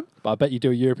my time. But I bet you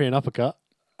do a European uppercut.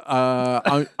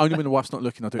 Only when the wife's not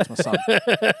looking, I do it to my son.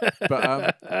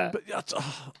 but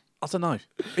I don't know.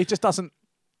 It just doesn't.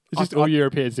 It's just all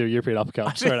Europeans do a European uppercut.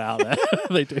 I'm throwing it out there.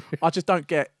 They do. I just don't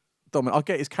get Dominic. I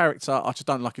get his character. I just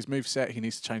don't like his moveset. He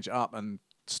needs to change it up and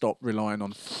stop relying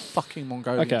on fucking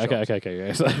Mongolian chops.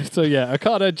 Okay. So yeah,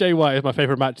 Okada Jay White is my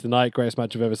favourite match of the night. Greatest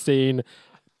match I've ever seen.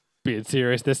 Being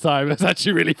serious this time, it's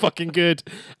actually really fucking good.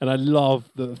 And I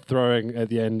love the throwing at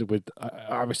the end with,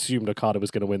 I assumed Okada was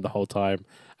going to win the whole time.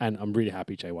 And I'm really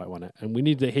happy Jay White won it. And we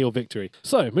needed a heel victory.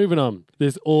 So, moving on.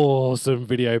 This awesome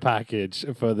video package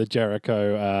for the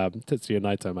Jericho Tetsuya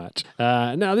Naito match.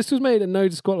 Now, this was made a no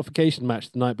disqualification match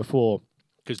the night before.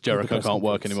 Because Jericho press can't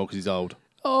work conference. anymore because he's old.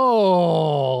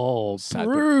 Oh, Sad,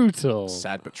 brutal.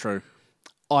 Sad but true.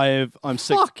 I'm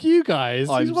sick. Fuck you guys. He's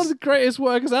I'm one of the greatest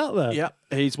workers out there. Yeah.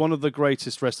 He's one of the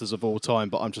greatest wrestlers of all time,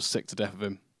 but I'm just sick to death of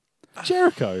him.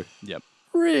 Jericho. Yep.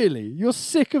 Really? You're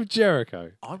sick of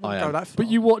Jericho? I wouldn't I go am. that far. But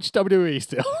you watch WWE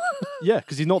still? Yeah,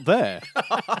 because he's not there.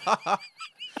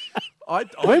 I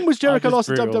When was Jericho just last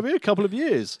in brutal. WWE? A couple of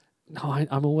years. No,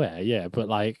 I'm aware, yeah. But,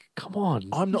 like, come on.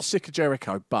 I'm not sick of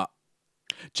Jericho, but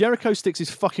Jericho sticks his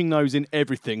fucking nose in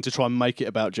everything to try and make it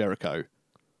about Jericho.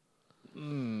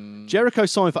 Jericho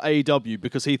signed for AEW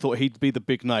because he thought he'd be the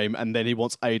big name, and then he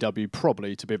wants AEW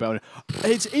probably to be about it.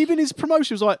 It's even his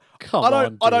promotion was like, Come I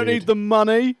don't on, dude. need the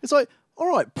money. It's like, all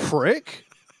right, prick.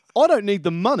 I don't need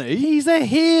the money. He's a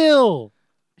heel.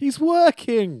 He's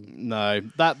working. No,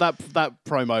 that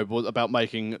promo was about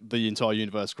making the entire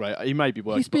universe great. He may be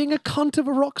working. He's being a cunt of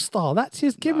a rock star. That's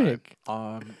his gimmick.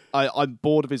 I'm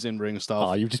bored of his in-ring stuff.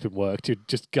 Oh, you've just been worked. You're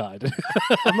just gutted.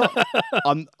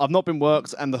 I've not been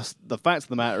worked, and the fact of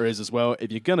the matter is as well,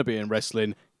 if you're gonna be in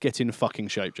wrestling, get in fucking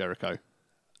shape, Jericho.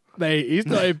 Mate, he's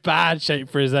not in bad shape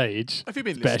for his age. Have you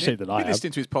been Better listening? shape than I been am.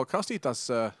 listening to his podcast? He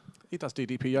does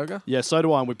DDP yoga. Yeah, so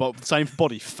do I, and we're both the same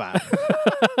body fat.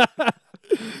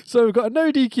 So we've got a no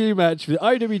DQ match for the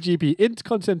IWGP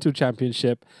Intercontinental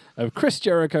Championship of Chris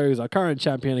Jericho, who's our current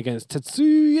champion, against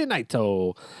Tetsuya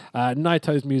Naito.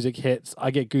 Naito's music hits.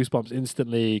 I get goosebumps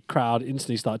instantly. Crowd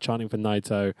instantly start chanting for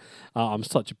Naito. I'm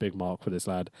such a big mark for this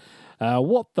lad.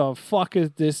 What the fuck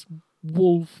is this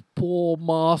wolf paw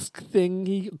mask thing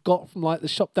he got from like the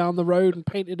shop down the road and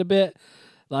painted a bit?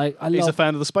 Like He's a love,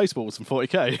 fan of the Spaceballs from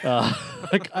 40k.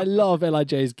 like I love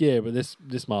LIJ's gear, but this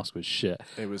mask was shit.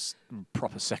 It was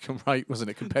proper second rate,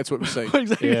 wasn't it, compared to what we've seen?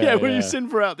 Exactly. Yeah, Yeah, when yeah. you sit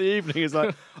throughout the evening, it's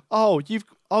like,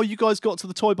 you guys got to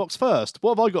the toy box first.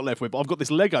 What have I got left with? I've got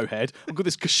this Lego head. I've got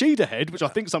this Kushida head, which I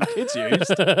think some kids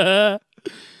used.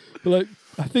 But like,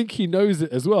 I think he knows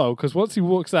it as well, because once he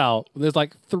walks out, there's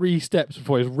like 3 steps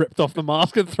before he's ripped off the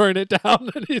mask and thrown it down,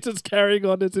 and he's just carrying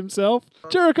on as himself.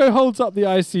 Jericho holds up the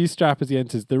IC strap as he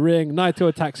enters the ring. Naito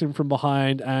attacks him from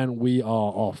behind, and we are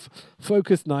off.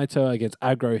 Focus Naito against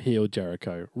aggro heel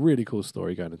Jericho. Really cool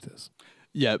story going into this.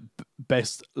 Yeah,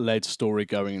 best led story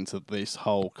going into this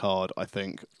whole card, I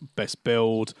think. Best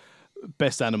build,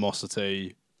 best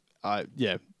animosity.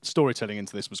 Yeah, storytelling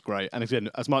into this was great. And again,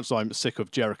 as much as I'm sick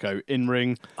of Jericho in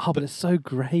ring, Oh, but it's so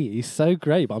great. He's so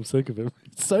great, but I'm sick of him.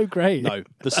 It's so great. no,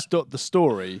 the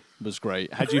story was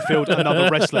great. Had you filled another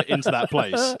wrestler into that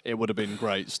place, it would have been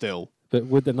great still. But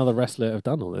would another wrestler have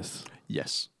done all this?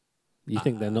 Yes. You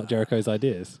think they're not Jericho's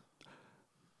ideas?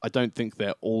 I don't think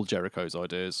they're all Jericho's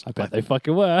ideas. I bet they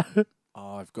fucking were.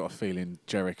 I've got a feeling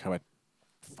Jericho had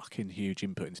fucking huge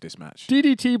input into this match.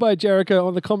 DDT by Jericho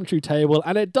on the commentary table,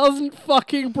 and it doesn't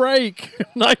fucking break.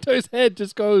 Naito's head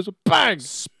just goes bang.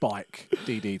 Spike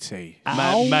DDT.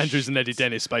 Mandrews and Eddie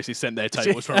Dennis basically sent their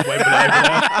tables from Wembley over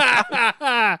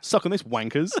there. Suck on this,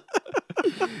 wankers.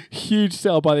 Huge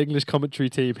sell by the English commentary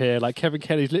team here. Like Kevin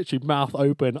Kelly's literally mouth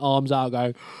open, arms out,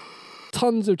 going.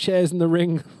 Tons of chairs in the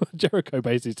ring. Jericho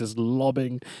basically just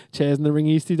lobbing chairs in the ring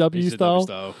ECW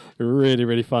style. Really,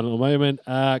 really fun little moment.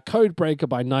 Code breaker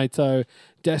by Naito.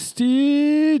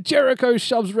 Desti Jericho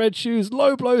shoves Red Shoes.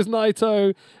 Low blows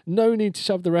Naito. No need to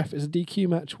shove the ref. It's a DQ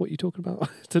match. What are you talking about?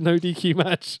 It's a no DQ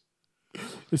match.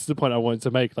 This is the point I wanted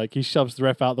to make. Like he shoves the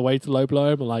ref out the way to low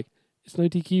blow him. I'm like, it's no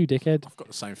DQ, dickhead. I've got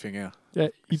the same thing here. Yeah,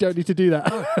 you don't need to do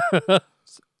that.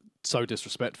 So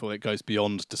disrespectful, it goes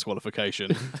beyond disqualification.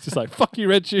 It's just like, fuck you,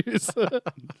 Red Shoes.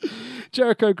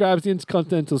 Jericho grabs the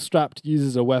Intercontinental strap,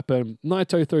 uses a weapon.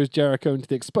 Naito throws Jericho into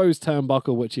the exposed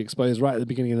turnbuckle, which he exposed right at the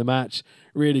beginning of the match.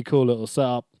 Really cool little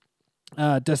setup.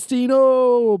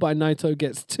 Destino by Naito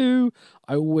gets 2.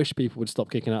 I wish people would stop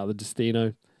kicking out of the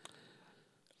Destino.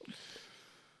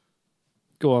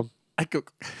 Go on.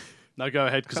 No, go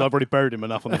ahead, because I've already buried him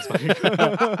enough on this thing.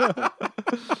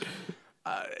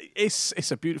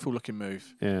 It's a beautiful looking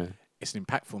move. Yeah. It's an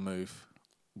impactful move.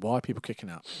 Why are people kicking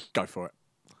out? Go for it.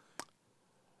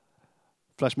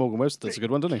 Flash Morgan Webster does a good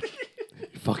one, doesn't he?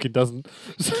 He fucking doesn't.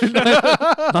 So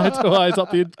Naito eyes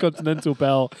up the Intercontinental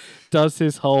belt, does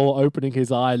his whole opening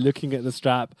his eye, looking at the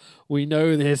strap. We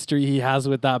know the history he has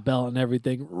with that belt and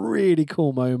everything. Really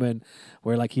cool moment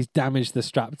where like he's damaged the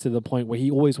strap to the point where he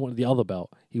always wanted the other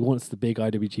belt. He wants the big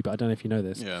IWGP. I don't know if you know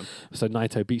this. Yeah. So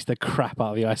Naito beats the crap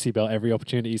out of the IC belt every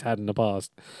opportunity he's had in the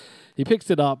past. He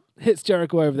picks it up, hits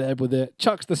Jericho over the head with it,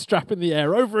 chucks the strap in the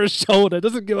air over his shoulder,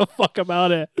 doesn't give a fuck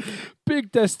about it.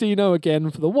 Big Destino again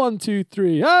for the 1, 2,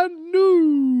 3, and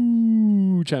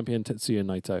new champion Tetsuya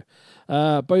Naito.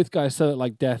 Both guys sell it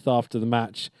like death after the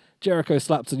match. Jericho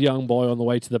slaps a young boy on the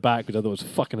way to the back, which I thought was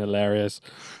fucking hilarious.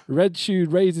 Red Shoe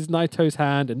raises Naito's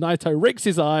hand, and Naito rakes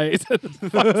his eyes and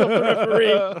fucks up the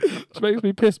referee, which makes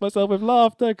me piss myself with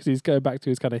laughter because he's going back to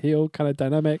his kind of heel kind of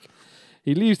dynamic.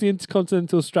 He leaves the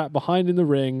Intercontinental strap behind in the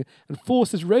ring and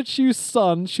forces Red Shoe's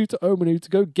son, Shota Umino, to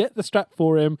go get the strap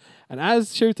for him. And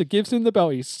as Shota gives him the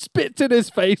belt, he spits in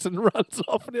his face and runs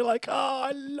off. And you're like, oh,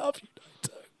 I love you,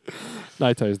 Naito.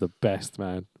 Naito's the best,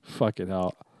 man. Fucking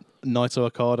hell. Naito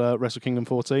Okada, Wrestle Kingdom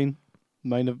 14,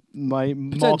 marquee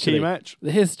Potentially. match. The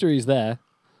history's there.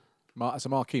 It's a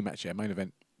marquee match, yeah, main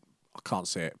event. I can't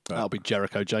see it, but That'll be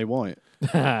Jericho Jay White.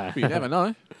 you never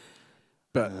know.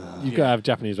 But You've got to have a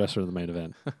Japanese wrestler in the main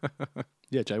event.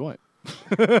 Yeah, Jay White.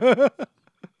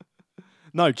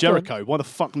 No, Jericho. Why the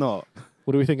fuck not?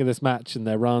 What do we think of this match and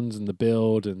their runs and the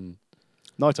build? And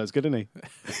Naito's good, isn't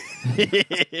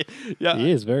he? Yeah.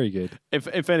 he is very good. In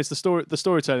fairness, the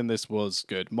storytelling in this was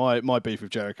good. My beef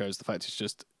with Jericho is the fact it's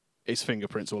just his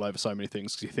fingerprints all over so many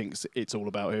things because he thinks it's all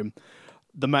about him.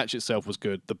 The match itself was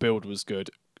good. The build was good.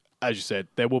 As you said,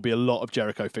 there will be a lot of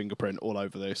Jericho fingerprint all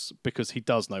over this because he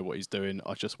does know what he's doing.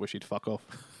 I just wish he'd fuck off.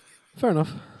 Fair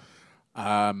enough.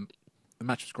 The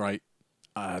match was great.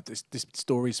 This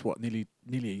story's nearly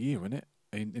a year, isn't it?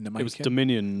 In the making. It was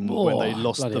Dominion when they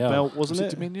lost the bloody hell. belt, wasn't Was it? it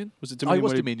Dominion? Was it Oh, Dominion? it was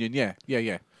when he- Dominion. Yeah.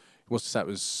 It was. That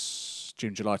was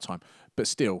June, July time. But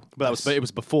still, But it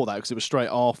was before that because it was straight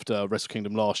after Wrestle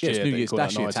Kingdom last Yeah, it's year. New that he Year's called out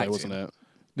Dash he Naito, attacked wasn't him. it?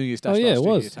 New Year's Dash. Oh yeah, last it year, he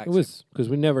was. attacked It was because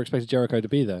we never expected Jericho to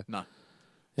be there. him. No.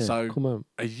 Yeah, So cool moment.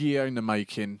 a year in the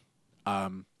making.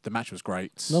 The match was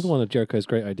great. Another one of Jericho's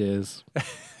great ideas.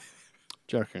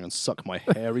 Jericho can suck my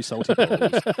hairy, salty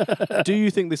balls. Do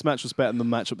you think this match was better than the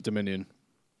match at Dominion?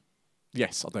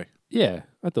 Yes, I do. Yeah,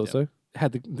 I thought so. It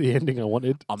had the ending I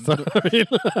wanted. I'm So, not- I mean,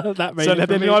 that made So it the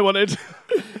for ending me. I wanted.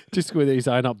 Just with his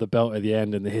eyeing up the belt at the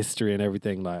end and the history and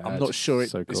everything. Like, I'm not just sure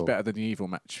so it's cool. better than the Evil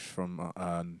match from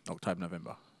October,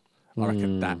 November. I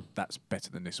reckon Hmm. that's better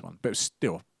than this one. But it was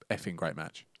still a effing great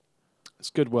match. It's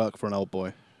good work for an old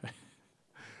boy.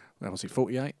 Well, was he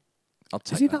 48? I'll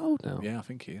take Is he that old now? Yeah, I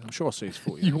think he is. I'm sure I see he's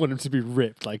 48. You want him to be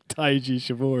ripped like Taiji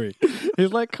Shibori.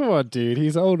 He's like, come on, dude.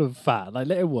 He's old and fat. Like,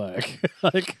 let him work.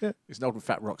 Like, He's an old and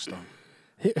fat rock star.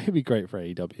 he'd be great for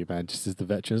AEW, man, just as the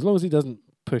veteran. As long as he doesn't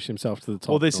push himself to the top.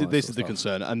 Well, this and is all that this sort is the of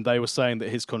stuff. concern, and they were saying that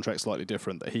his contract's slightly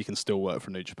different, that he can still work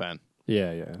for New Japan.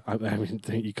 Yeah. I mean,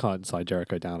 you can't side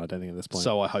Jericho down, I don't think, at this point.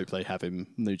 So I hope they have him,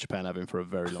 New Japan have him for a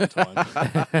very long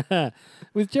time.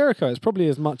 With Jericho, it's probably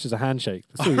as much as a handshake.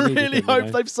 That's all I you need with really him, you hope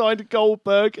know? they've signed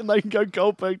Goldberg and they can go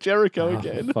Goldberg Jericho Oh,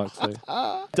 again. for fuck's sake.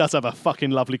 Does have a fucking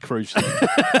lovely cruise.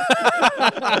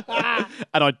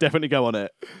 And I'd definitely go on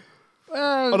it.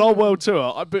 On our world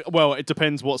tour, well, it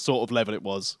depends what sort of level it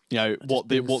was. You know, what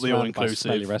the all Surrounded by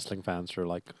smelly inclusive. wrestlering fans for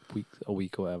like a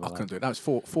week or whatever. I couldn't do it. That was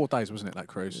four days, wasn't it, that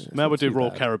cruise? Maybe we'll do too Royal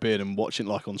bad. Caribbean and watch it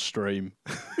like on stream.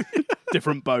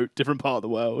 Different boat, different part of the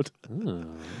world. Oh,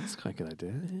 that's quite a good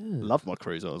idea. Yeah. Love my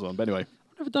cruise I was on. But anyway,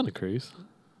 I've never done a cruise.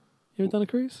 You ever done a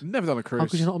cruise? Never done a cruise. How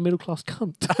could you not a middle class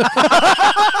cunt?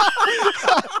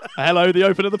 hello, the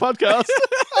open of the podcast.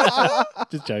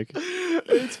 Just joking.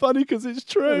 It's funny because it's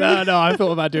true. No, I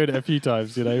thought about doing it a few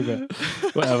times, you know, but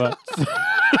whatever.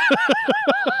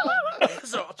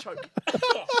 So I'll choke.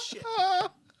 Oh, shit.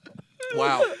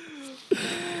 Wow.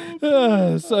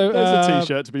 So There's a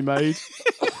t-shirt to be made.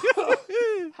 am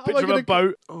I Picture of gonna- a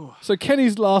boat. So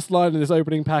Kenny's last line in this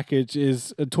opening package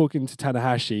is talking to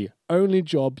Tanahashi. Only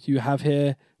job you have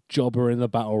here, jobber in the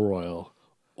battle royal.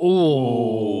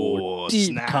 Oh,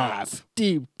 deep snap. cuts,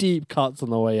 deep cuts on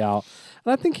the way out.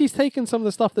 And I think he's taken some of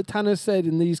the stuff that Tanner said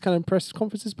in these kind of press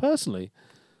conferences personally.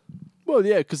 Well,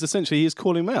 yeah, because essentially he's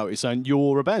calling them out. He's saying,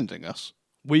 you're abandoning us.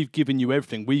 We've given you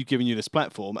everything. We've given you this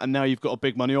platform, and now you've got a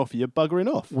big money offer. You're buggering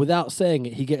off. Without saying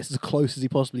it, he gets as close as he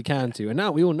possibly can to. And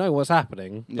now we all know what's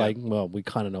happening. Yeah. Like, well, we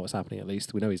kind of know what's happening at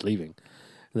least. We know he's leaving.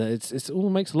 And it's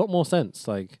all makes a lot more sense.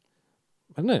 Like,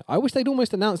 I don't know. I wish they'd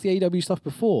almost announced the AEW stuff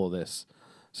before this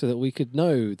so that we could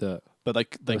know that But they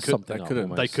there was could. something they up couldn't.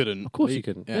 almost. They couldn't. Of course They- you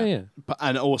couldn't. yeah. Yeah. But,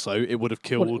 and also, it would have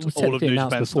killed Well, it was all of technically New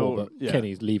announced Japan before, stories. but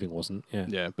Kenny's leaving wasn't. Yeah.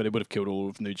 Yeah, but it would have killed all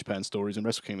of New Japan stories in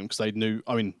Wrestle Kingdom because they knew.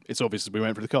 I mean, it's obvious we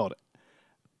went for the card.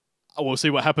 We'll see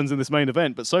what happens in this main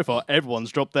event, but so far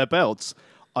everyone's dropped their belts.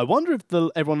 I wonder if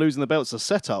everyone losing the belts is a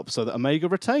setup so that Omega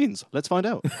retains. Let's find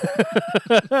out.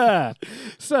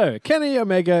 So Kenny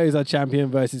Omega is our champion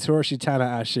versus Hiroshi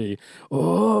Tanahashi.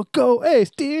 Oh, go Ace!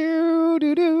 Do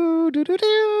do do do do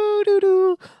do do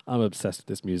do. I'm obsessed with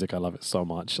this music. I love it so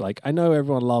much. Like I know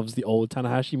everyone loves the old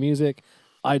Tanahashi music.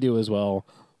 I do as well.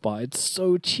 But it's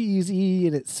so cheesy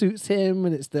and it suits him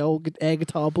and it's the old air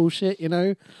guitar bullshit, you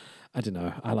know? I don't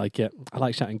know. I like it. I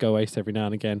like shouting Go Ace every now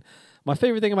and again. My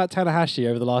favorite thing about Tanahashi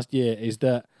over the last year is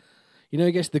that, you know,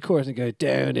 he gets to the chorus and goes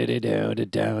down, down, down,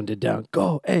 down, down,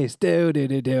 Go Ace, down, down,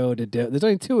 down, down. There's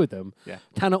only two of them. Yeah.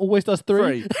 Tanner always does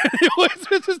three. Three. He always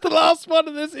misses the last one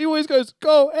of this. He always goes,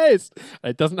 Go Ace.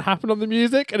 And it doesn't happen on the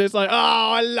music. And it's like, oh,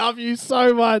 I love you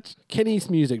so much.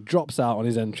 Kenny's music drops out on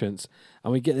his entrance.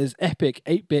 And we get this epic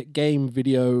 8-bit game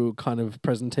video kind of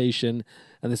presentation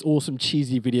and this awesome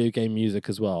cheesy video game music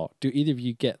as well. Do either of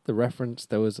you get the reference?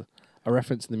 There was a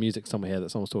reference in the music somewhere here that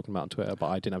someone was talking about on Twitter, but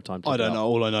I didn't have time to I look it don't up. know.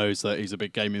 All I know is that he's a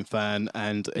big gaming fan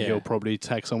and Yeah. he'll probably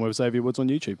tag someone with Xavier Woods on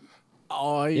YouTube.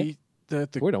 Yeah.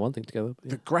 We're done one thing together.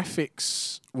 The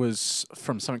graphics was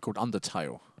from something called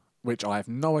Undertale, which I have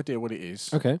no idea what it is.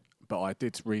 Okay. But I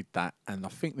did read that, and I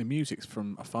think the music's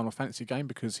from a Final Fantasy game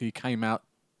because he came out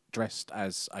dressed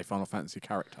as a Final Fantasy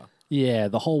character. Yeah,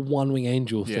 the whole One Wing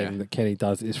Angel Yeah. thing that Kenny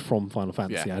does is from Final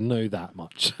Fantasy. Yeah. I know that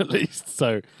much, at least.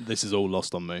 So This is all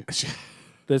lost on me.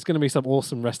 There's going to be some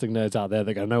awesome wrestling nerds out there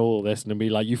that are going to know all this and be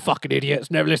like, you fucking idiots,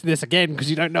 never listen to this again because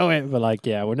you don't know it. But like,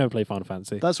 yeah, we'll never play Final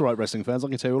Fantasy. That's all right, wrestling fans. I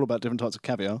can tell you all about different types of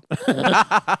caviar.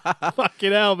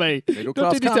 Fucking hell, mate. Middle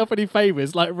Don't class do yourself any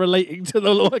favours, like relating to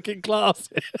the working class.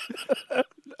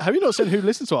 Have you not seen who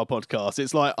listens to our podcast?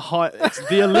 It's like it's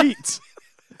the elite.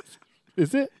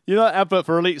 Is it? You know that advert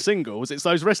for Elite Singles? It's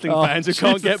those wrestling fans who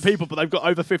can't get people, but they've got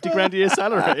over 50 grand a year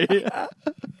salary.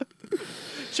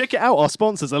 Check it out, our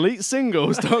sponsors,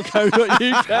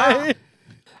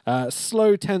 elitesingles.co.uk.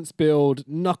 Slow, tense build,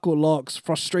 knuckle locks,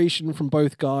 frustration from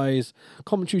both guys.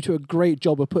 Commentary to a great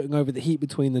job of putting over the heat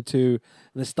between the two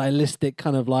and the stylistic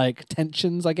kind of like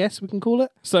tensions, I guess we can call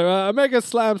it. So Omega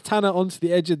slams Tanner onto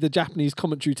the edge of the Japanese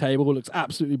commentary table. Looks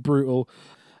absolutely brutal.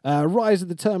 Rise of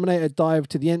the Terminator dive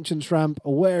to the entrance ramp.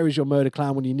 Where is your murder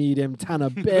clown when you need him?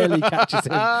 Tanner barely catches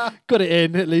him. Got it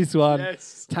in, at least one.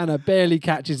 Yes. Tanner barely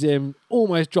catches him.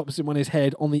 Almost drops him on his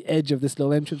head on the edge of this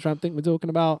little entrance ramp thing we're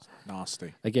talking about.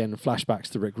 Nasty. Again, flashbacks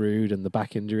to Rick Rude and the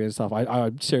back injury and stuff.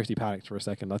 I seriously panicked for a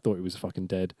second. I thought he was fucking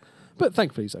dead. But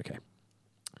thankfully he's okay.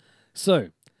 So,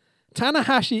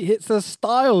 Tanahashi hits a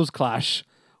Styles Clash,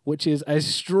 which is a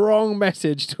strong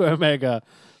message to Omega.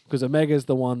 Because Omega's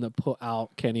the one that put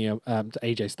out Kenny to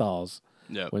AJ Styles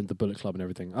when the Bullet Club and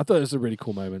everything. I thought it was a really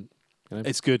cool moment. You know?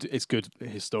 It's good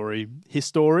history.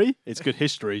 It's good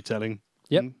history telling.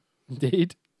 Yep,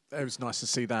 indeed. It was nice to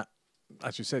see that.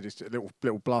 As you said, it's a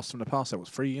little blast from the past. That was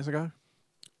 3 years ago.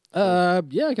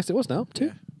 Yeah, I guess it was now.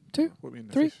 Two? What were we in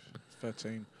the 3?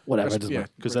 13. Whatever, Rest- it doesn't yeah.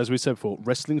 matter. Because as we said before,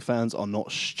 wrestling fans are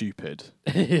not stupid.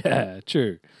 Yeah,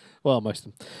 true. Well, most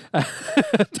of them.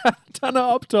 Tanner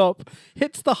up top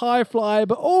hits the high fly,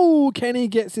 but Kenny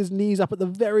gets his knees up at the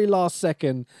very last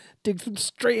second, digs them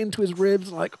straight into his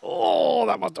ribs, like,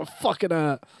 that must have fucking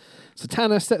hurt. So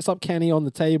Tanner sets up Kenny on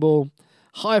the table.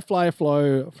 High fly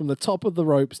flow from the top of the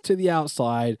ropes to the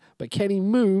outside, but Kenny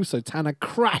moves, so Tanner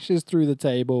crashes through the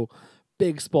table.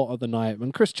 Big spot of the night.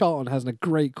 And Chris Charlton has a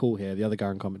great call here, the other guy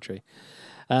in commentary.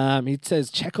 He says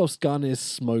Chekhov's gun is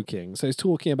smoking. So he's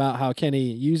talking about how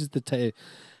Kenny uses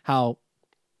how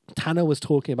Tanner was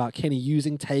talking about Kenny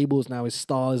using tables, now his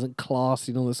style isn't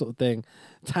classy and all this sort of thing.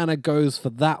 Tanner goes for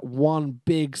that one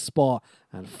big spot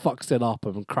and fucks it up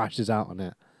and crashes out on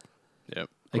it. Yep,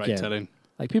 great Again. telling.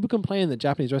 Like, people complain that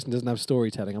Japanese wrestling doesn't have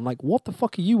storytelling. I'm like, what the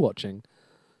fuck are you watching?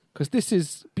 Because this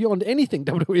is beyond anything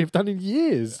WWE have done in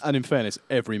years. And in fairness,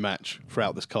 every match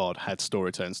throughout this card had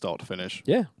storytelling start to finish.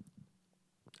 Yeah.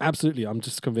 Absolutely. I'm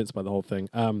just convinced by the whole thing.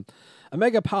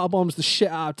 Omega powerbombs the shit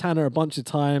out of Tanner a bunch of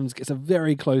times, gets a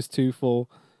very close 2-4,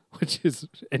 which is,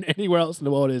 in anywhere else in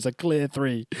the world, is a clear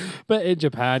 3. But in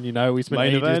Japan, we spent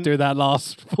Main ages event. doing that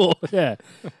last 4. Yeah.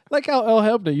 Like how El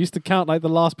Hebner used to count like the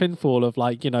last pinfall of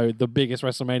the biggest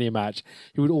WrestleMania match.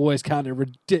 He would always count it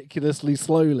ridiculously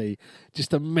slowly just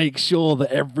to make sure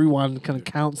that everyone kind of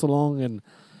counts along and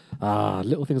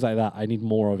little things like that. I need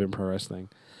more of in pro wrestling.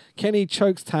 Kenny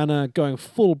chokes Tanner, going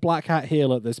full black hat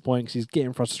heel at this point because he's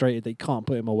getting frustrated that he can't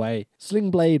put him away.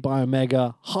 Sling blade by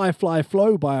Omega, high fly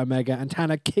flow by Omega, and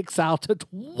Tanner kicks out at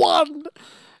 1.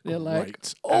 They're like,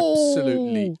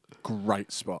 Absolutely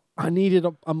great spot. I needed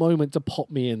a moment to pop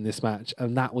me in this match,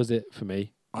 and that was it for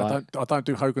me. I don't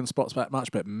do Hogan spots that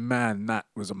much, but man, that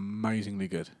was amazingly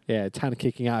good. Yeah, Tanner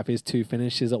kicking out of his 2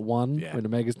 finishes at 1 Yeah. when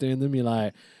Omega's doing them. You're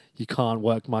like, you can't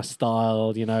work my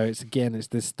style. It's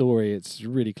this story. It's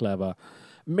really clever.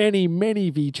 Many, many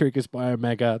V triggers by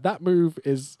Omega. That move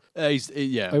is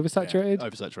oversaturated.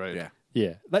 Oversaturated. Yeah.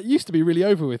 Yeah, that used to be really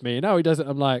over with me. Now he does it.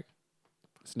 I'm like,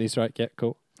 it's a knee strike. Yeah,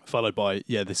 cool. Followed by,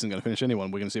 this isn't going to finish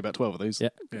anyone. We're going to see about 12 of these. Yeah,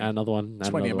 Yeah. another one. And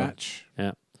 20 a another one. match.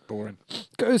 Yeah. Boring.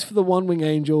 Goes for the one wing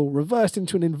angel, reversed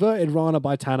into an inverted Rana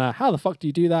by Tanner. How the fuck do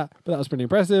you do that? But that was pretty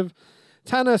impressive.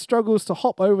 Tanner struggles to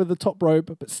hop over the top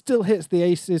rope, but still hits the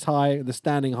aces high, the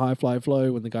standing high fly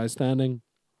flow when the guy's standing.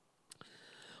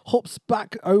 Hops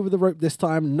back over the rope this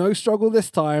time. No struggle this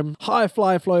time. High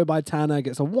fly flow by Tanner.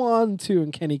 Gets a 1, 2,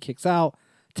 and Kenny kicks out.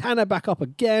 Tanner back up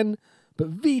again, but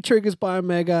V triggers by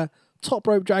Omega. Top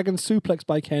rope dragon suplex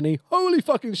by Kenny. Holy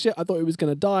fucking shit, I thought he was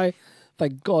going to die.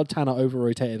 Thank God Tanner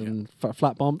over-rotated and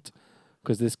flat bumped,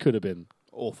 because this could have been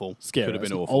Awful. scary. Could have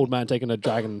been It's an awful. old man taking a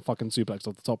dragon fucking suplex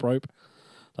off the top rope.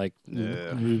 Like,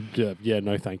 yeah,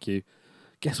 no thank you.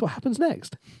 Guess what happens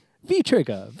next?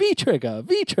 V-trigger, V-trigger,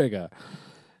 V-trigger.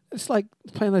 It's like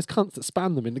playing those cunts that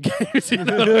spam them in the games,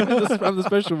 that spam the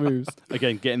special moves.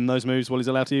 Again, getting those moves while he's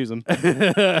allowed to use them.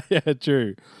 Yeah,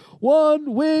 true.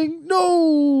 1 wing,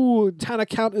 no! Tanner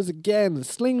counters again.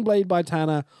 Sling blade by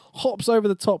Tanner. Hops over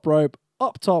the top rope.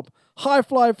 Up top. High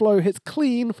fly flow hits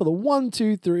clean for the 1,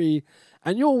 2, 3.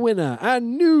 And your winner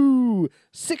and new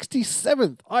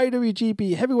 67th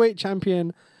IWGP Heavyweight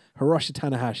Champion, Hiroshi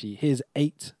Tanahashi. His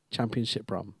 8th championship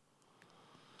run.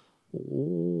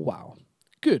 Wow.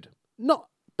 Good. Not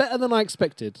better than I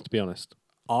expected, to be honest.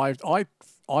 I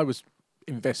was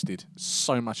invested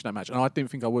so much in that match, and I didn't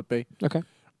think I would be. Okay.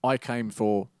 I came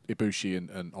for Ibushi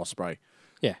and Ospreay,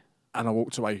 Yeah. and I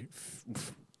walked away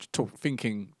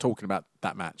talking about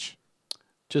that match.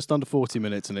 Just under 40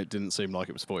 minutes, and it didn't seem like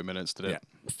it was 40 minutes, did it? Yeah.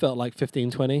 Felt like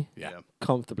 15, 20 Yeah.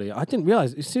 comfortably. I didn't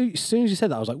realize, as soon as you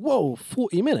said that, I was like, whoa,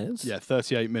 40 minutes? Yeah,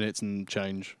 38 minutes and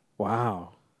change.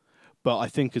 Wow. But I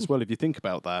think as well, if you think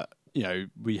about that,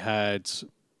 we had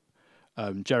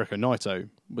Jericho Naito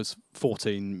was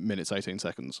 14 minutes, 18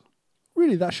 seconds.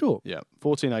 Really, that short? Yeah,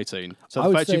 14, 18. So I the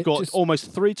would fact say you've got just-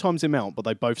 almost 3 times the amount, but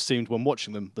they both seemed, when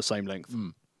watching them, the same length.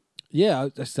 Yeah,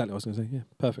 that's exactly what I was going to say. Yeah,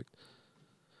 perfect.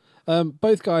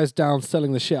 Both guys down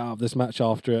selling the shit out of this match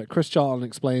after it. Chris Charlton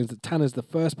explains that Tanner's the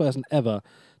first person ever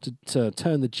to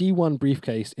turn the G1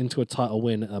 briefcase into a title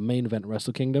win at a main event at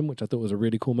Wrestle Kingdom, which I thought was a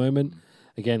really cool moment.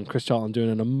 Again, Chris Charlton doing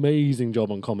an amazing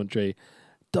job on commentary.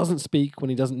 Doesn't speak when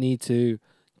he doesn't need to,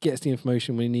 gets the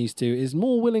information when he needs to, is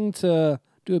more willing to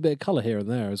do a bit of colour here and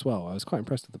there as well. I was quite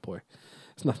impressed with the boy.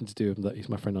 It's nothing to do with him that he's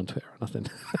my friend on Twitter or nothing.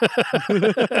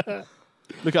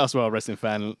 Look at us, well, wrestling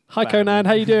fan. Hi, Conan.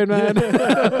 How you doing, man?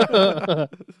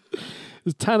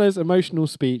 It's Tanner's emotional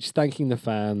speech thanking the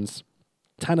fans.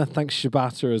 Tanner thanks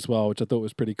Shibata as well, which I thought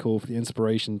was pretty cool for the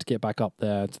inspiration to get back up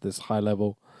there to this high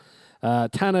level.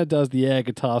 Tanner does the air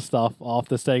guitar stuff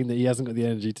after saying that he hasn't got the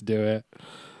energy to do it.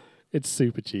 It's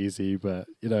super cheesy, but,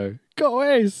 go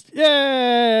Ace!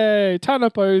 Yay! Tanner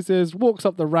poses, walks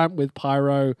up the ramp with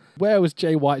Pyro. Where was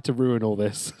Jay White to ruin all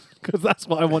this? Because that's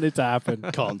what I wanted to happen.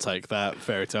 Can't take that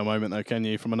fairy tale moment, though, can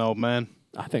you, from an old man?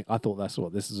 I thought that's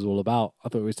what this is all about. I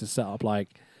thought it was to set up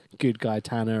like good guy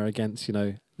Tanner against,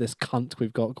 this cunt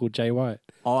we've got called Jay White.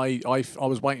 I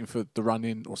was waiting for the run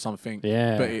in or something.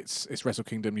 Yeah. But it's Wrestle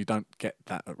Kingdom. You don't get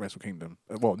that at Wrestle Kingdom.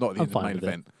 Well, not at the end of the fine main with it.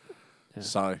 event. Yeah.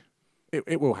 So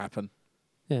it will happen.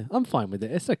 Yeah, I'm fine with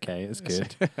it. It's okay. It's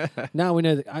good. Now we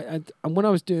know that. And when I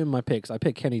was doing my picks, I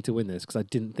picked Kenny to win this because I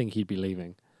didn't think he'd be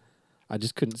leaving. I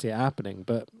just couldn't see it happening,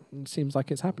 but it seems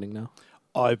like it's happening now.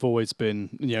 I've always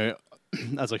been,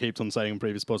 as I keep on saying in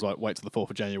previous pods, like, wait till the 4th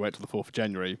of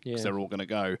January, because Yeah. they're all going to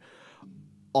go.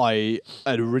 I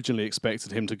had originally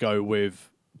expected him to go with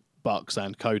Bucks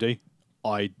and Cody.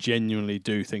 I genuinely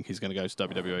do think he's going to go to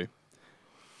WWE.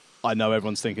 I know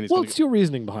everyone's thinking he's going What's your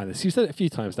reasoning behind this? You said it a few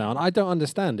times now, and I don't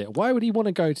understand it. Why would he want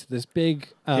to go to this big,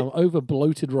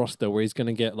 over-bloated roster where he's going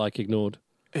to get, ignored?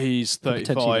 He's potentially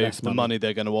 35, less the money. money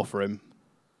they're going to offer him.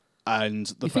 And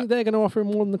the You think they're going to offer him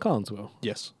more than the Khans will?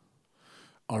 yes.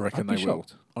 I reckon I'd be they will.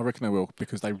 shocked. I reckon they will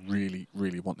because they really,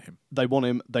 really want him. They want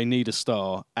him, they need a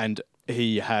star, and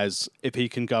he has, if he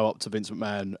can go up to Vince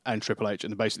McMahon and Triple H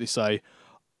and basically say,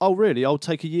 oh, really, I'll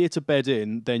take a year to bed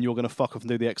in, then you're going to fuck off and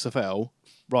do the XFL?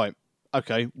 Right,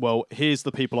 okay, well, here's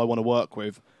the people I want to work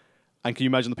with, and can you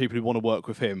imagine the people who want to work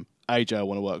with him? AJ will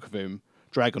want to work with him,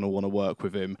 Dragon will want to work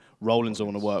with him, Rollins will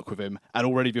want to work with him, and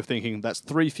already if you're thinking, that's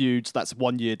 3 feuds, that's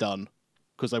 1 year done,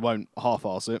 because they won't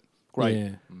half-ass it. Great. Yeah.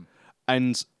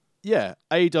 And yeah,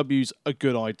 AEW's a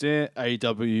good idea.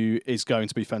 AEW is going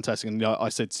to be fantastic. And I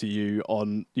said to you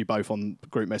both on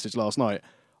group message last night,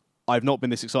 I've not been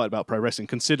this excited about pro wrestling,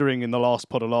 considering in the last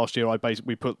pod of last year,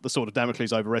 we put the sort of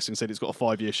Damocles over wrestling, said it's got a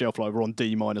 5-year shelf life. We're on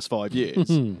D-5 years.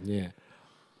 Yeah.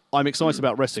 I'm excited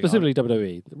about wrestling. Specifically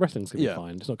WWE. The wrestling's going to Yeah. be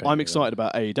fine. It's not going I'm excited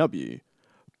about AEW,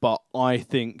 but I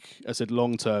think, as I said,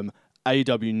 long term,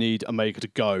 AEW need a maker to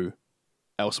go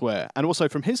elsewhere. And also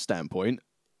from his standpoint,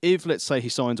 if let's say he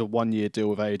signs a 1-year deal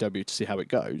with AEW to see how it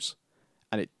goes,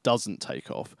 and it doesn't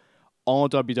take off, are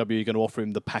WWE going to offer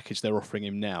him the package they're offering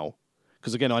him now?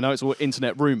 Because again, I know it's all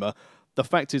internet rumor. The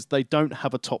fact is they don't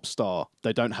have a top star.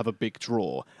 They don't have a big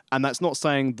draw. And that's not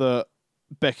saying that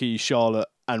Becky, Charlotte,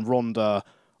 and Ronda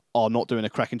are not doing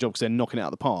a cracking job because they're knocking it out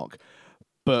of the park.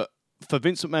 But for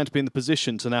Vince McMahon to be in the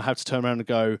position to now have to turn around and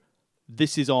go,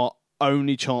 this is our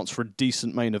only chance for a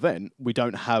decent main event. We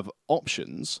don't have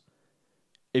options.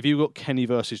 If you've got Kenny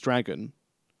versus Dragon,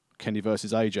 Kenny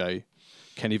versus AJ,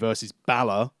 Kenny versus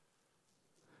Balor,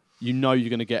 you know you're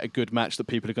going to get a good match that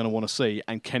people are going to want to see,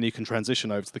 and Kenny can transition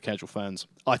over to the casual fans.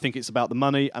 I think it's about the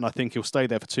money, and I think he'll stay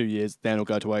there for 2 years, then he'll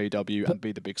go to AEW and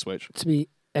be the big switch. To me,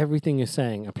 everything you're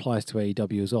saying applies to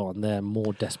AEW as well, and they're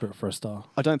more desperate for a star.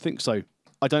 I don't think so.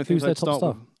 I don't think Who's their they'd top start star?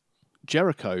 with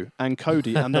Jericho and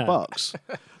Cody and the Bucks.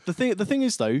 The thing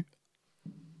is, though,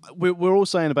 we're all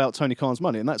saying about Tony Khan's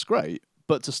money, and that's great.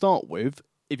 But to start with,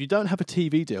 if you don't have a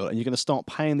TV deal and you're going to start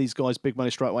paying these guys big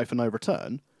money straight away for no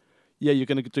return, yeah, you're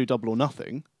going to do Double or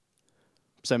Nothing.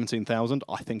 17,000.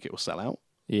 I think it will sell out.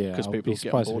 Yeah, 'Cause I'll people be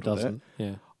get on surprised if it board with it. doesn't.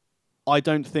 Yeah. I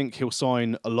don't think he'll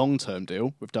sign a long-term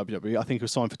deal with WWE. I think he'll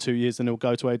sign for 2 years, and he'll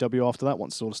go to AEW after that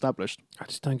once it's all established. I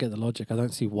just don't get the logic. I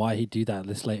don't see why he'd do that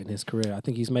this late in his career. I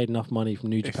think he's made enough money from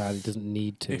New Japan. He doesn't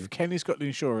need to. If Kenny's got the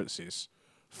insurances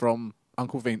from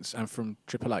Uncle Vince and from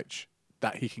Triple H,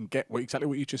 that he can get exactly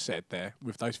what you just said there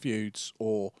with those feuds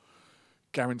or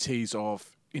guarantees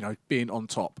of being on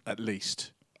top at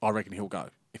least, I reckon he'll go.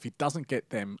 If he doesn't get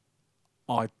them,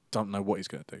 I don't know what he's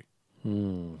going to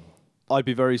do. I'd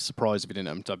be very surprised if he didn't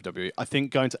have WWE. I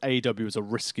think going to AEW is a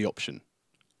risky option.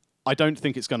 I don't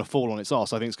think it's going to fall on its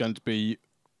arse. I think it's going to be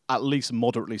at least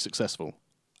moderately successful.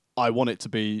 I want it to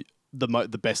be the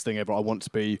best thing ever. I want it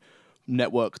to be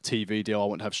network TV deal. I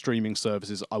want to have streaming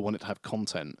services. I want it to have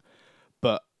content.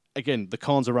 But again, the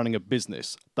Khans are running a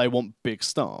business. They want big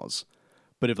stars.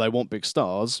 But if they want big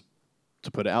stars,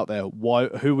 to put it out there,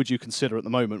 who would you consider at the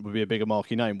moment would be a bigger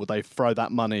marquee name? Would they throw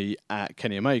that money at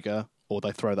Kenny Omega, or would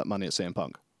they throw that money at CM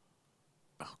Punk?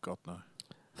 Oh, God, no.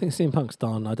 I think CM Punk's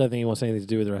done. I don't think he wants anything to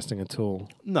do with the wrestling at all.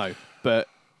 No, but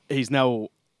he's now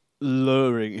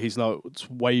luring. He's now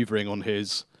wavering on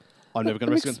his. I'm never going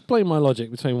to Let me risk it. explain my logic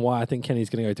between why I think Kenny's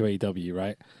going to go to AEW,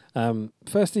 right?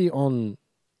 Firstly, on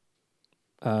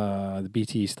the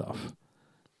BTE stuff,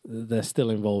 they're still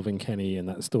involving Kenny in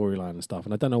that storyline and stuff,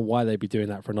 and I don't know why they'd be doing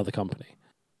that for another company.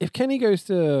 If Kenny goes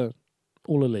to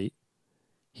All Elite,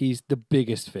 he's the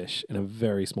biggest fish in a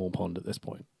very small pond at this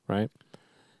point, right?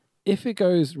 If it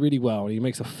goes really well and he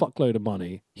makes a fuckload of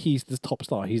money, he's the top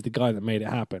star. He's the guy that made it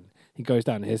happen. He goes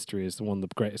down in history as one of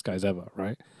the greatest guys ever,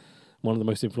 right? One of the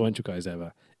most influential guys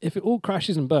ever. If it all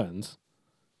crashes and burns,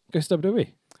 goes to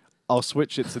WWE. I'll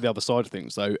switch it to the other side of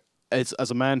things, though. As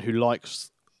a man who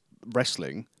likes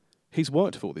wrestling, he's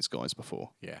worked with all these guys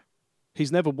before. Yeah.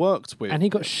 He's never worked with... And he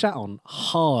got shat on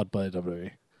hard by the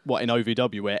WWE. What, in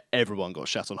OVW, where everyone got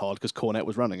shat on hard because Cornette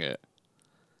was running it?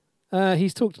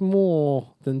 He's talked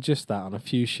more than just that on a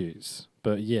few shoots.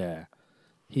 But yeah,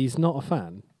 he's not a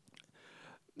fan.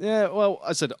 Yeah, well,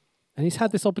 I said And he's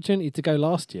had this opportunity to go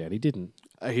last year and he didn't.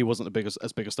 he wasn't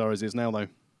as big a star as he is now, though.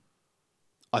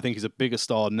 I think he's a bigger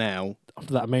star now.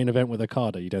 After that main event with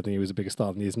Okada, you don't think he was a bigger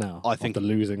star than he is now? I think- After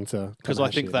losing to... Because I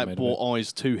think Tanahashi in the that main brought event.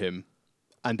 eyes to him,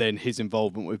 and then his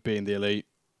involvement with being the Elite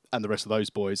and the rest of those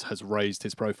boys has raised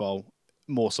his profile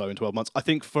more so in 12 months. I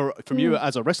think from you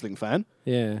as a wrestling fan,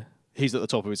 Yeah. he's at the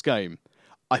top of his game.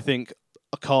 I think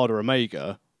Okada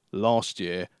Omega last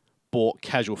year brought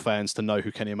casual fans to know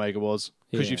who Kenny Omega was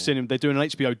because Yeah. you've seen him. They're doing an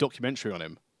HBO documentary on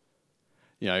him.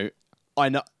 I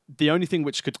know the only thing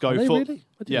which could go Are they for really?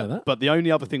 I didn't know that. but the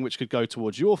only other thing which could go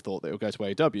towards your thought that it'll go to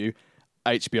AEW,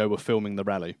 HBO were filming the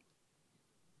rally.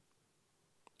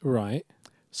 Right.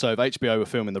 So if HBO were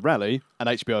filming the rally and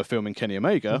HBO are filming Kenny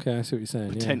Omega, Okay, I see what you're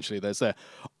saying. potentially there's there.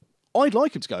 I'd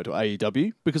like him to go to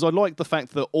AEW because I like the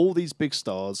fact that all these big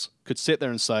stars could sit there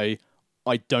and say,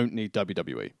 I don't need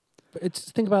WWE. But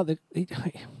it's think about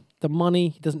the money.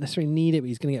 He doesn't necessarily need it, but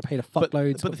he's going to get paid a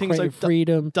fuckload. but the But thing is, creative though,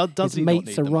 freedom. does His he not mates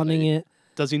need are the running money? it.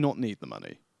 Does he not need the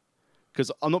money?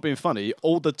 Because I'm not being funny.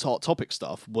 All the topic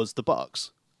stuff was the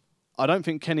Bucks. I don't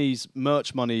think Kenny's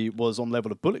merch money was on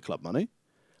level of Bullet Club money.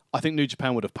 I think New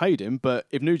Japan would have paid him, but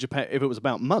if it was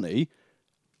about money,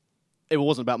 if it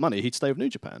wasn't about money, he'd stay with New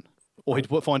Japan, or he'd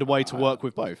find a way to work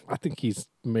with both. I think he's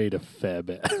made a fair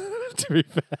bit. To be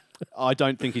fair, I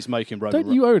don't think he's making Roman.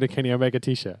 don't you own a Kenny Omega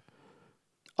T-shirt?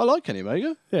 I like Kenny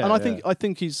Omega, Yeah, and yeah. I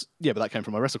think he's but that came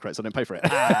from my WrestleCrate, so I didn't pay for it.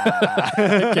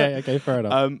 Okay, fair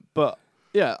enough. But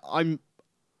yeah,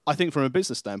 I think from a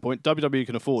business standpoint, WWE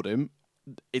can afford him.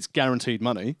 It's guaranteed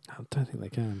money. I don't think they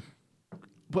can.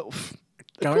 But of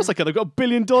course they can. They've got $1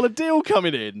 billion deal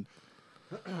coming in.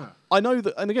 I know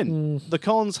that, and again, the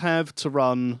Khans have to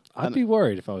run. I'd be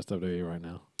worried if I was WWE right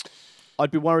now.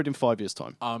 I'd be worried in 5 years'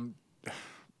 time.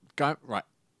 Going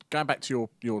back to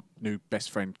your new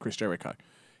best friend, Chris Jericho.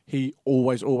 He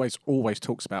always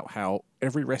talks about how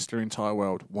every wrestler in the entire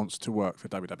world wants to work for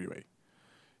WWE.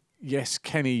 Yes,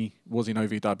 Kenny was in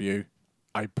OVW,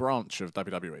 a branch of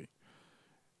WWE.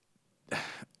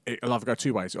 It'll either go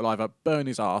two ways. It'll either burn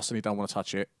his ass and he don't want to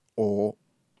touch it, or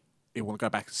he'll want to go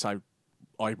back and say,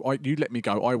 you let me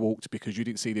go, I walked because you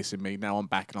didn't see this in me, now I'm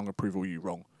back and I'm going to prove all you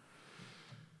wrong.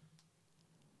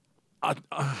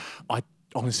 I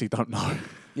honestly don't know.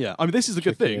 Yeah, I mean, this is a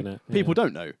good Tricky, thing. innit? People Yeah.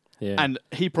 don't know. Yeah. And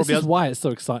he This probably is has. why it's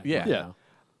so exciting. Yeah. right Yeah. now.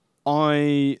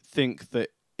 I think that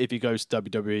if he goes to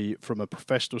WWE from a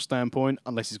professional standpoint,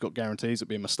 unless he's got guarantees, it'd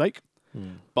be a mistake.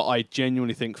 But I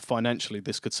genuinely think financially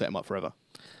this could set him up forever.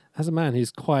 As a man who's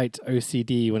quite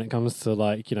OCD when it comes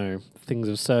to things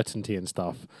of certainty and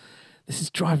stuff, This is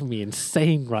driving me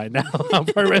insane right now, how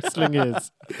pro wrestling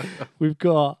is. We've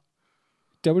got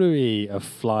WWE are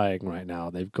flying right now.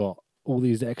 They've got all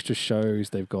these extra shows.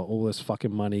 They've got all this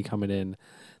fucking money coming in.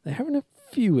 They're having a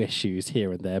few issues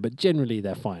here and there, but generally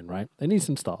they're fine, right? They need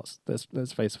some stars.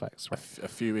 Let's face facts, right? A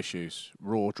few issues.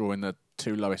 Raw drawing the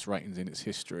 2 lowest ratings in its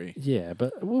history. Yeah,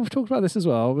 but we've talked about this as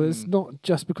well. But it's not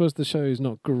just because the show's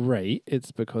not great.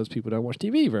 It's because people don't watch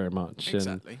TV very much.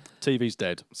 Exactly. TV's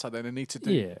dead. So then they need to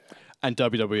do. Yeah. And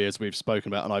WWE, as we've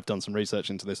spoken about, and I've done some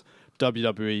research into this,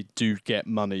 WWE do get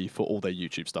money for all their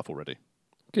YouTube stuff already.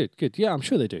 Good. Yeah, I'm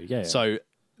sure they do. Yeah. So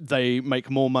they make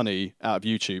more money out of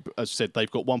YouTube. As I said, they've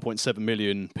got 1.7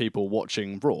 million people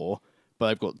watching Raw, but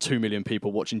they've got 2 million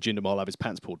people watching Jinder Mahal have his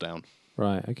pants pulled down.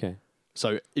 Right, okay.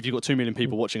 So if you've got 2 million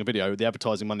people watching a video, the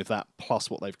advertising money for that plus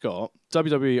what they've got,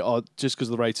 WWE are, just because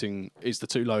the rating is the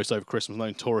 2 lowest over Christmas,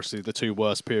 notoriously the 2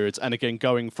 worst periods. And again,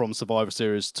 going from Survivor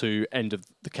Series to end of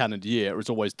the calendar year is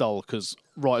always dull because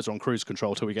writers are on cruise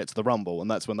control till we get to the Rumble,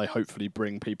 and that's when they hopefully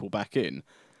bring people back in.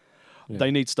 Yeah.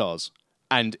 They need stars.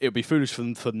 And it would be foolish for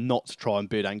them for not to try and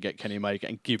bid and get Kenny Omega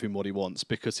and give him what he wants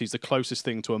because he's the closest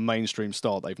thing to a mainstream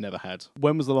star they've never had.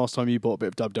 When was the last time you bought a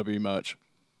bit of WWE merch?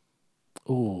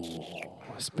 Oh,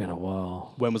 it's been a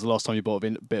while. When was the last time you bought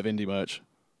a bit of indie merch?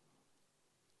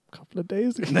 A couple of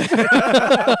days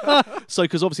ago. So,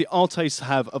 because obviously our tastes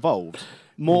have evolved.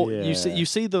 More, Yeah. you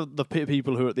see the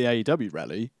people who are at the AEW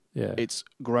rally. Yeah. It's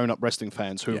grown-up wrestling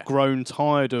fans who Yeah. have grown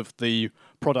tired of the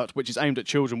product which is aimed at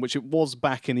children, which it was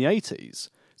back in the 80s.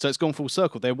 So it's gone full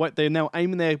circle. They're now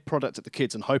aiming their product at the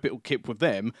kids and hope it will keep with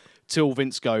them till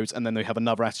Vince goes, and then they have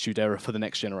another attitude era for the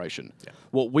next generation. Yeah.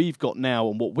 What we've got now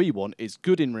and what we want is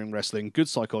good in-ring wrestling, good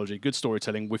psychology, good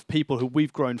storytelling with people who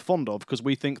we've grown fond of because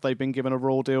we think they've been given a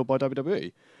raw deal by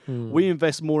WWE. We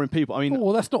invest more in people. I mean,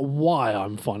 well, that's not why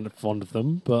I'm fond of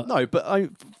them, but no, but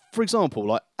for example,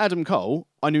 like Adam Cole,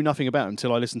 I knew nothing about him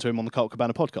until I listened to him on the Colt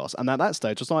Cabana podcast. And at that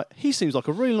stage, I was like, he seems like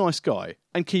a really nice guy,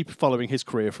 and keep following his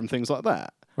career from things like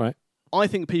that. right. I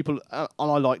think people, and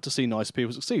I like to see nice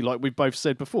people succeed, like we've both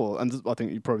said before, and I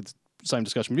think you probably the same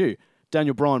discussion with you.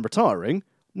 Daniel Bryan retiring,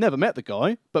 never met the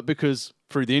guy, but because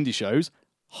through the indie shows,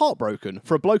 heartbroken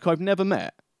for a bloke I've never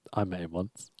met. I met him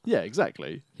once. Yeah,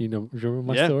 exactly. You know, do you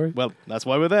remember my Yeah, story? well, that's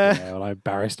why we're there. Yeah, well, I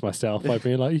embarrassed myself by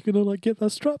being like, "You gonna like get that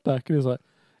strap back?" And he was like,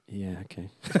 "Yeah, okay."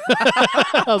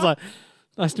 I was like,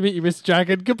 "Nice to meet you, Mr.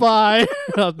 Dragon. Goodbye."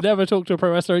 I'll never talk to a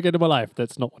pro wrestler again in my life.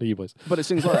 That's not what he was. But it's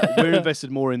things like that. We're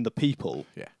invested more in the people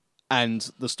Yeah. and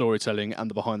the storytelling and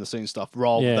the behind-the-scenes stuff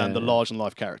rather Yeah, than the yeah.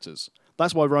 large-in-life characters.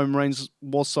 That's why Roman Reigns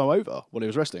was so over when he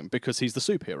was wrestling, because he's the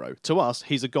superhero. To us,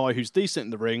 he's a guy who's decent in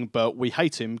the ring, but we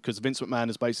hate him because Vince McMahon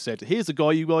has basically said, here's a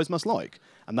guy you guys must like.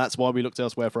 And that's why we looked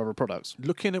elsewhere for other products.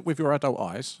 Looking at with your adult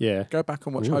eyes. Yeah. Go back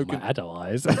and watch Ooh, Hogan. my adult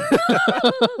eyes.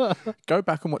 Go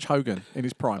back and watch Hogan in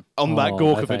his prime. On that Oh,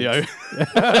 Gorka no, video.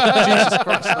 Jesus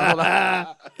Christ. I'm like,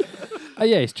 Oh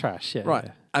yeah, he's trash. Yeah, right.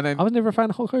 yeah. And then I was never a fan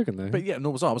of Hulk Hogan though. But yeah,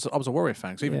 nor was I. I was a Warrior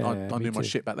fan. So even Yeah, I me knew my too.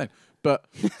 shit back then. But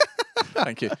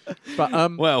thank you.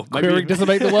 But Well, Queering maybe... doesn't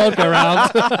make the world go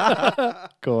round.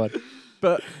 Go on.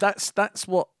 but that's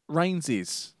what Reigns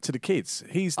is to the kids.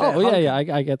 He's there. Oh yeah, I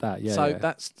get that. Yeah. So yeah.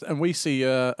 that's and we see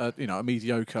a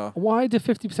mediocre. Why do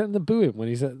 50% of them boo him when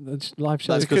he's at the live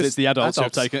show? That's because it's the adults who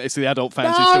have adults- taken... It's the adult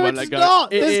fans who No, still won't let it's go.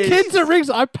 not. It There's is. kids at rings.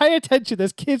 I pay attention.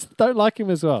 There's kids that don't like him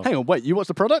as well. Hang on, wait, you watch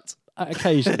the product?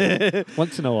 Occasionally,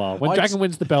 once in a while. When I Dragon just-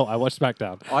 wins the belt, I watch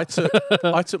SmackDown.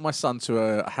 I took my son to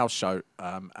a house show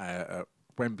at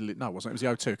Wembley. No, it wasn't. It was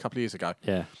the O2 a couple of years ago.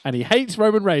 Yeah, and he hates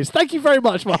Roman Reigns. Thank you very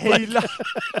much, Mark.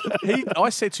 I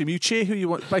said to him, "You cheer who you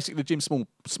want." Basically, the Jim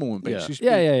Smallman beats. Yeah. Just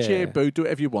Yeah. cheer, boo, do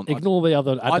whatever you want. Ignore the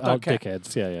other I don't adult care.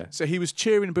 dickheads. Yeah. So he was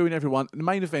cheering and booing everyone. The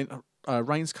main event,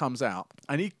 Reigns comes out,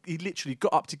 and he literally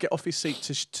got up to get off his seat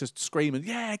to scream and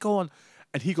yeah, go on.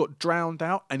 And he got drowned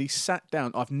out, and he sat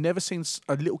down. I've never seen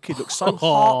a little kid look so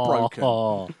heartbroken.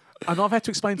 Oh. And I've had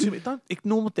to explain to him, don't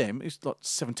ignore them. It's like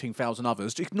 17,000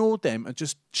 others. Ignore them and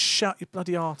just shout your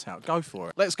bloody heart out. Go for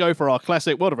it. Let's go for our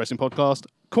classic World of Wrestling podcast.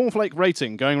 Cornflake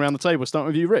rating, going around the table. Starting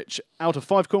with you, Rich. Out of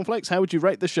 5 cornflakes, how would you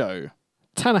rate the show?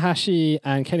 Tanahashi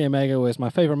and Kenny Omega was my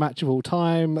favourite match of all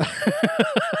time.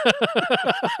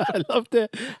 I loved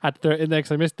it. Had to throw it in there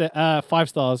because I missed it. 5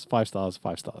 stars, 5 stars,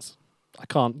 5 stars. I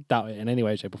can't doubt it in any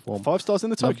way, shape, or form. 5 stars in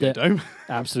the Loved Tokyo it. Dome.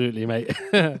 Absolutely, mate.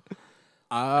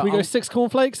 Can we go 6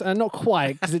 cornflakes? And not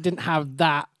quite, because it didn't have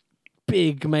that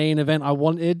big main event I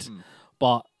wanted.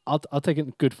 But I'll take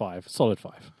it good 5, solid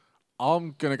 5.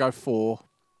 I'm going to go 4.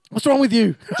 What's wrong with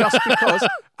you? Just because,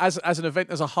 as an event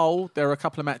as a whole, there are a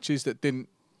couple of matches that didn't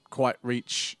quite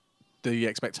reach the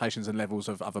expectations and levels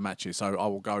of other matches. So I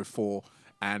will go 4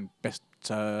 and best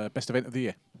event of the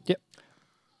year. Yep.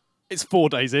 It's 4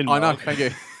 days in. I know. Mark. Thank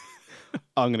you.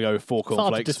 I'm going to go with 4 hard to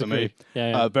cornflakes for me. disagree.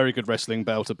 Yeah. Very good wrestling,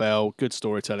 bell to bell, good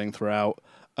storytelling throughout.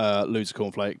 Lose a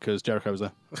cornflake because Jericho was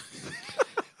there.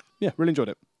 Yeah, really enjoyed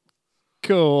it.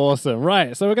 Cool, awesome.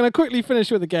 Right, so we're going to quickly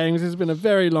finish with the games. This has been a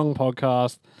very long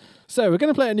podcast. So we're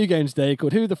going to play a new game today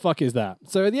called Who the Fuck Is That?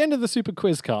 So at the end of the Super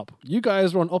Quiz Cup, you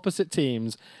guys were on opposite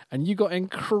teams and you got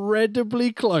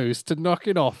incredibly close to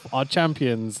knocking off our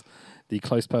champions, the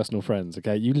close personal friends,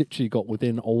 okay? You literally got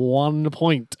within 1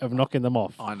 point of knocking them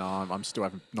off. I know. I'm still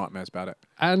having nightmares about it.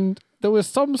 And there was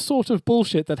some sort of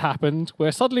bullshit that happened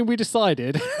where suddenly we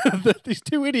decided that these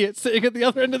 2 idiots sitting at the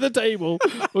other end of the table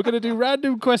were going to do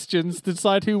random questions to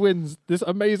decide who wins this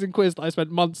amazing quiz that I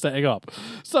spent months setting up.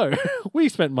 So we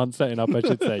spent months setting up, I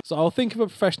should say. So I'll think of a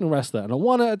professional wrestler, and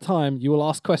one at a time, you will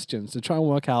ask questions to try and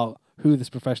work out who this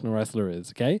professional wrestler is,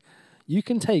 okay? You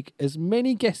can take as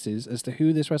many guesses as to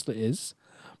who this wrestler is,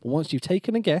 but once you've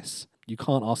taken a guess, you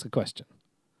can't ask a question.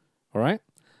 All right?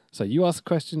 So you ask a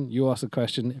question, you ask a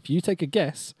question. If you take a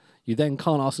guess, you then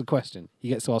can't ask a question. He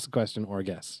gets to ask a question or a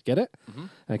guess. Get it? Mm-hmm.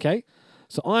 Okay?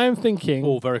 So I'm thinking...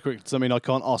 Oh, very quick. Does that mean I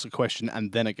can't ask a question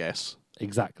and then a guess?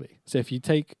 Exactly. So if you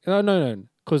take... No.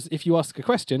 Because if you ask a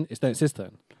question, it's his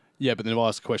turn. Yeah, but then if I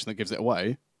ask a question that gives it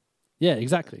away... Yeah,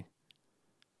 exactly.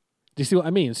 Do you see what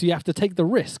I mean? So you have to take the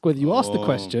risk, whether you ask the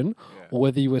question or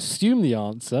whether you assume the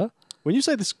answer. When you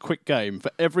say this quick game for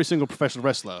every single professional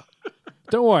wrestler...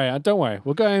 Don't worry.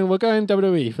 We're going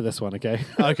WWE for this one, okay?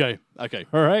 Okay.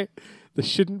 All right? This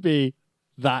shouldn't be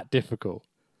that difficult.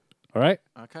 All right?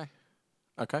 Okay.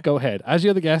 Go ahead. As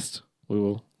you're the guest, we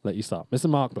will let you start. Mr.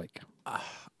 Mark Blake.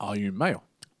 Are you male?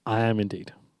 I am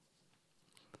indeed.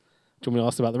 Do you want me to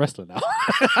ask about the wrestler now?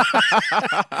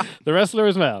 The wrestler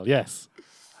is male, yes.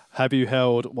 Have you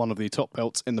held one of the top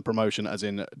belts in the promotion, as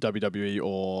in WWE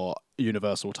or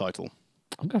Universal title?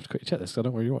 I'm going to have to quickly check this because I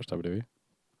don't really watch WWE.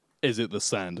 Is it the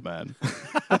Sandman?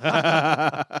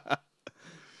 I'm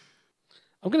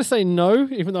going to say no,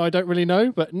 even though I don't really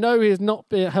know. But no, he has not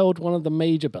held one of the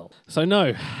major belts. So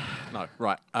no. No.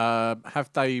 Right.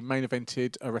 Have they main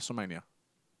evented a WrestleMania?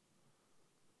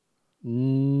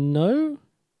 No.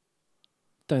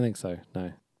 Don't think so,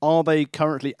 no. Are they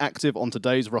currently active on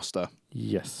today's roster?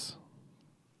 Yes.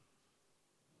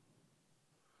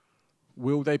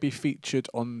 Will they be featured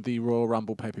on the Royal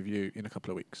Rumble pay-per-view in a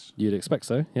couple of weeks? You'd expect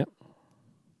so, yep.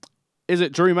 Is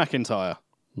it Drew McIntyre?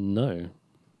 No.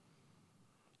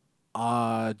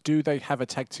 Do they have a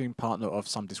tag team partner of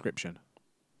some description?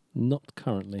 Not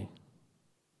currently.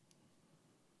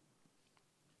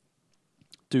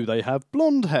 Do they have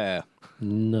blonde hair?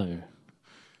 No.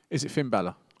 Is it Finn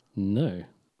Balor? No.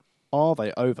 Are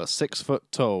they over 6 foot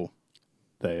tall?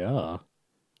 They are.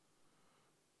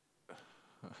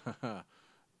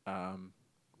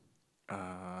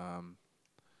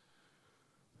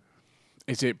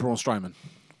 Is it Braun Strowman?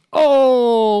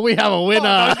 Oh, we have a winner.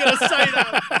 I was going to say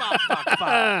that.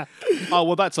 Fuck. Oh,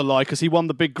 well, that's a lie, because he won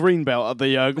the big green belt at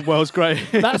the World's Great.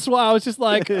 That's why I was just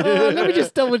like, let me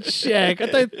just double check. I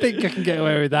don't think I can get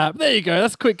away with that. But there you go.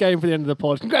 That's a quick game for the end of the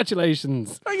pod.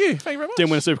 Congratulations. Thank you very much. Didn't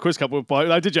win a Super Quiz Cup,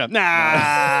 did you? Nah.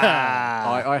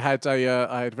 I had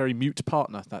a very mute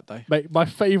partner that day. Mate, my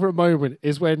favourite moment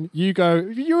is when you go,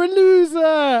 you're a loser.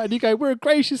 And you go, we're a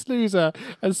gracious loser.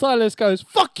 And Silas goes,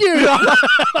 fuck you. I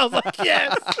was like,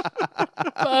 yes.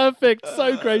 Perfect.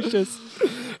 So gracious.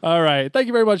 All right. Thank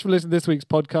you very much for listening to this week's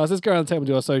podcast. Let's go around the table and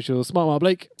do our socials. Smart Mark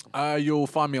Blake. You'll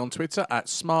find me on Twitter at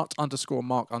smart_mark_B.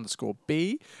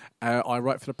 I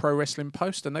write for the Pro Wrestling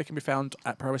Post, and they can be found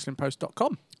at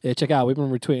prowrestlingpost.com. Yeah, check out. We've been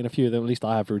retweeting a few of them. At least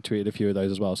I have retweeted a few of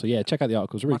those as well. So yeah, check out the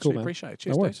articles. Really Much cool, man. appreciate it.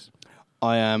 Cheers, No dudes. worries.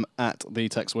 I am at the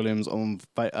Tex Williams on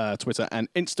Twitter and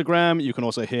Instagram. You can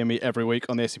also hear me every week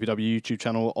on the SCPW YouTube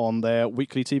channel on their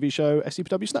weekly TV show,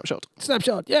 SCPW Snapshot.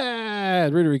 Snapshot, yeah,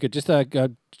 really, really good. Just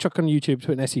chuck on YouTube,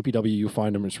 put an SCPW, you'll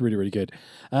find them. It's really, really good.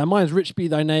 Mine's Rich Be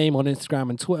Thy Name on Instagram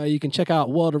and Twitter. You can check out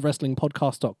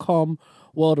worldofwrestlingpodcast.com,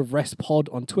 World of Rest Pod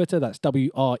on Twitter. That's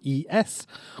WRES.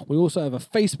 We also have a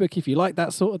Facebook if you like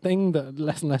that sort of thing that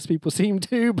less and less people seem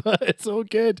to, but it's all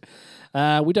good.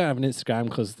 We don't have an Instagram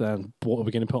because what are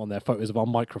we going to put on there? Photos of our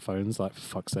microphones, like, for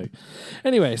fuck's sake.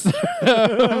 Anyways,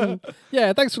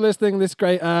 yeah, thanks for listening. This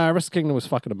great Wrestle Kingdom was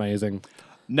fucking amazing.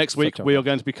 Next week, we are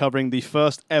going to be covering the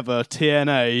first ever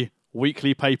TNA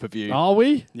weekly pay-per-view. Are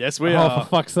we? Yes, we Oh, are. for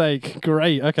fuck's sake.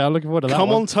 Great. Okay, I'm looking forward to that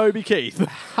Come one. on, Toby Keith.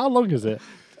 How long is it?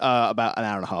 About an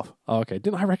hour and a half. Oh, okay.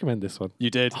 Didn't I recommend this one? You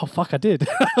did. Oh, fuck, I did.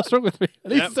 What's wrong with me?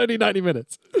 At least Yep. it's only 90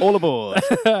 minutes. All aboard.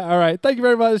 All right. Thank you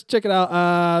very much. Check it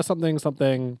out.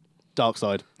 Something. Dark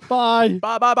Side. Bye.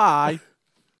 Bye.